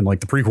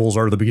the prequels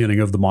are the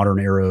beginning of the modern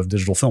era of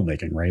digital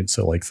filmmaking, right?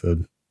 So I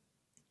think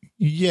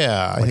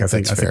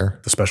that's fair.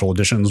 The special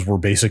editions were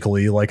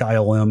basically like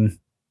ILM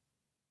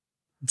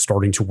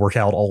starting to work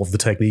out all of the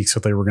techniques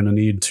that they were going to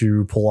need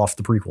to pull off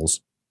the prequels,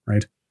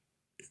 right?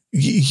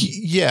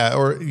 Yeah.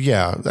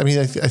 I mean,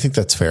 I think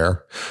that's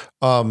fair.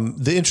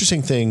 The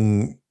interesting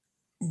thing,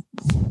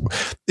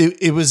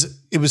 it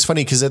was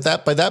funny because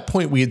by that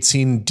point we had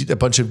seen a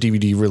bunch of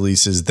DVD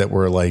releases that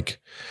were like,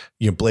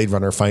 Blade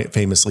Runner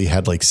famously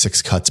had like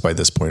 6 cuts by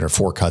this point or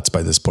 4 cuts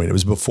by this point. It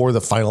was before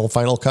the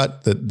final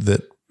cut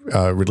that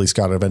Ridley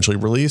Scott eventually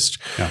released.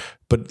 Yeah.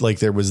 But like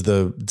there was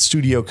the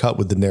studio cut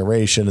with the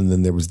narration, and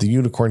then there was the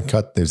unicorn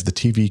cut. There's the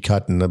TV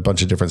cut and a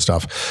bunch of different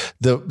stuff.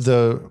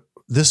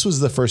 This was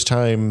the first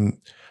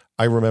time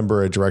I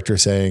remember a director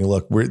saying,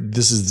 look,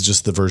 this is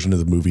just the version of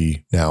the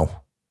movie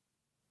now.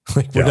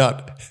 Like we're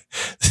not,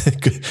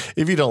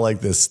 if you don't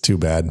like this, too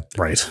bad.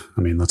 Right.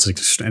 I mean, that's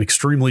an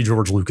extremely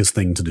George Lucas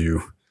thing to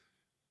do.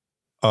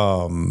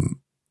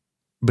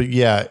 But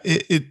yeah,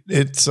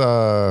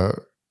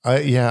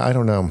 I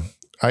don't know.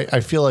 I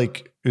feel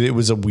like it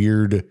was a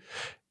weird,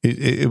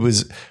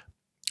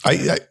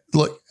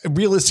 look,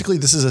 realistically,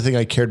 this is a thing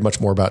I cared much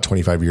more about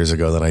 25 years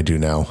ago than I do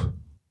now.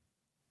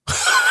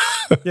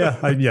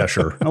 Yeah,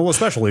 sure. Well,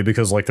 especially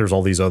because like there's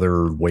all these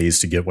other ways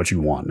to get what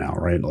you want now,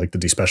 right? Like the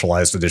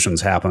despecialized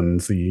editions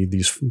happened.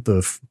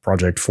 The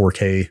Project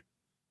 4K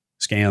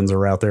scans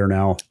are out there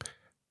now.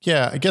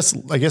 Yeah, I guess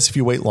if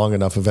you wait long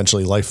enough,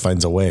 eventually life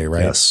finds a way,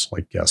 right?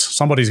 Yes,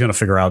 somebody's going to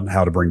figure out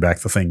how to bring back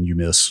the thing you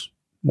miss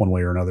one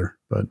way or another.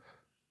 But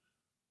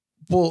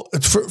well,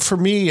 for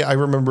me, I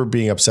remember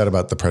being upset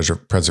about the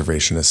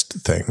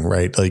preservationist thing,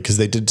 right? Like because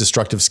they did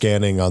destructive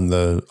scanning on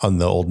the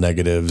old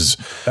negatives.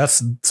 That's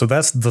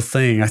the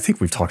thing. I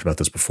think we've talked about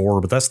this before,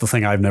 but that's the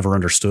thing I've never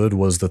understood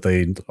was that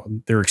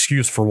their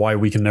excuse for why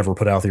we can never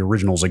put out the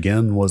originals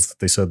again was that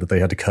they said that they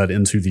had to cut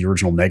into the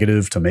original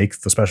negative to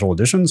make the special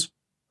editions.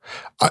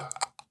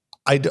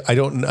 I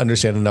don't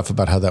understand enough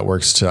about how that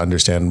works to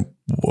understand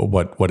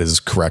what is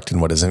correct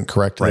and what isn't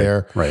correct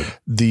there. Right.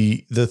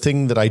 The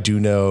thing that I do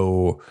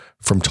know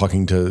from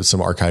talking to some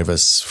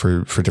archivists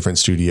for different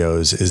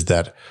studios is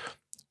that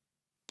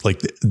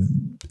like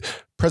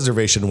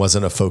preservation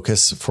wasn't a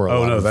focus for a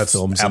lot of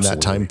films in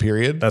that time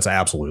period. That's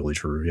absolutely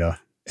true. Yeah.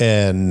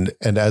 And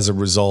as a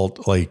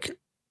result, like,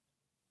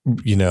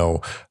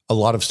 a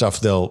lot of stuff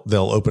they'll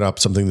open up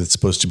something that's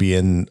supposed to be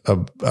in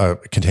a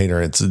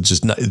container. It's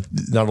just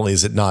not only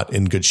is it not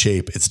in good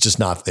shape, it's just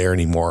not there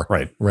anymore.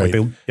 Right. Like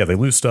they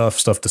lose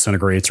stuff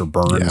disintegrates or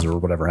burns or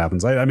whatever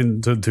happens. I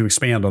mean, to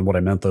expand on what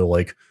I meant though,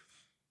 like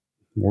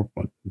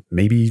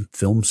maybe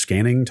film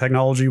scanning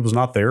technology was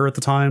not there at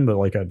the time, but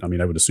like, I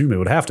would assume it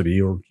would have to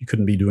be, or you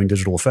couldn't be doing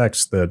digital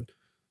effects that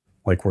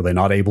like, were they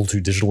not able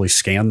to digitally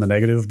scan the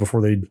negative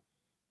before they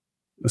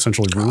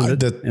essentially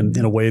ruined it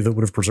in a way that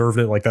would have preserved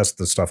it? Like that's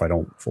the stuff I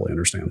don't fully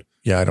understand.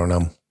 Yeah, I don't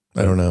know.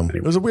 Anyway.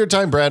 It was a weird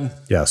time, Brad.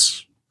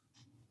 Yes.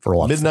 For a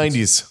lot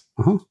mid-90s.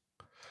 Uh-huh.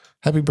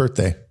 Happy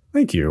birthday.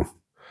 Thank you.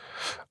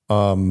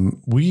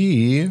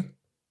 We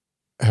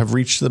have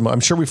reached I'm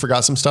sure we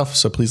forgot some stuff,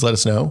 so please let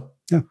us know.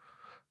 Yeah.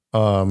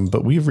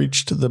 But we've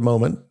reached the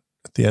moment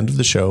at the end of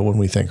the show when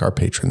we thank our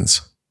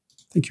patrons.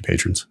 Thank you,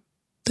 patrons.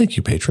 Thank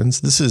you,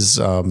 patrons. This is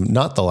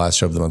not the last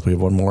show of the month. We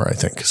have one more, I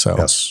think. So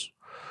yes.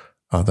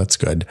 That's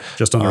good.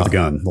 Just under the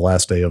gun, the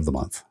last day of the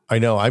month. I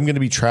know. I'm going to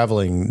be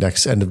traveling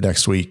end of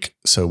next week,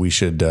 so we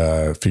should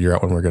figure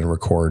out when we're going to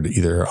record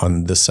either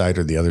on this side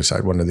or the other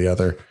side, one or the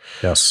other.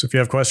 Yes. If you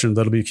have questions,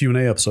 that'll be a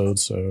Q&A episode.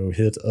 So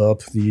hit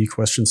up the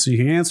Question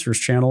Seeking Answers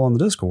channel on the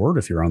Discord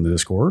if you're on the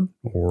Discord.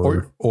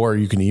 Or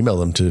you can email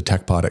them to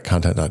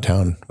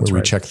techpod@content.town, where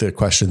we check the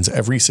questions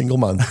every single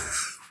month.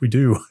 We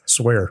do, I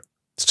swear.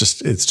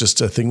 It's just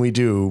a thing we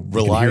do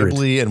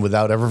reliably and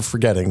without ever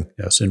forgetting.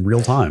 Yes, in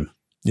real time.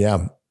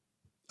 Yeah.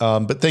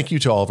 But thank you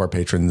to all of our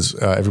patrons,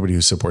 everybody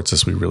who supports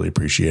us. We really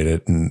appreciate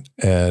it.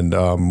 And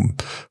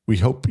we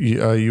hope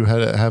you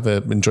have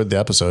enjoyed the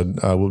episode.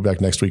 We'll be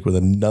back next week with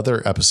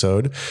another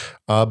episode.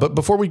 But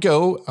before we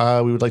go,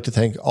 we would like to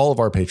thank all of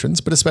our patrons,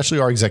 but especially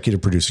our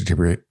executive producer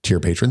tier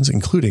patrons,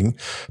 including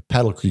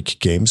Paddle Creek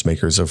Games,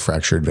 makers of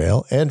Fractured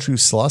Veil, Andrew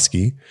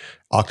Slosky,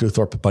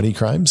 Octothorpe Bunny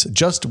Crimes,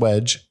 Just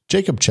Wedge,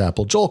 Jacob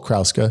Chappell, Joel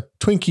Krauska,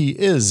 Twinkie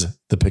is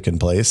the pick and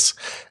place,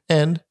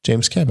 and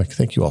James Kamek.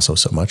 Thank you also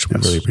so much. We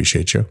really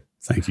appreciate you.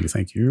 Thank you.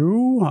 Thank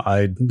you.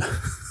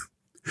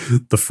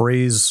 The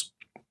phrase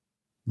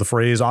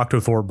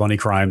Octothorpe Bunny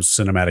Crimes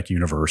cinematic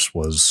universe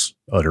was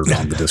uttered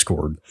on the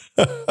Discord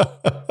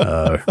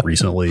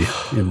recently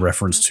in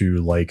reference to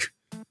like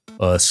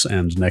us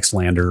and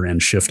Nextlander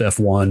and Shift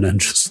F1 and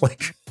just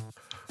like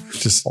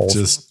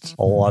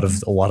a lot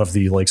of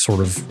the like sort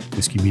of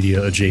Whiskey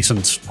Media adjacent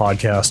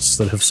podcasts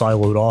that have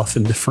siloed off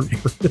in different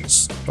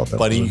areas.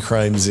 Bunny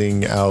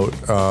crimesing out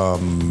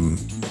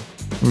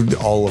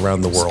all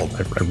around the world.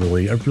 I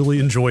really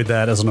enjoyed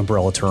that as an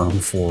umbrella term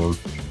for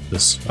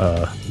this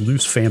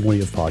loose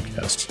family of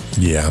podcasts.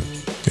 Yeah.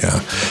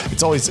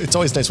 It's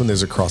always nice when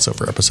there's a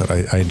crossover episode.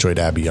 I enjoyed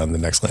Abby on the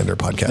Nextlander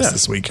podcast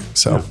this week.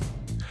 So. Yeah.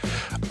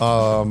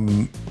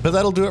 But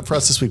that'll do it for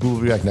us this week.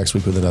 We'll be back next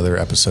week with another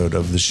episode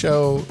of the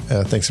show.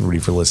 Thanks everybody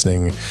for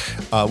listening.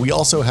 We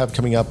also have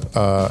coming up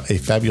a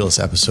fabulous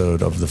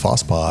episode of the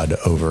FossPod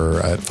over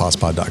at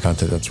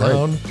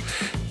fosspod.content.town,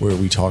 where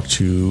we talk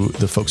to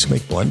the folks who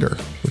make Blender,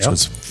 which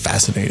was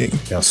fascinating.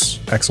 Yes,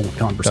 excellent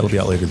conversation. That'll be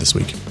out later this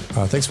week.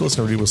 Thanks for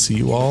listening, everybody. We'll see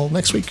you all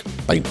next week.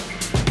 Bye.